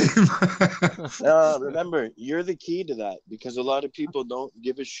know what I mean? Remember, you're the key to that, because a lot of people don't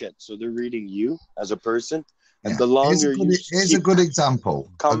give a shit. So they're reading you as a person. And the longer here's a good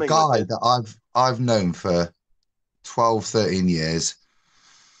example. A guy that I've known for 12, 13 years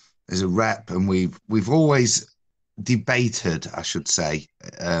as a rep, and we've always debated, I should say,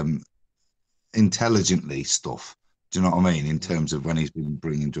 intelligently stuff. Do you know what I mean? In terms of when he's been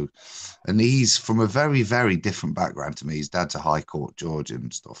bringing drugs, and he's from a very, very different background to me. His dad's a High Court judge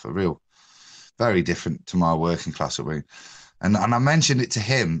and stuff. A real, very different to my working class upbringing. And I mentioned it to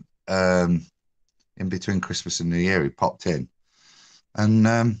him in between Christmas and New Year. He popped in,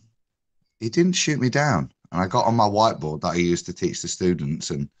 and he didn't shoot me down. And I got on my whiteboard that I used to teach the students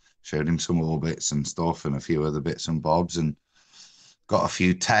and showed him some orbits and stuff and a few other bits and bobs, and got a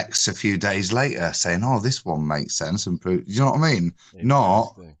few texts a few days later saying, oh, this one makes sense. And you know what I mean?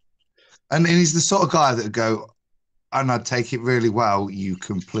 Not. And he's the sort of guy that would go, and I'd take it really well, you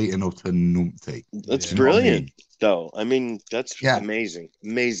complete and utter numpty. That's brilliant, though. I mean, that's amazing.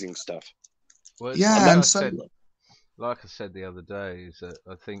 Amazing stuff. Well, like I said the other day, is that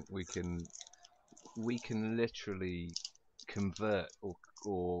I think we can literally convert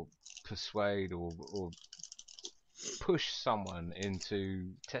or persuade or push someone into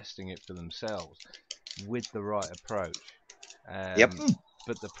testing it for themselves with the right approach.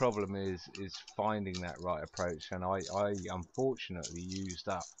 But the problem is finding that right approach, and I unfortunately used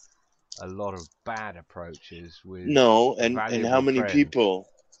up a lot of bad approaches with No, and valuable how many friends. people?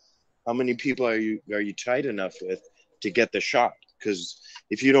 How many people are you tight enough with to get the shot? Because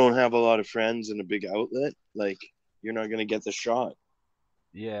if you don't have a lot of friends and a big outlet, like, you're not gonna get the shot.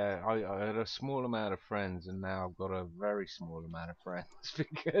 Yeah, I had a small amount of friends, and now I've got a very small amount of friends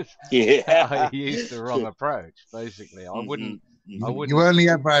because Yeah. I used the wrong approach. Basically, I Mhm, wouldn't. mhm. I You wouldn't. only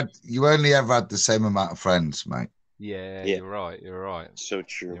ever had the same amount of friends, mate. Yeah, Yeah. you're right. You're right. So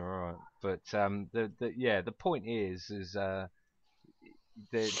true. You're right. But the point is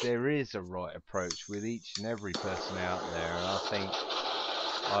there is a right approach with each and every person out there, and I think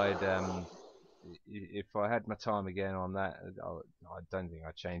if I had my time again on that, I don't think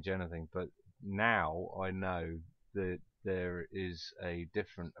I'd change anything. But now I know that there is a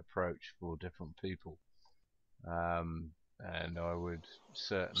different approach for different people, and I would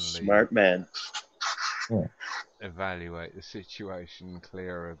certainly Smart man. evaluate the situation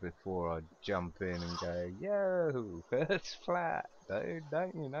clearer before I jump in and go, yo, Earth's flat, dude,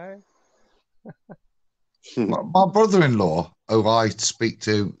 don't you know? My brother-in-law, who I speak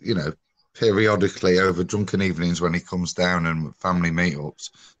to, periodically over drunken evenings when he comes down and family meetups.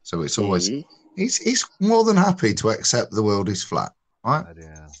 So it's always Mhm. he's more than happy to accept the world is flat. Right?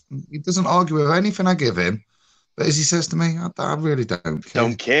 Yeah. He doesn't argue with anything I give him, but as he says to me, I really don't care.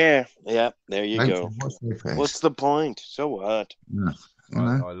 Don't care. Yeah, there you Don't go. care. What's their face? What's the point? So what? Yeah, you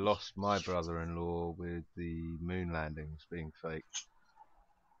know? I lost my brother-in-law with the moon landings being fake.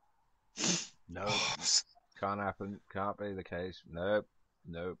 Nope, can't happen. Can't be the case. Nope.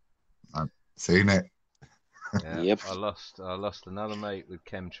 I've seen it. Yeah, Yep. I lost another mate with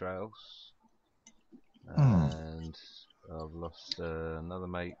chemtrails, Hmm. and I've lost another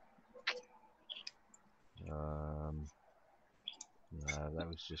mate. No, that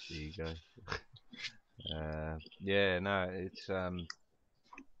was just ego. Yeah, no, it's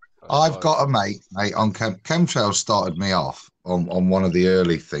I've got a mate on chemtrails started me off on one of the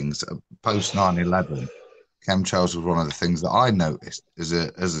early things post 9/11. Chemtrails was one of the things that I noticed as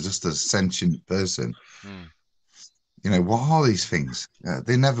just a sentient person. What are these things?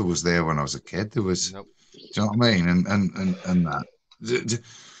 They never was there when I was a kid. There was, Nope. do you know what I mean? And that,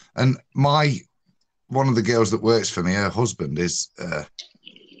 and one of the girls that works for me, her husband is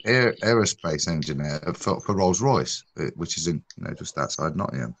aerospace engineer for Rolls-Royce, which is in just outside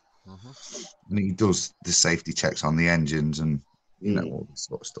Nottingham. And he does the safety checks on the engines and all this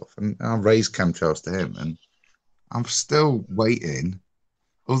sort of stuff. And I raised chemtrails to him, and I'm still waiting.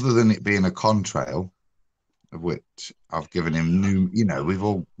 Other than it being a contrail, of which I've given him new,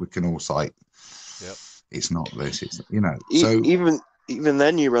 we can all cite. Yep. It's not this. It's So even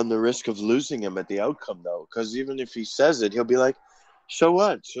then, you run the risk of losing him at the outcome, though, because even if he says it, he'll be like, "So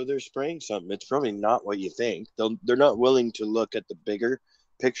what? So they're spraying something. It's probably not what you think." They're not willing to look at the bigger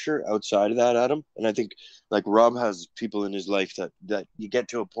picture outside of that, Adam. And I think, like, Rob has people in his life that you get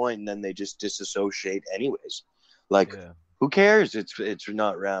to a point and then they just disassociate anyways. Like, who cares? It's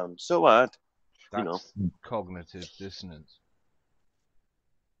not round. So what? That's cognitive dissonance.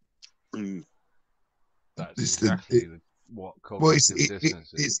 That's exactly what cognitive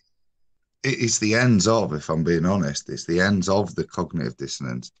dissonance is. It's the ends of, if I'm being honest, it's the ends of the cognitive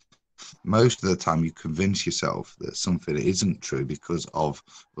dissonance. Most of the time you convince yourself that something isn't true because of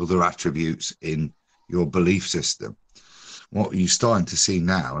other attributes in your belief system. What you're starting to see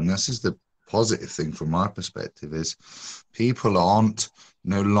now, and this is the positive thing from my perspective, is people aren't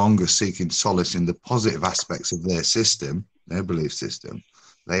no longer seeking solace in the positive aspects of their system, their belief system.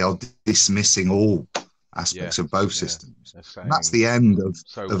 They are dismissing all aspects of both systems. And that's the end of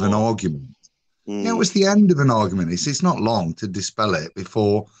an argument. Yeah, it was the end of an argument. It's not long to dispel it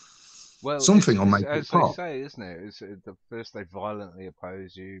before something will make it pop. As they say, isn't it? It's the first they violently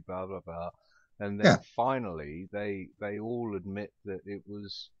oppose you, blah blah blah, and then finally they all admit that it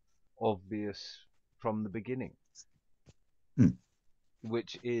was obvious from the beginning,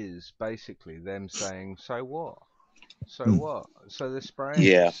 which is basically them saying, "So what? So what? So they're spraying.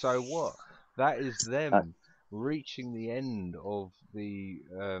 Yeah. So what?" That is them reaching the end of the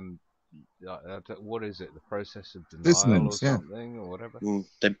what is it? The process of denial or something or whatever.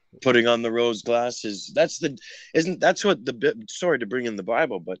 They're putting on the rose glasses. That's what sorry to bring in the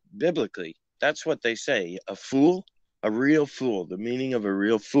Bible, but biblically, that's what they say. A fool, a real fool. The meaning of a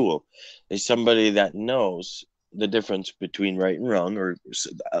real fool is somebody that knows the difference between right and wrong, or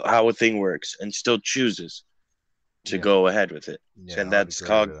how a thing works, and still chooses to go ahead with it. And that's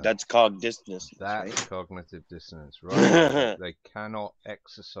cog dissonance. That's cognitive dissonance, right? They cannot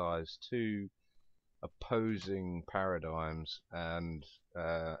exercise two opposing paradigms and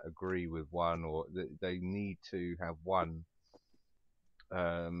agree with one, or they need to have one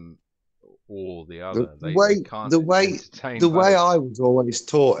or the The other. They way can't the way entertain the way both. I was always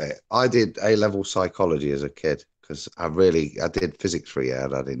taught it, I did A-level psychology as a kid because I did physics for a year.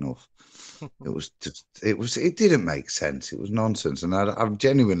 I'd had enough. It didn't make sense. It was nonsense, and I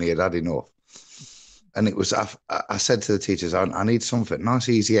genuinely had enough. And it was I said to the teachers, I need something nice,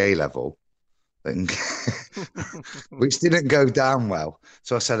 easy A-level, which didn't go down well.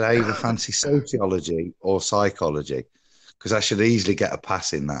 So I said I either fancy sociology or psychology because I should easily get a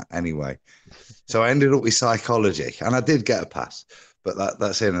pass in that anyway. So I ended up with psychology, and I did get a pass, but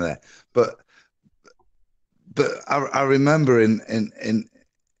that's in there. But I remember in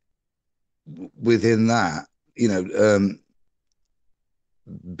within that,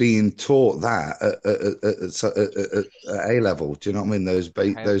 being taught that at A level. Do you know what I mean? Those How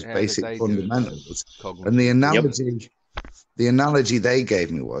did basic they do it? fundamentals. Cognitive. And the analogy they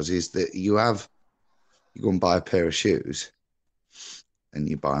gave me is that you go and buy a pair of shoes, and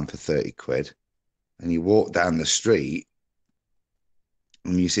you buy them for 30 quid, and you walk down the street,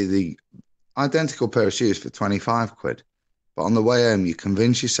 and you see the identical pair of shoes for 25 quid. But on the way home, you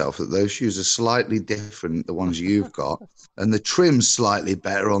convince yourself that those shoes are slightly different, the ones you've got, and the trim's slightly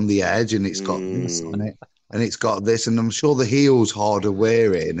better on the edge, and it's got this on it, and it's got this, and I'm sure the heel's harder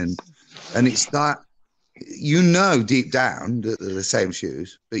wearing, and it's that, deep down that they're the same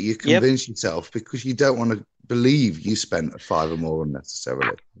shoes, but you convince yourself because you don't want to believe you spent a $5 or more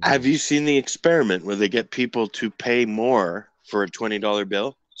unnecessarily. Have you seen the experiment where they get people to pay more for a $20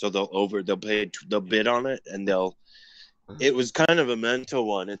 bill? So they'll bid on it, and it was kind of a mental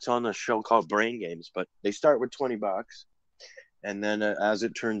one. It's on a show called Brain Games, but they start with $20, and then as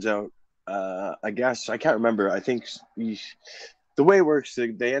it turns out, I guess I can't remember. I think the way it works,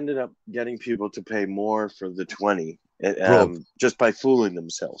 they ended up getting people to pay more for the 20, just by fooling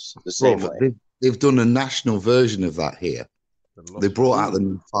themselves. The same way. They've done a national version of that here. They brought out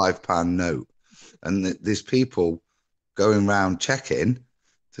the £5 note, and there's people going around checking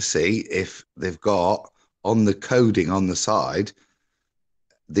to see if they've got on the coding on the side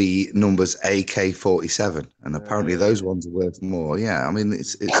the numbers AK-47, and apparently those ones are worth more. Yeah, I mean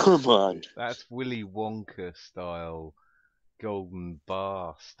it's come on. That's Willy Wonka style golden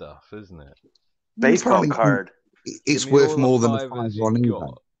bar stuff, isn't it? Baseball card. It's worth more than a £5 on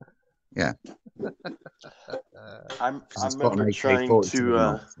eBay. Yeah. I remember trying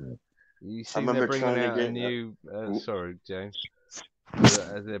to. You see, they're bringing out a new. Sorry, James.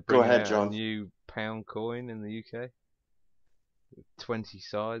 They're bringing out a new pound coin in the UK. 20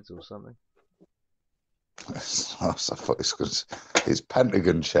 sides or something. It's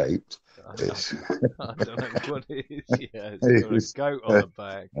pentagon shaped. I don't know what it is. Yeah, it's got a goat on the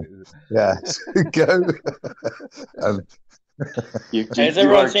back. Yeah, goat. Has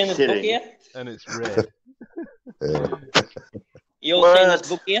everyone seen this book yet? And it's red. You all seen this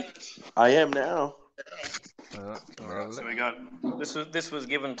book here? I am now. Alright, so we got this was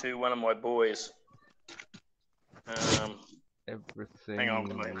given to one of my boys. Everything. Hang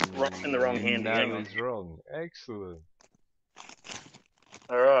on, in the wrong hand. Hang on. Is wrong. Excellent.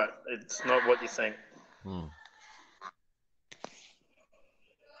 All right, it's not what you think.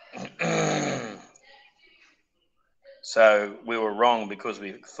 So we were wrong because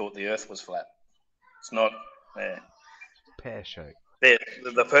we thought the Earth was flat. It's not there. Pear shape.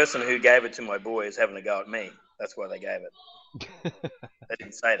 The person who gave it to my boy is having a go at me. That's why they gave it. They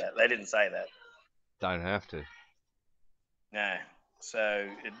didn't say that. Don't have to. No. So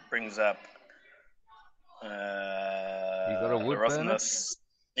it brings up. You got a wood burner?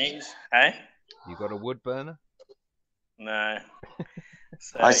 Hey? You got a wood burner? No.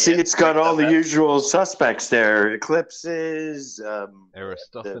 So, I see it's got all the usual suspects there. Eclipses,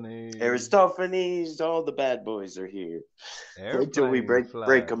 Aristophanes, all the bad boys are here. Wait till we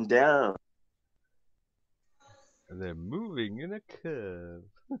break them down. And they're moving in a curve.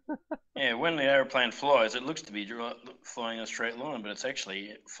 Yeah, when the aeroplane flies, it looks to be flying in a straight line, but it's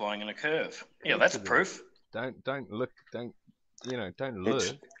actually flying in a curve. Yeah, that's proof. Don't look. Don't look.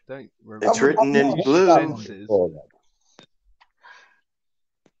 It's written in blue.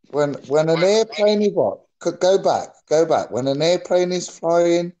 When an airplane is what? Go back. When an airplane is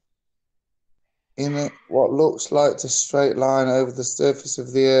flying in what looks like a straight line over the surface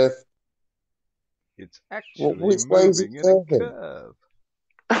of the Earth, it's actually which way is it curving?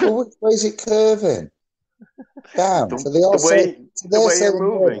 Well, which way is it curving? Down. The way you're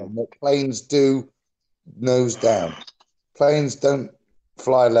moving. That planes do nose down. Planes don't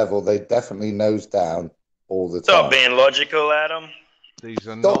fly level. They definitely nose down all the time. Stop being logical, Adam. These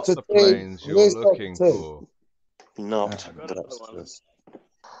are not the planes you're looking for. Not.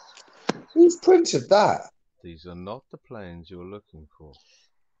 Who's printed that? These are not the planes you're looking for.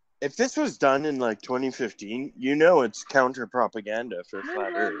 If this was done in like 2015, you know it's counter propaganda for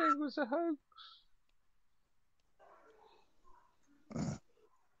flat Earth. Landing was a hoax.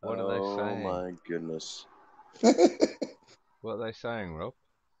 What are they saying? Oh my goodness. What are they saying, Rob?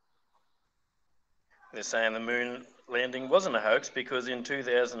 They're saying the moon landing wasn't a hoax because in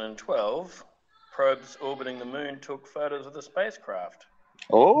 2012, probes orbiting the moon took photos of the spacecraft.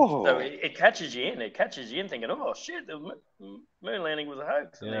 Oh. So it catches you in. It catches you in thinking, oh, shit, the moon landing was a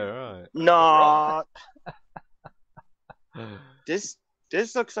hoax. Yeah, right. No. This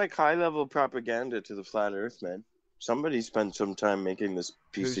looks like high-level propaganda to the flat Earth, man. Somebody spent some time making this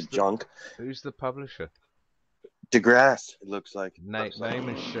piece of junk. Who's the publisher? DeGrasse, it looks like. Name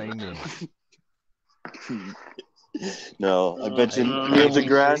and shame them. No, I bet you Neil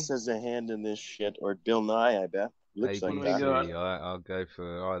deGrasse has a hand in this shit, or Bill Nye, I bet. Looks ABC. like that. I'll go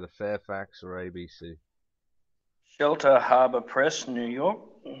for either Fairfax or ABC. Shelter Harbor Press, New York.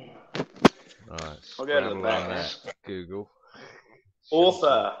 Right, I'll go to the back. that, Google.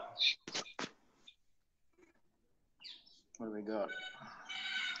 Author. What do we got?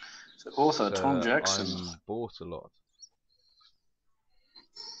 So author Tom Jackson. I'm bought a lot.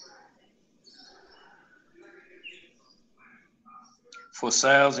 For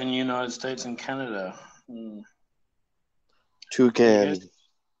sales in the United States and Canada. Toucan.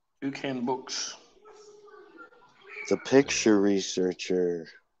 Toucan Books. The picture researcher.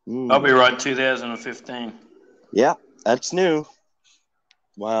 I'll be right, 2015. Yeah, that's new.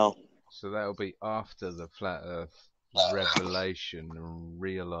 Wow. So that'll be after the flat Earth revelation and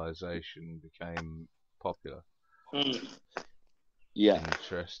realization became popular. Yeah.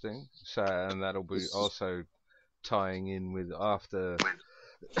 Interesting. So, and that'll be also tying in with after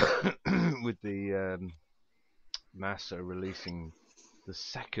with the NASA releasing the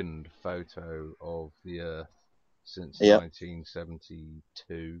second photo of the Earth since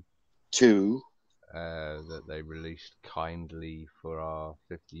 1972. That they released kindly for our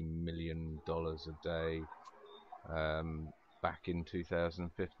 $50 million a day back in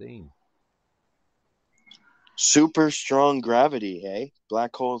 2015. Super strong gravity, hey?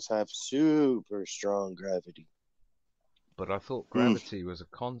 Black holes have super strong gravity. But I thought gravity was a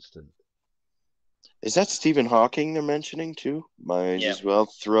constant. Is that Stephen Hawking they're mentioning too? Might as well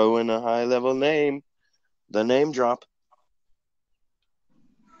throw in a high-level name. The name drop.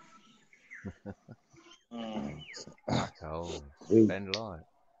 Black hole. Bend light.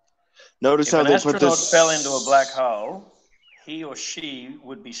 Notice if how an they astronaut put this fell into a black hole, he or she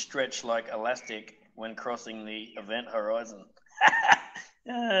would be stretched like elastic when crossing the event horizon.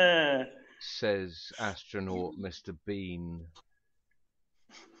 Says astronaut Mr. Bean.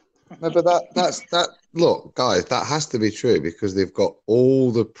 No, but that's look, guys, that has to be true because they've got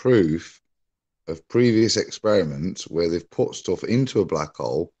all the proof of previous experiments where they've put stuff into a black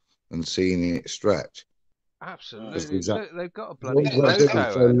hole and seen it stretch. Absolutely. Look, they've got a bloody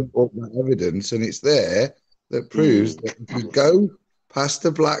photo. Up that evidence, and it's there that proves that if you go past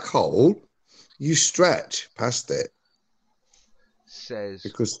the black hole, you stretch past it. Says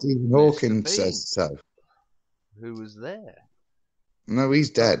because Stephen Hawking says so. Who was there? No,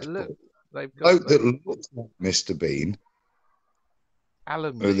 he's dead. Look, they've got that looks like Mr. Bean.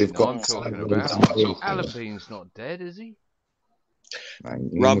 Alan Bean, I'm talking about. Alan Bean's not dead, is he? Man,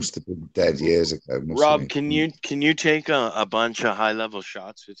 he must have been dead years ago. Rob, can you take a bunch of high-level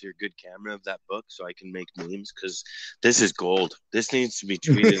shots with your good camera of that book so I can make memes? Because this is gold. This needs to be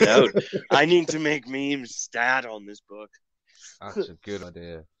tweeted out. I need to make memes stat on this book. That's a good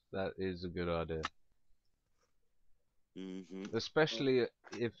idea. That is a good idea. Mm-hmm. Especially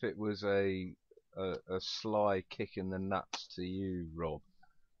if it was a sly kick in the nuts to you, Rob.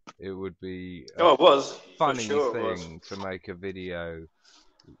 It would be it was funny sure thing to make a video.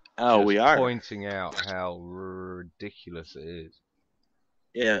 We are pointing out how ridiculous it is.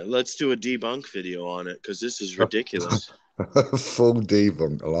 Yeah, let's do a debunk video on it because this is ridiculous. Full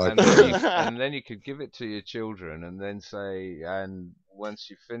debunk, I like it. And then you could give it to your children and then say, and once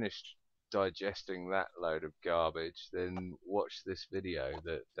you've finished digesting that load of garbage, then watch this video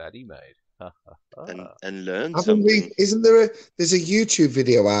that Daddy made. and learn something. Isn't there there's a YouTube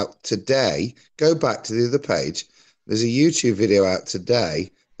video out today? Go back to the other page. There's a YouTube video out today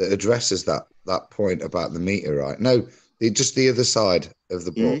that addresses that point about the meteorite. No, just the other side of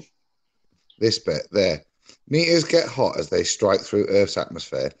the book. This bit there. Meteors get hot as they strike through Earth's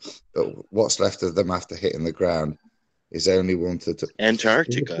atmosphere, but what's left of them after hitting the ground is only wanted to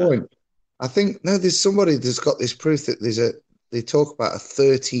Antarctica. I think there's somebody that's got this proof that they talk about a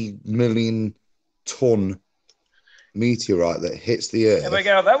 30 million ton meteorite that hits the Earth. Here we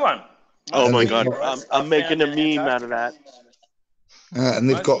go, that one. Oh my God, I'm making a meme out of that. And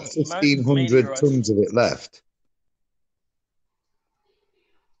they've got Most 1,500 meteorites- tons of it left.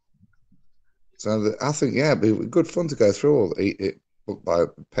 So I think, yeah, it'd be good fun to go through all it book by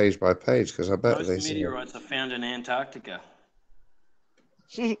page, because I bet Most they say meteorites are found in Antarctica.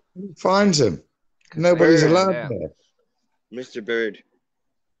 who finds them. 'Cause Nobody's they allowed found out. there. Mr. Bird.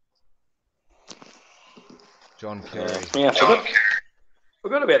 John Kerry. Yeah,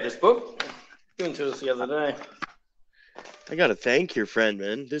 forgot about this book. Given to us the other day. I gotta thank your friend,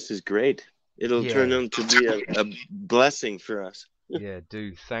 man. This is great. It'll Yeah. turn out to be a blessing for us. Yeah,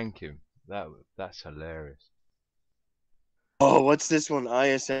 do thank him. That's hilarious. Oh, what's this one?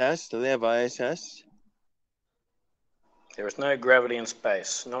 ISS? Do they have ISS? There is no gravity in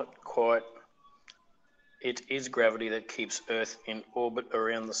space. Not quite. It is gravity that keeps Earth in orbit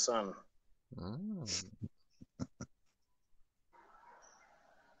around the sun. Oh.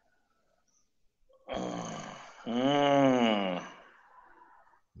 Mm.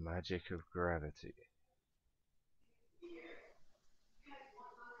 Magic of gravity.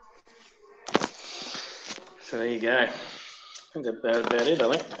 So there you go. I think that's about it,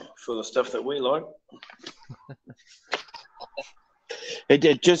 I think, for the stuff that we like.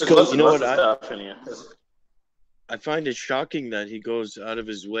 It just There's goes, lots you know lots what? of stuff in here. I find it shocking that he goes out of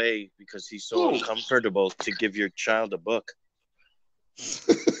his way because he's so uncomfortable to give your child a book.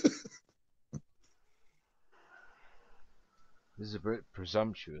 This is a bit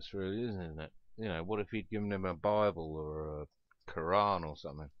presumptuous, really, isn't it? You know, what if he'd given him a Bible or a Quran or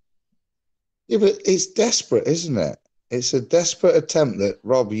something? Yeah, but it's desperate, isn't it? It's a desperate attempt that,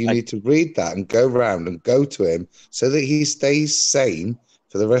 Rob, you need to read that and go round and go to him so that he stays sane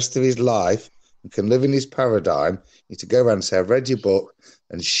for the rest of his life and can live in his paradigm. You need to go around and say, I read your book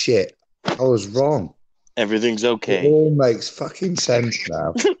and shit, I was wrong. Everything's okay. It all makes fucking sense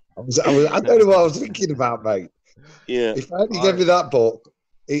now. I don't know what I was thinking about, mate. Yeah. If I gave me that book,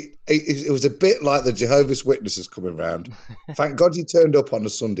 it was a bit like the Jehovah's Witnesses coming round. Thank God you turned up on a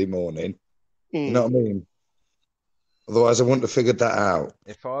Sunday morning. You know what I mean? Otherwise, I wouldn't have figured that out.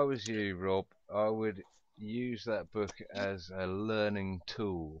 If I was you, Rob, I would use that book as a learning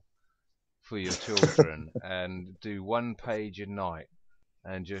tool for your children and do 1 page a night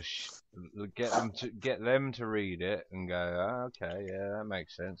and just get them to read it and go, oh, okay, yeah, that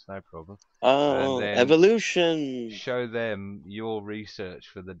makes sense, no problem. Oh, And then evolution. show them your research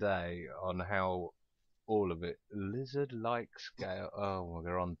for the day on how all of it lizard-like scale. Oh,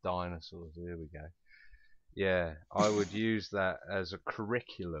 they're on dinosaurs. Here we go. Yeah, I would use that as a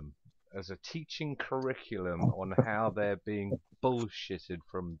curriculum, as a teaching curriculum on how they're being bullshitted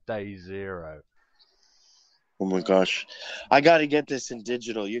from day zero. Oh my gosh. I got to get this in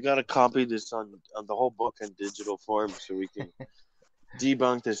digital. You got to copy this on the whole book in digital form so we can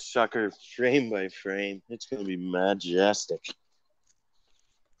debunk this sucker frame by frame. It's going to be majestic.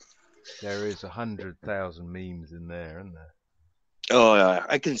 There is 100,000 memes in there, isn't there? Oh, yeah.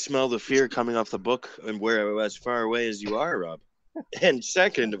 I can smell the fear coming off the book and we're as far away as you are, Rob. And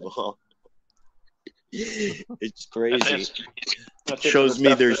second of all, it's crazy. Shows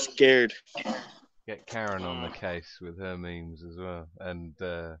me they're scared. Get Karen on the case with her memes as well, and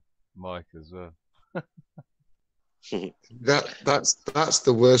Mike as well. That's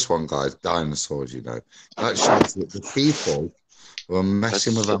the worst one, guys. Dinosaurs, you know. That shows that the people who are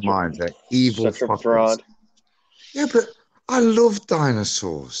messing with our minds. They're evil Such a fuckers. fraud. Yeah, but I love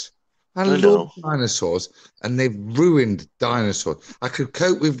dinosaurs. I love dinosaurs, and they've ruined dinosaurs. I could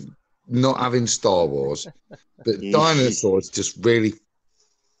cope with not having Star Wars, but dinosaurs just really.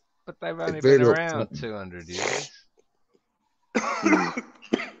 But they've only been around 200 years. I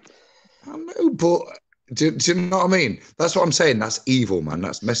know, but do you know what I mean? That's what I'm saying. That's evil, man.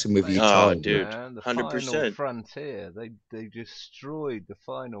 That's messing with your child. Dude, the 100%. final frontier. They destroyed the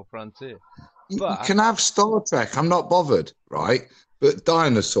final frontier. You can have Star Trek. I'm not bothered, right? But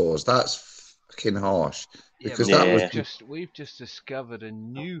dinosaurs, that's fucking harsh. Because we've just discovered a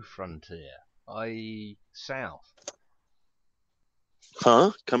new frontier, i.e., south.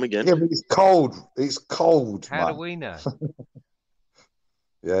 Huh? Come again? Yeah, but it's cold. It's cold. How do we know?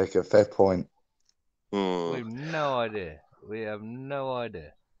 Yeah, okay, fair point. We have no idea. We have no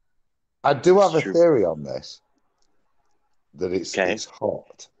idea. I do have a theory on this. That it's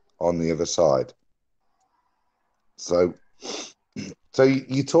hot on the other side. So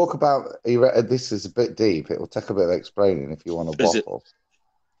you talk about this is a bit deep. It will take a bit of explaining if you want to waffle.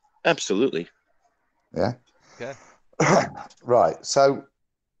 Absolutely. Yeah. Okay. Right. So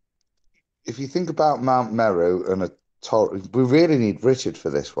if you think about Mount Meru and a toroid, we really need Richard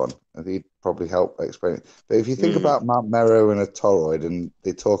for this one. He'd probably help explain it. But if you think about Mount Meru and a toroid, and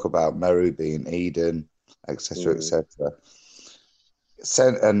they talk about Meru being Eden, etc., etc.,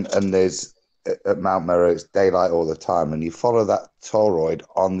 and there's at Mount Merrow, it's daylight all the time, and you follow that toroid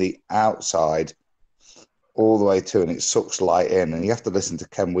on the outside all the way to, and it sucks light in, and you have to listen to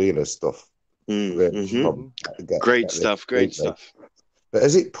Ken Wheeler's stuff. Great stuff. But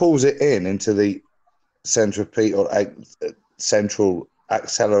as it pulls it into the centripetal central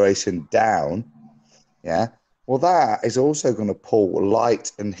acceleration down, yeah, well, that is also going to pull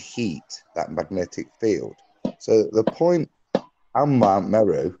light and heat, that magnetic field. So the point on Mount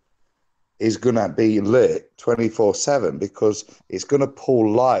Meru is going to be lit 24/7 because it's going to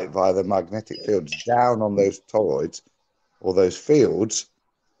pull light via the magnetic fields down on those toroids or those fields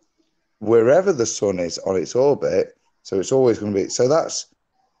wherever the sun is on its orbit. So it's always going to be, that's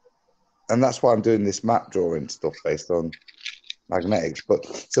why I'm doing this map drawing stuff based on magnetics. But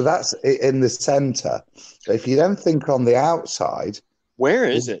so that's in the center. But if you then think on the outside, where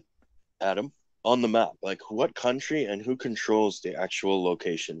is it, Adam, on the map? Like, what country and who controls the actual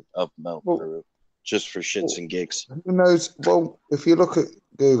location of Mount Meru? Just for shits and gigs. Who knows? Well, if you look at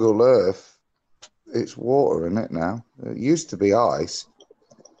Google Earth, it's water in it now. It used to be ice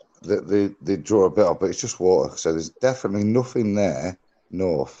that they draw a bit of, but it's just water. So there's definitely nothing there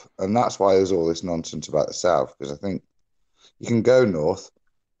north, and that's why there's all this nonsense about the south, because I think you can go north,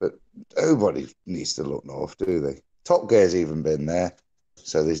 but nobody needs to look north, do they? Top Gear's even been there,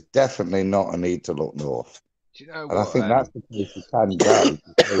 so there's definitely not a need to look north. Do you know and I think that's the place you can go.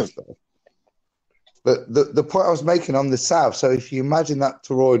 But the point I was making on the south, so if you imagine that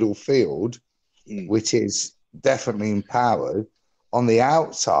toroidal field, which is definitely empowered, on the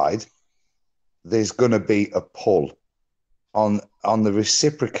outside, there's going to be a pull on the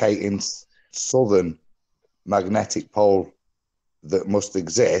reciprocating southern magnetic pole that must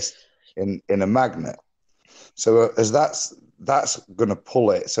exist in a magnet. So as that's going to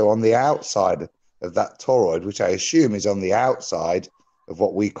pull it. So on the outside of that toroid, which I assume is on the outside of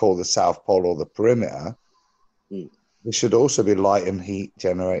what we call the south pole or the perimeter, there should also be light and heat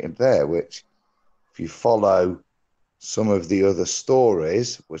generated there, which if you follow some of the other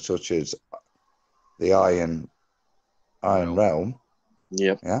stories, which such as the Iron Realm,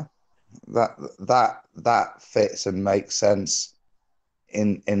 yeah, that fits and makes sense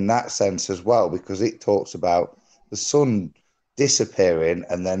in that sense as well, because it talks about the sun disappearing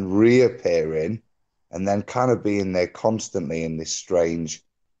and then reappearing and then kind of being there constantly in this strange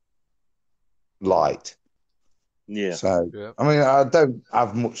light. Yeah. So, I mean, I don't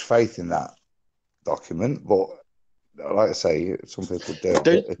have much faith in that document, but like I say, some people do.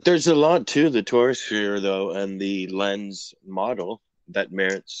 There's a lot to the Torosphere, though, and the lens model that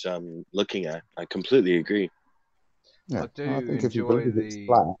merits looking at. I completely agree. Yeah, I do enjoy the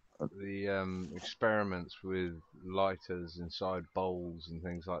experiments with lighters inside bowls and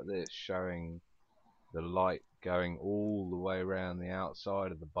things like this, showing the light going all the way around the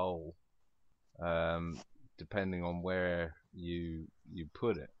outside of the bowl, depending on where you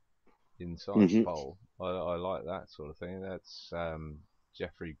put it inside the bowl. I like that sort of thing. That's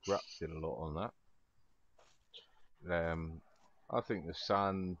Jeffrey Grupp did a lot on that. I think the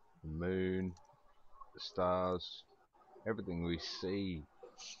sun, the moon, the stars, everything we see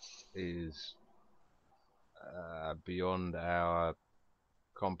is beyond our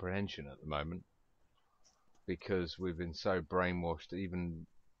comprehension at the moment, because we've been so brainwashed. Even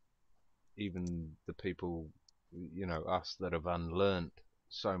the people, us that have unlearned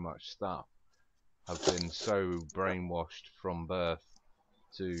so much stuff, have been so brainwashed from birth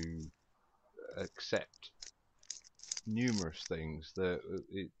to accept numerous things that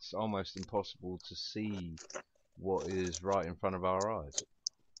it's almost impossible to see what is right in front of our eyes.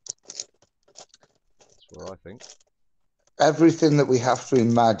 That's what I think. Everything that we have to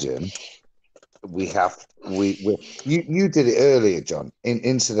imagine, you did it earlier, John.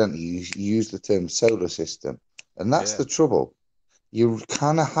 Incidentally, you used the term solar system, and that's the trouble. You're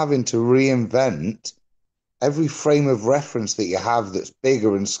kind of having to reinvent every frame of reference that you have that's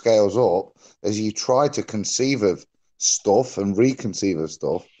bigger and scales up as you try to conceive of stuff and reconceive of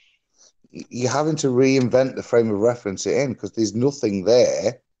stuff. You're having to reinvent the frame of reference it in, because there's nothing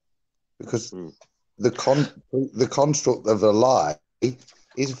there, because the construct of the lie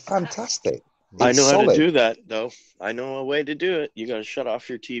is fantastic. I know how to do that, though. I know a way to do it. You got to shut off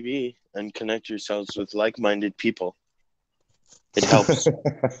your TV and connect yourselves with like-minded people. It helps.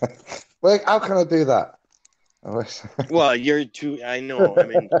 Well, how can I do that? Well, you're too. I know. I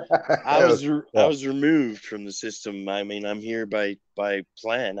mean, I was removed from the system. I mean, I'm here by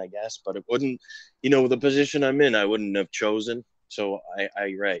plan, I guess, but it wouldn't. The position I'm in, I wouldn't have chosen. So I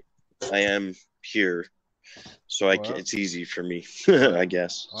am here, so it's easy for me, I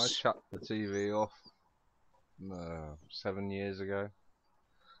guess. I shut the TV off 7 years ago.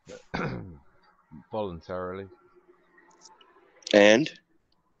 voluntarily. And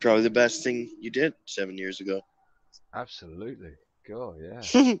probably the best thing you did 7 years ago. Absolutely. God, yeah.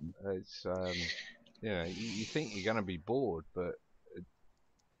 It's you think you're going to be bored, but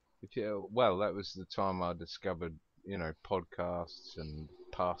that was the time I discovered, podcasts and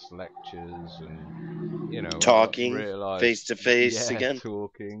past lectures and, I Talking realized, face to face yeah, again.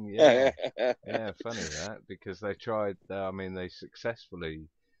 talking, yeah. Yeah, funny that, because they tried, they successfully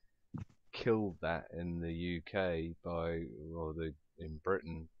killed that in the UK in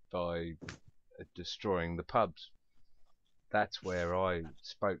Britain by destroying the pubs. That's where I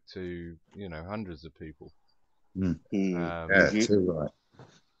spoke to, hundreds of people. Yeah, too right.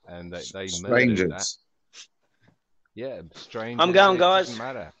 And they murdered that. Strangers. Yeah, strangers. I'm going, it guys. Doesn't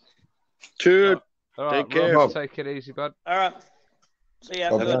matter. Dude, All right, take care. Rob, take it easy, bud. All right. See ya.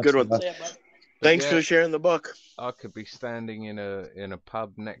 God Have a good one. See ya, bud. Thanks yeah, for sharing the book. I could be standing in a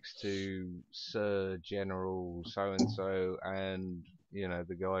pub next to Sir General so and so, and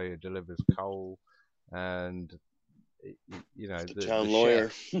the guy who delivers coal, and The town the lawyer.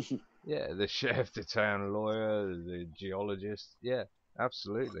 chef. Yeah, the chef, the town lawyer, the geologist. Yeah,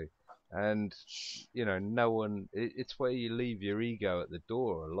 absolutely. And no one. It's where you leave your ego at the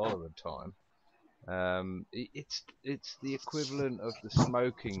door a lot of the time. It's the equivalent of the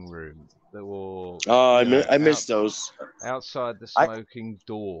smoking room that will. Oh, I miss those. Outside the smoking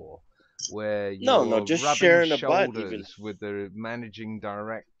door, where No, you're just rubbing sharing a butt even. shoulders with the managing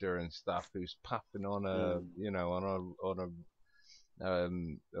director and stuff, who's puffing on a a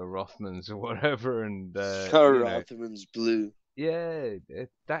Rothmans or whatever, and Rothman's blue. yeah,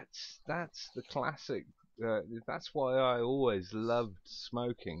 that's the classic. That's why I always loved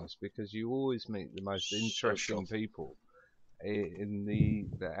smoking, is because you always meet the most interesting people in the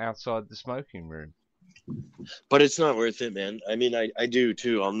outside the smoking room. But it's not worth it, man. I mean, I do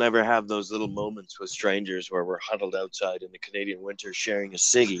too. I'll never have those little moments with strangers where we're huddled outside in the Canadian winter sharing a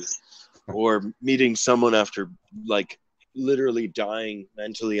ciggy, or meeting someone after like literally dying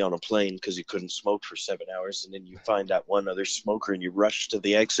mentally on a plane because he couldn't smoke for 7 hours, and then you find that one other smoker and you rush to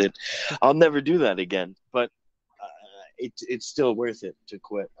the exit. I'll never do that again. But it's still worth it to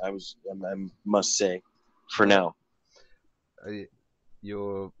quit. I must say, for now.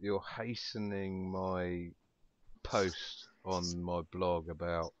 You're hastening my post on my blog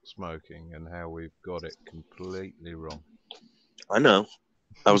about smoking and how we've got it completely wrong. I know.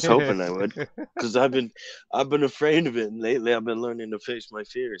 I was hoping I would, because I've been afraid of it, and lately I've been learning to face my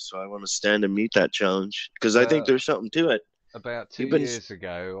fears. So I want to stand and meet that challenge, because I think there's something to it. About 2 years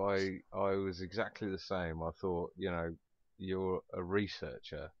ago, I was exactly the same. I thought, you're a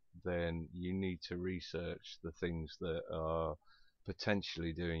researcher, then you need to research the things that are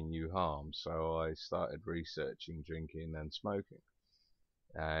potentially doing you harm. So I started researching drinking and smoking,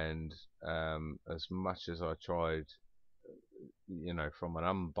 and as much as I tried, from an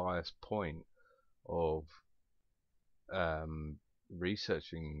unbiased point of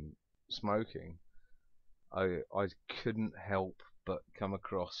researching smoking, I couldn't help but come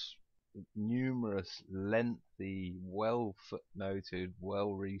across numerous lengthy, well footnoted,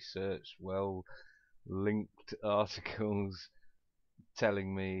 well researched, well linked articles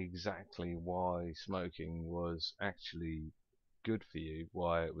telling me exactly why smoking was actually good for you,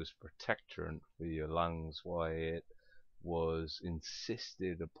 why it was protectorant for your lungs, why it was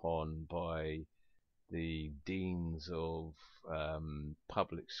insisted upon by the deans of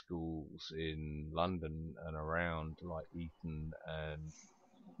public schools in London and around, like Eton and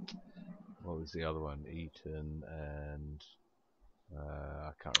what was the other one? Eton and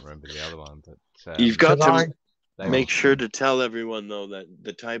I can't remember the other one, but you've got to make sure to tell everyone though that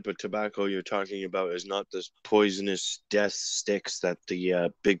the type of tobacco you're talking about is not this poisonous death sticks that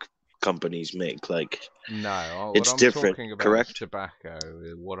the big companies make. Like, no, it's different. Talking about correct? Is tobacco.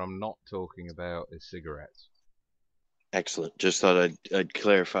 What I'm not talking about is cigarettes. Excellent. Just thought I'd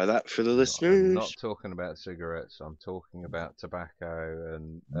clarify that for the listeners. I'm not talking about cigarettes. I'm talking about tobacco,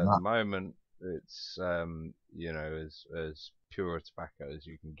 and at the moment, it's as pure tobacco as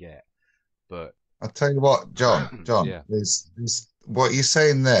you can get. But I'll tell you what, John. Yeah. There's what you're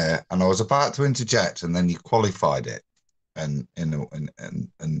saying there, and I was about to interject, and then you qualified it, and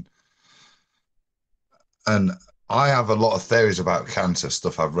I have a lot of theories about cancer,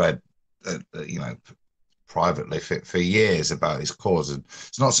 stuff I've read, privately for years about its cause, and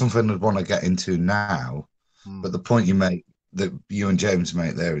it's not something I'd want to get into now. But the point you make, that you and James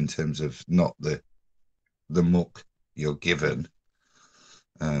make there, in terms of not the muck you're given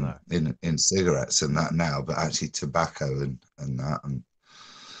in cigarettes and that now, but actually tobacco and that, and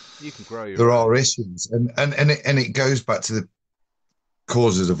you can grow your there are issues, and it goes back to the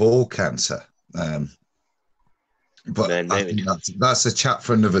causes of all cancer. But Man, I think that's a chat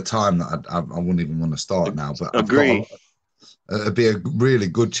for another time that I wouldn't even want to start now. But agree. It'd be a really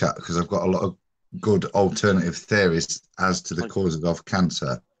good chat because I've got a lot of good alternative theories as to the causes of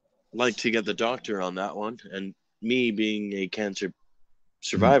cancer. I'd like to get the doctor on that one, and me being a cancer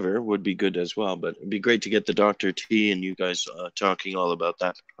survivor would be good as well. But it'd be great to get the Dr. T and you guys talking all about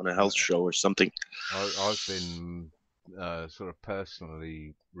that on a health show or something. I've been sort of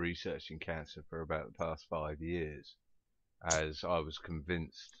personally researching cancer for about the past 5 years, as I was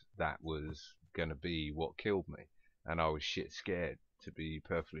convinced that was going to be what killed me, and I was shit scared, to be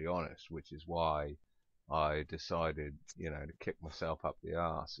perfectly honest, which is why I decided, to kick myself up the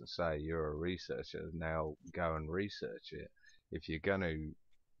arse and say, you're a researcher, now go and research it. If you're going to,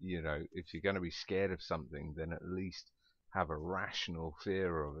 if you're going to be scared of something, then at least have a rational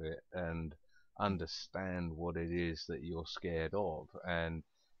fear of it and understand what it is that you're scared of. And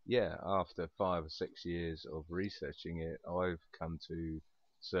yeah, after 5 or 6 years of researching it, I've come to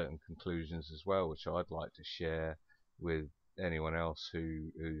certain conclusions as well, which I'd like to share with anyone else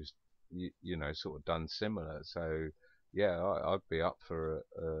who's sort of done similar. So yeah, I'd be up for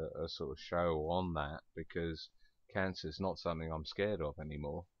a sort of show on that, because cancer is not something I'm scared of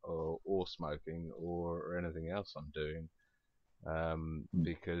anymore, or smoking or anything else I'm doing,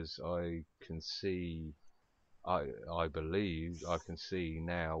 because I can see, I believe I can see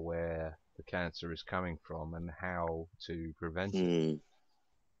now where the cancer is coming from and how to prevent it.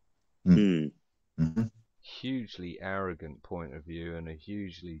 Hugely arrogant point of view and a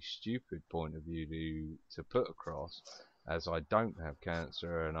hugely stupid point of view to put across, as I don't have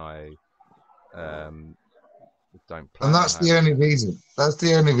cancer and I don't plan. And that's the only reason. That's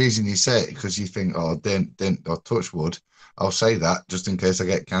the only reason you say it, because you think, oh, don't touch wood. I'll say that just in case I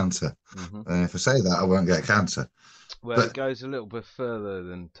get cancer. And if I say that, I won't get cancer. Well, it goes a little bit further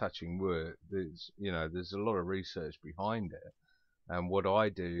than touching wood. There's a lot of research behind it. And what I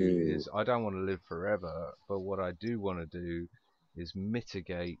do is, I don't want to live forever, but what I do want to do is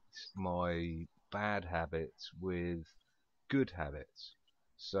mitigate my bad habits with good habits,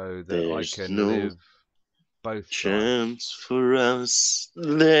 so that There's I can no live both chance sides. for us.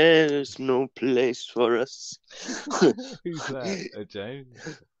 There's no place for us. Who's that,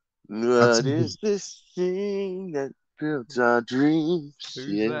 James? What is this thing that builds our dreams?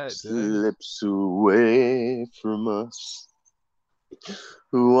 Yet slips away from us.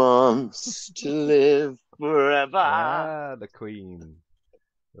 Who wants to live forever? Ah, the Queen.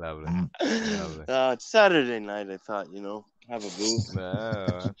 Lovely. Lovely. It's Saturday night. I thought, have a booth. No,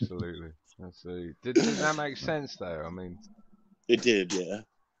 absolutely. Did that make sense though? I mean, it did, yeah,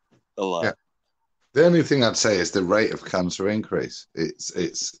 a lot. Yeah. The only thing I'd say is the rate of cancer increase. It's.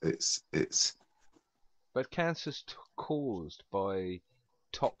 But cancer's caused by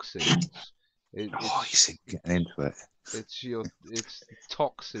toxins. You see, getting into it. It's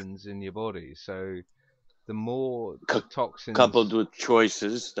toxins in your body. So the more toxins, coupled with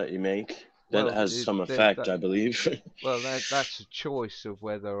choices that you make, that has some effect, I believe. Well, that's a choice of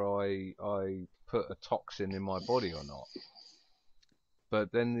whether I put a toxin in my body or not.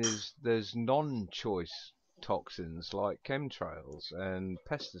 But then there's non-choice toxins like chemtrails and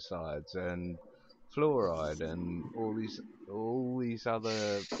pesticides and fluoride and all these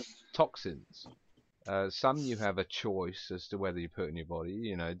other toxins. Some you have a choice as to whether you put in your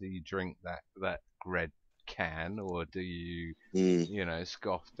body. Do you drink that red can, or do you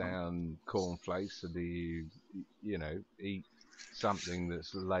scoff down cornflakes, or do you eat something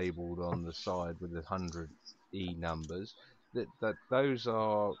that's labelled on the side with 100 E numbers? That those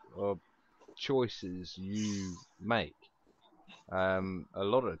are choices you make. A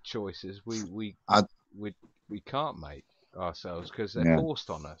lot of choices we can't make ourselves because they're forced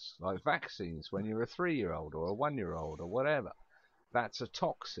on us, like vaccines when you're a 3-year-old or a 1-year-old or whatever. That's a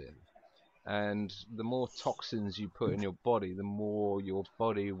toxin, and the more toxins you put in your body, the more your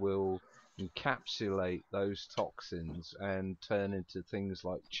body will encapsulate those toxins and turn into things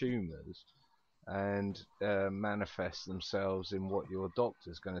like tumours, and manifest themselves in what your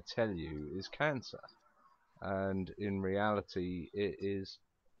doctor's going to tell you is cancer. And in reality, it is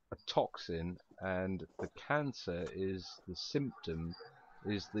a toxin, and the cancer is the symptom,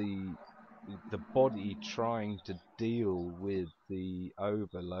 is the body trying to deal with the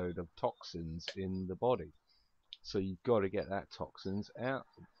overload of toxins in the body. So you've got to get that toxins out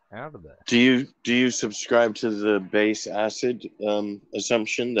of there. Do you subscribe to the base acid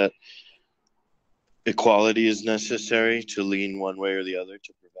assumption that equality is necessary to lean one way or the other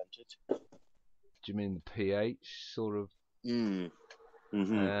to prevent it? Do you mean the pH sort of?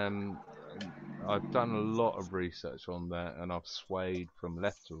 I've done a lot of research on that, and I've swayed from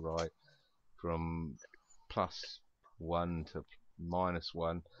left to right, from +1 to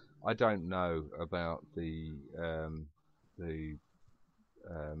 -1. I don't know about the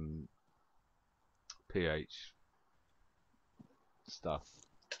pH stuff.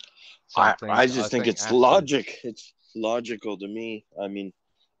 I just think it's acids. logic. It's logical to me. I mean,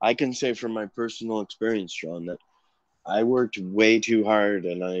 I can say from my personal experience, John, that I worked way too hard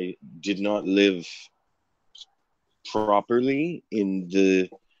and I did not live properly in the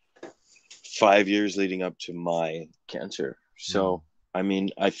 5 years leading up to my cancer. So, I mean,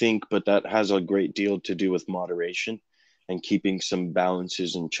 I think, but that has a great deal to do with moderation and keeping some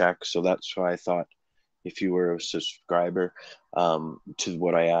balances in check. So that's why I thought if you were a subscriber to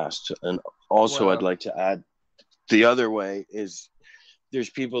what I asked. And also, I'd like to add the other way is there's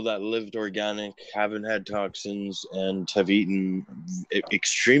people that lived organic, haven't had toxins, and have eaten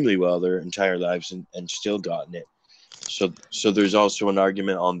extremely well their entire lives and still gotten it. So there's also an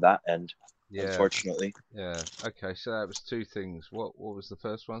argument on that end, unfortunately. Yeah. Okay, so that was two things. What was the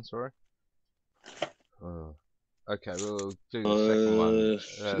first one, sorry? Okay, we'll do the second one.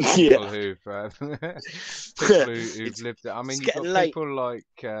 People who've lived it. I mean, you've got people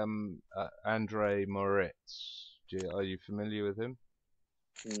like Andre Moritz. Are you familiar with him?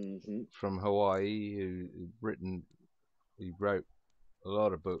 Mm-hmm. From Hawaii, he wrote a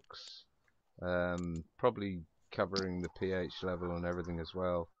lot of books, probably covering the pH level and everything as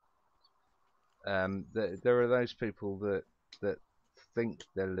well. There are those people that think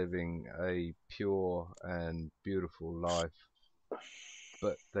they're living a pure and beautiful life,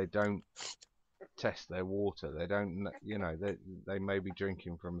 but they don't test their water. They don't, they may be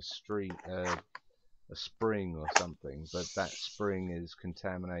drinking from a spring or something, but that spring is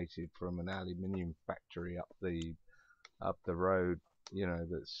contaminated from an aluminium factory up the road.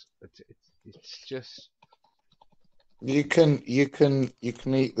 It's just. You can eat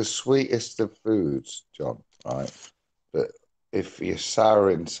the sweetest of foods, John, right? But if you're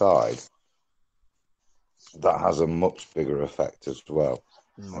sour inside, that has a much bigger effect as well.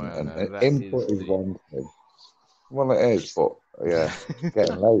 And input is one thing. Well, it is, but yeah, it's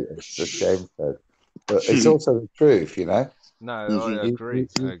getting late. It's a shame, though. But it's also the truth, No, I agree.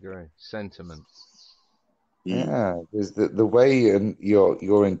 I agree. Sentiment. Yeah, there's the way and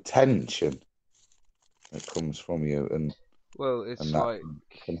your intention that comes from you, and it's like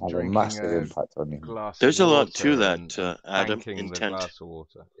can have a massive impact on you. There's a lot to that, Adam. Intent. The glass of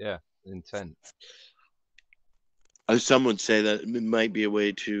water. Yeah, intent. Some would say that it might be a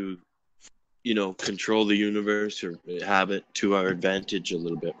way to, control the universe or have it to our advantage a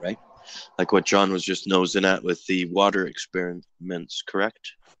little bit, right? Like what John was just nosing at with the water experiments,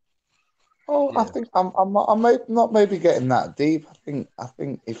 correct? Oh, yeah. I think I'm not maybe getting that deep. I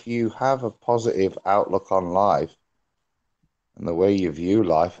think if you have a positive outlook on life and the way you view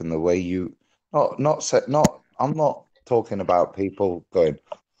life and the way you I'm not talking about people going,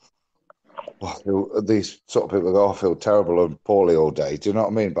 these sort of people go, I feel terrible and poorly all day. Do you know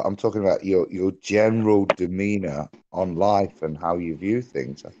what I mean? But I'm talking about your general demeanor on life and how you view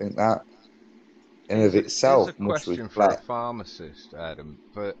things. I think that in of itself must reflect. Here's a question for a pharmacist, Adam.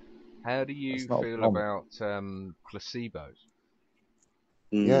 But how do you feel about placebos?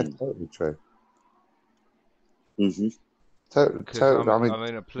 Yeah, totally true. Mm-hmm. Totally. I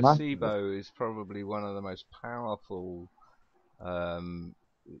mean, a placebo is probably one of the most powerful,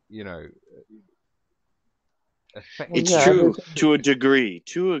 It's true to a degree.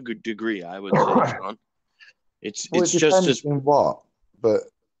 To a good degree, I would say, John. It's just as in what, but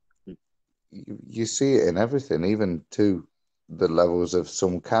you see it in everything, even to the levels of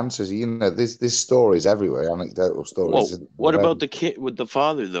some cancers. There's stories everywhere, anecdotal stories. Well, what about the kid with the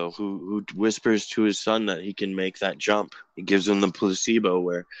father though, who whispers to his son that he can make that jump? He gives him the placebo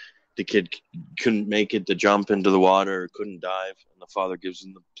where the kid couldn't make it the jump into the water or couldn't dive, and the father gives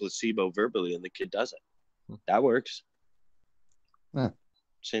him the placebo verbally, and the kid does it. That works. Yeah.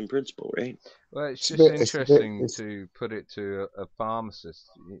 Same principle, right? Well, it's just interesting to put it to a pharmacist,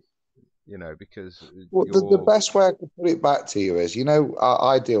 because the best way I can put it back to you is,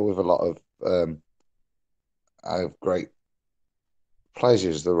 I deal with a lot of I have great pleasure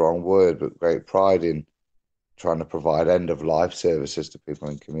is the wrong word, but great pride in trying to provide end of life services to people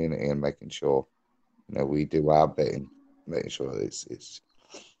in community and making sure we do our bit in making sure that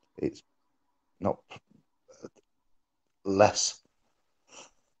it's not less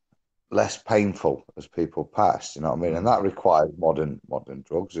painful as people pass, you know what I mean? And that requires modern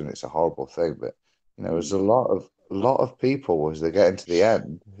drugs, and it's a horrible thing. But there's a lot of people as they get into the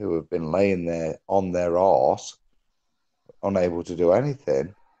end who have been laying there on their arse, unable to do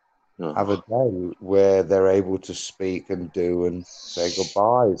anything, have a day where they're able to speak and do and say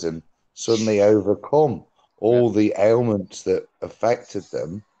goodbyes and suddenly overcome all the ailments that affected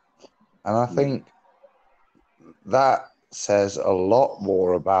them. And I think that says a lot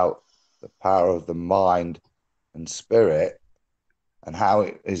more about the power of the mind and spirit and how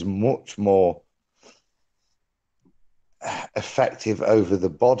it is much more effective over the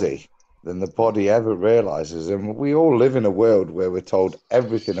body than the body ever realizes. And we all live in a world where we're told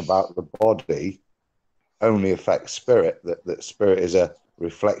everything about the body only affects spirit, that spirit is a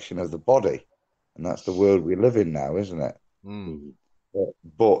reflection of the body. And that's the world we live in now, isn't it?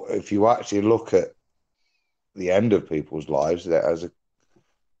 But if you actually look at the end of people's lives, that has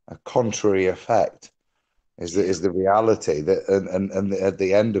a contrary effect. Is the reality that and at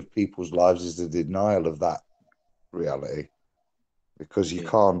the end of people's lives is the denial of that reality, because you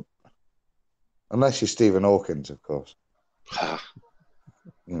can't, unless you're Stephen Hawking, of course.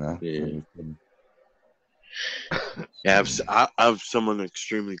 You know. Yeah, I have someone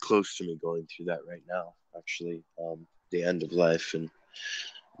extremely close to me going through that right now. Actually, the end of life and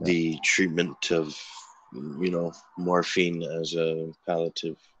the treatment of, morphine as a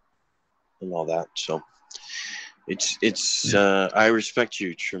palliative and all that. So it's I respect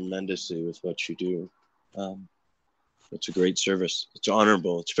you tremendously with what you do. It's a great service. It's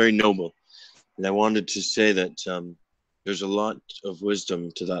honorable. It's very noble. And I wanted to say that there's a lot of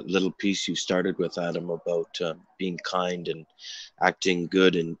wisdom to that little piece you started with, Adam, about being kind and acting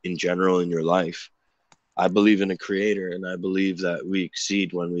good in general in your life. I believe in a creator, and I believe that we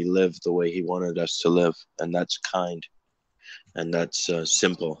exceed when we live the way he wanted us to live. And that's kind, and that's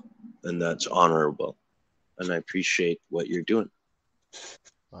simple, and that's honorable. And I appreciate what you're doing.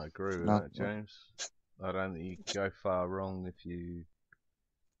 I agree with that, James. I don't think you can go far wrong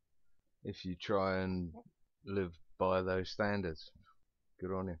if you try and live by those standards.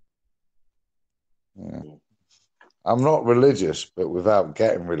 Good on you. Yeah. I'm not religious, but without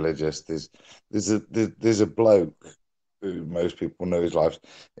getting religious, there's a bloke who most people know his life.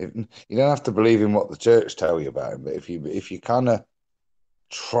 You don't have to believe in what the church tell you about him, but if you kind of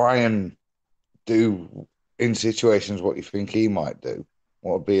try and do in situations what you think he might do,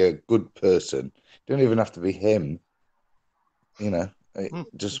 what would be a good person, you don't even have to be him.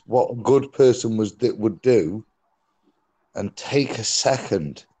 Just what a good person would do, and take a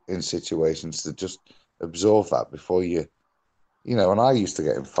second in situations to just absorb that before you. And I used to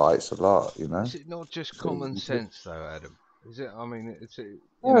get in fights a lot, Is it not just common sense, though, Adam? Is it? I mean,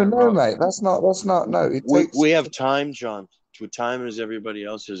 No, mate. That's not. No, it takes. We have time, John. Time is everybody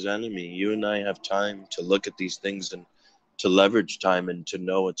else's enemy. You and I have time to look at these things and to leverage time and to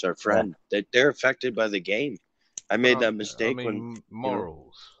know it's our friend. They're affected by the game. I made that mistake when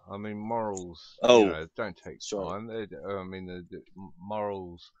morals. I mean, morals. Oh, don't take time. The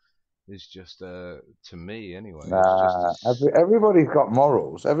morals is just to me anyway. Nah, everybody's got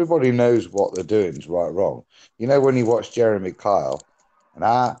morals. Everybody knows what they're doing is right or wrong. When you watch Jeremy Kyle, and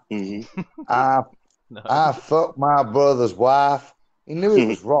I fucked my brother's wife. He knew it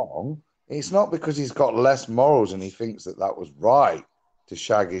was wrong. It's not because he's got less morals and he thinks that was right to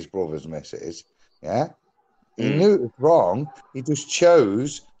shag his brother's missus. Yeah, he knew it was wrong. He just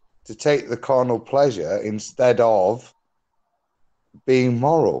chose to take the carnal pleasure instead of being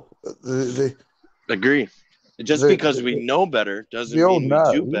moral. Agree. Just because we know better doesn't mean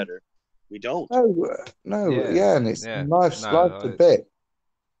we do better. We don't. And it's life's a bit.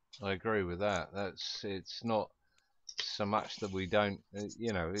 I agree with that. It's not so much that we don't,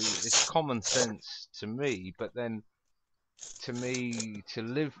 it's common sense to me, but then to me, to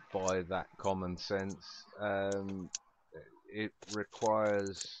live by that common sense, it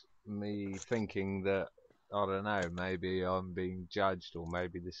requires me thinking that, I don't know, maybe I'm being judged, or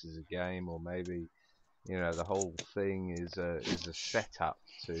maybe this is a game, or maybe the whole thing is a setup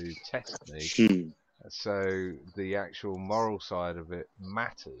to test me. So the actual moral side of it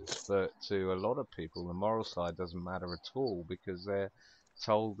matters, but to a lot of people the moral side doesn't matter at all, because they're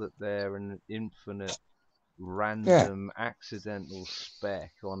told that they're an infinite random accidental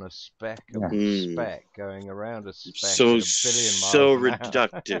speck on a speck of a speck going around a speck at a billion miles so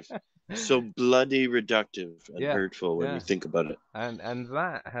reductive. So bloody reductive and hurtful when you think about it. And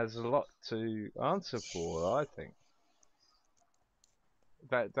that has a lot to answer for, I think.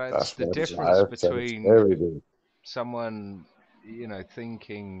 That's the difference between someone,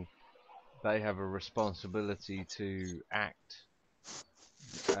 thinking they have a responsibility to act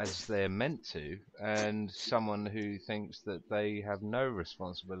as they're meant to, and someone who thinks that they have no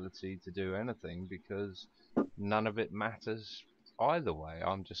responsibility to do anything because none of it matters either way.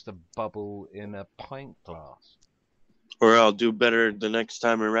 I'm just a bubble in a pint glass. Or I'll do better the next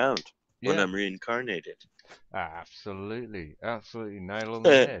time around when Yeah, I'm reincarnated. absolutely, nail on the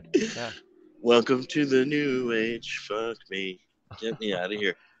head. Yeah. Welcome to the new age. Fuck me. Get me out of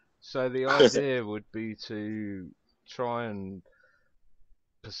here. So the idea would be to try and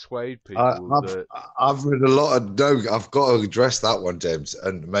persuade people I've that I've read a lot of no. I've got to address that one, James,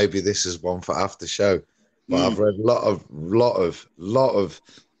 and maybe this is one for after show. But I've read a lot of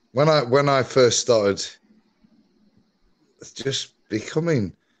when I first started just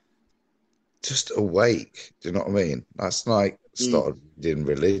becoming just awake. Do you know what I mean? That's like started reading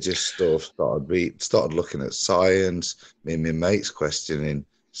religious stuff, started looking at science. Me and my mates questioning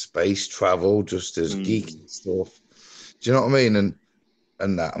space travel, just as geeky stuff. Do you know what I mean?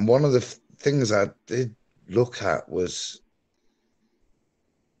 And that. And one of the things I did look at was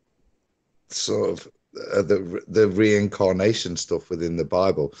sort of the reincarnation stuff within the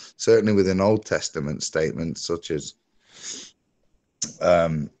Bible, certainly within Old Testament statements such as,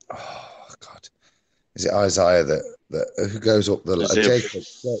 oh God, is it Isaiah that who goes up the Jacob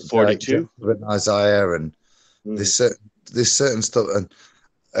 42 and Isaiah, and there's certain stuff, and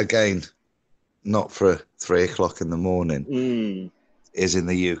again, not for 3 o'clock in the morning. Is in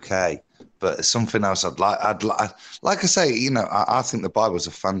the UK, but something else I'd like I say, you know, I think the Bible's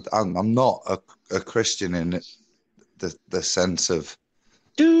a fan. I'm not a Christian in the sense of,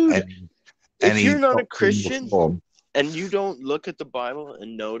 dude. If you're not a Christian Christian and you don't look at the Bible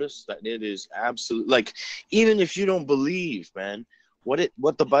and notice that it is absolute, like, even if you don't believe, man,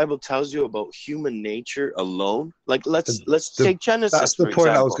 what the Bible tells you about human nature alone, like let's take Genesis. That's the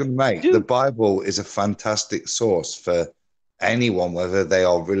point I was going to make. Dude. The Bible is a fantastic source for anyone, whether they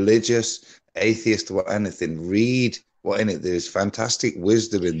are religious, atheist, or anything. Read what in it. There's fantastic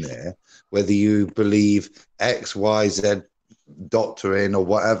wisdom in there, whether you believe X, Y, Z doctrine or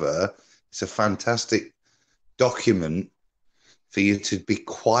whatever. It's a fantastic document for you to be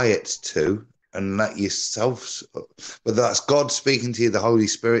quiet to and let yourself, whether that's God speaking to you, the Holy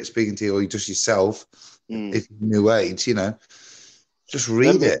Spirit speaking to you, or just yourself, if New Age, you know, just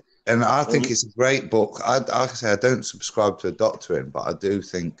read it. And I think it's a great book. Like I say, I don't subscribe to a doctrine, but I do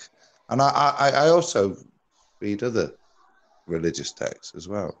think, and I also read other religious texts as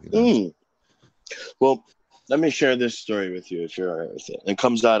well. You know? Well, let me share this story with you if you're all right with it. It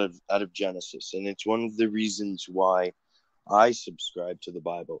comes out of Genesis, and it's one of the reasons why I subscribe to the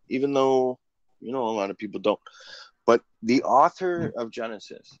Bible, even though, you know, a lot of people don't. But the author of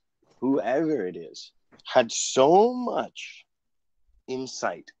Genesis, whoever it is, had so much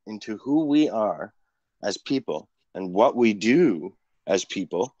insight into who we are as people and what we do as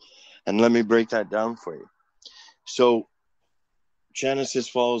people. And let me break that down for you. So Genesis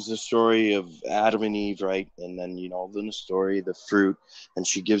follows the story of Adam and Eve, right? And then, you know, then the story, the fruit, and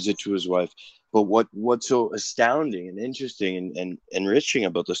she gives it to his wife. But what's so astounding and interesting and enriching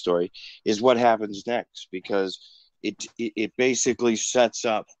about the story is what happens next, because it basically sets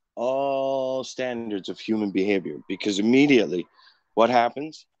up all standards of human behavior. Because immediately, what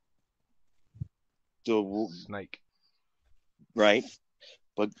happens? The snake, right?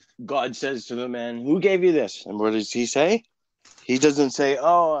 But God says to the man, "Who gave you this?" And what does he say? He doesn't say,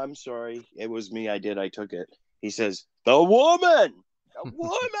 "Oh, I'm sorry, it was me. I took it." He says, "The woman,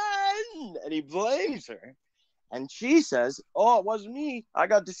 and he blames her. And she says, "Oh, it wasn't me. I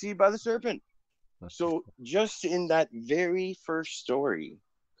got deceived by the serpent." So just in that very first story,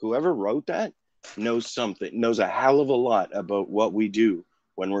 whoever wrote that knows a hell of a lot about what we do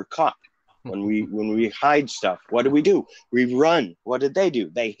when we're caught, when we hide stuff. What do? We run. What did they do?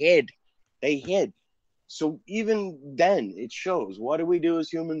 They hid. So even then, it shows, what do we do as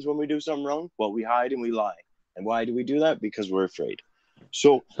humans when we do something wrong? Well, we hide and we lie. And why do we do that? Because we're afraid.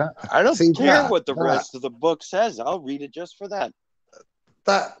 So I don't care what the rest of the book says. I'll read it just for that.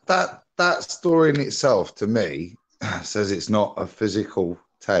 That story in itself, to me, says it's not a physical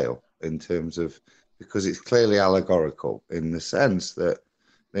tale in terms of, because it's clearly allegorical in the sense that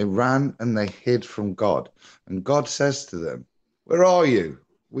they ran and they hid from God. And God says to them, "Where are you?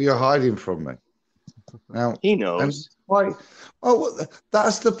 We are hiding from me." Now he knows.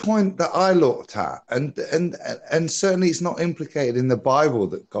 That's the point that I looked at, and certainly it's not implicated in the Bible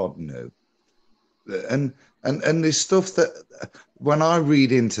that God knew. And there's stuff that when I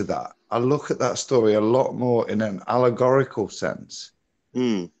read into that, I look at that story a lot more in an allegorical sense,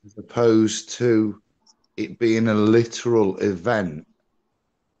 as opposed to it being a literal event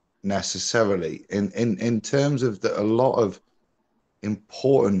necessarily. In terms of a lot of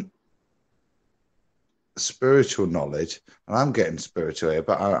important spiritual knowledge, and I'm getting spiritual here,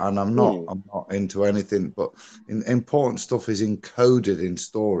 but I'm not into anything, but important stuff is encoded in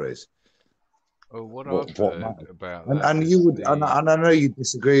stories. Well, what what I've what heard matters. about And that and is you would, and the I know you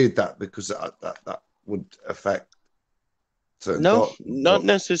disagree with that because that would affect certain No, thought. not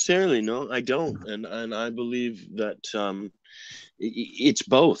necessarily. No, I don't, and I believe that it's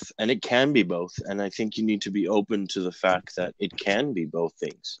both, and it can be both, and I think you need to be open to the fact that it can be both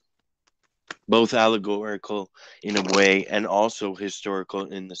things, both allegorical in a way, and also historical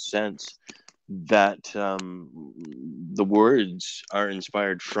in the sense that the words are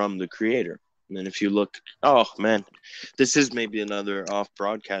inspired from the creator. And then if you look, oh man, this is maybe another off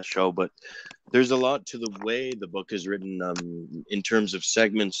broadcast show, but there's a lot to the way the book is written, in terms of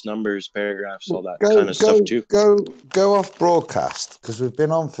segments, numbers, paragraphs, all that kind of stuff too. Go off broadcast because we've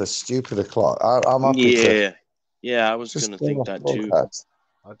been on for stupid o'clock. I'm happy to Yeah, I was just gonna go think off that too. broadcast.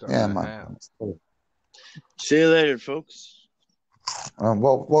 I don't Yeah, know man. how. That's cool. See you later, folks.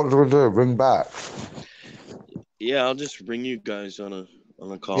 What do we do? Ring back? Yeah, I'll just bring you guys on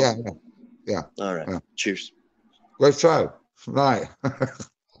a call. Yeah. All right. Yeah. Cheers. Great show. Right.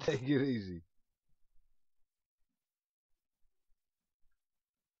 Take it easy.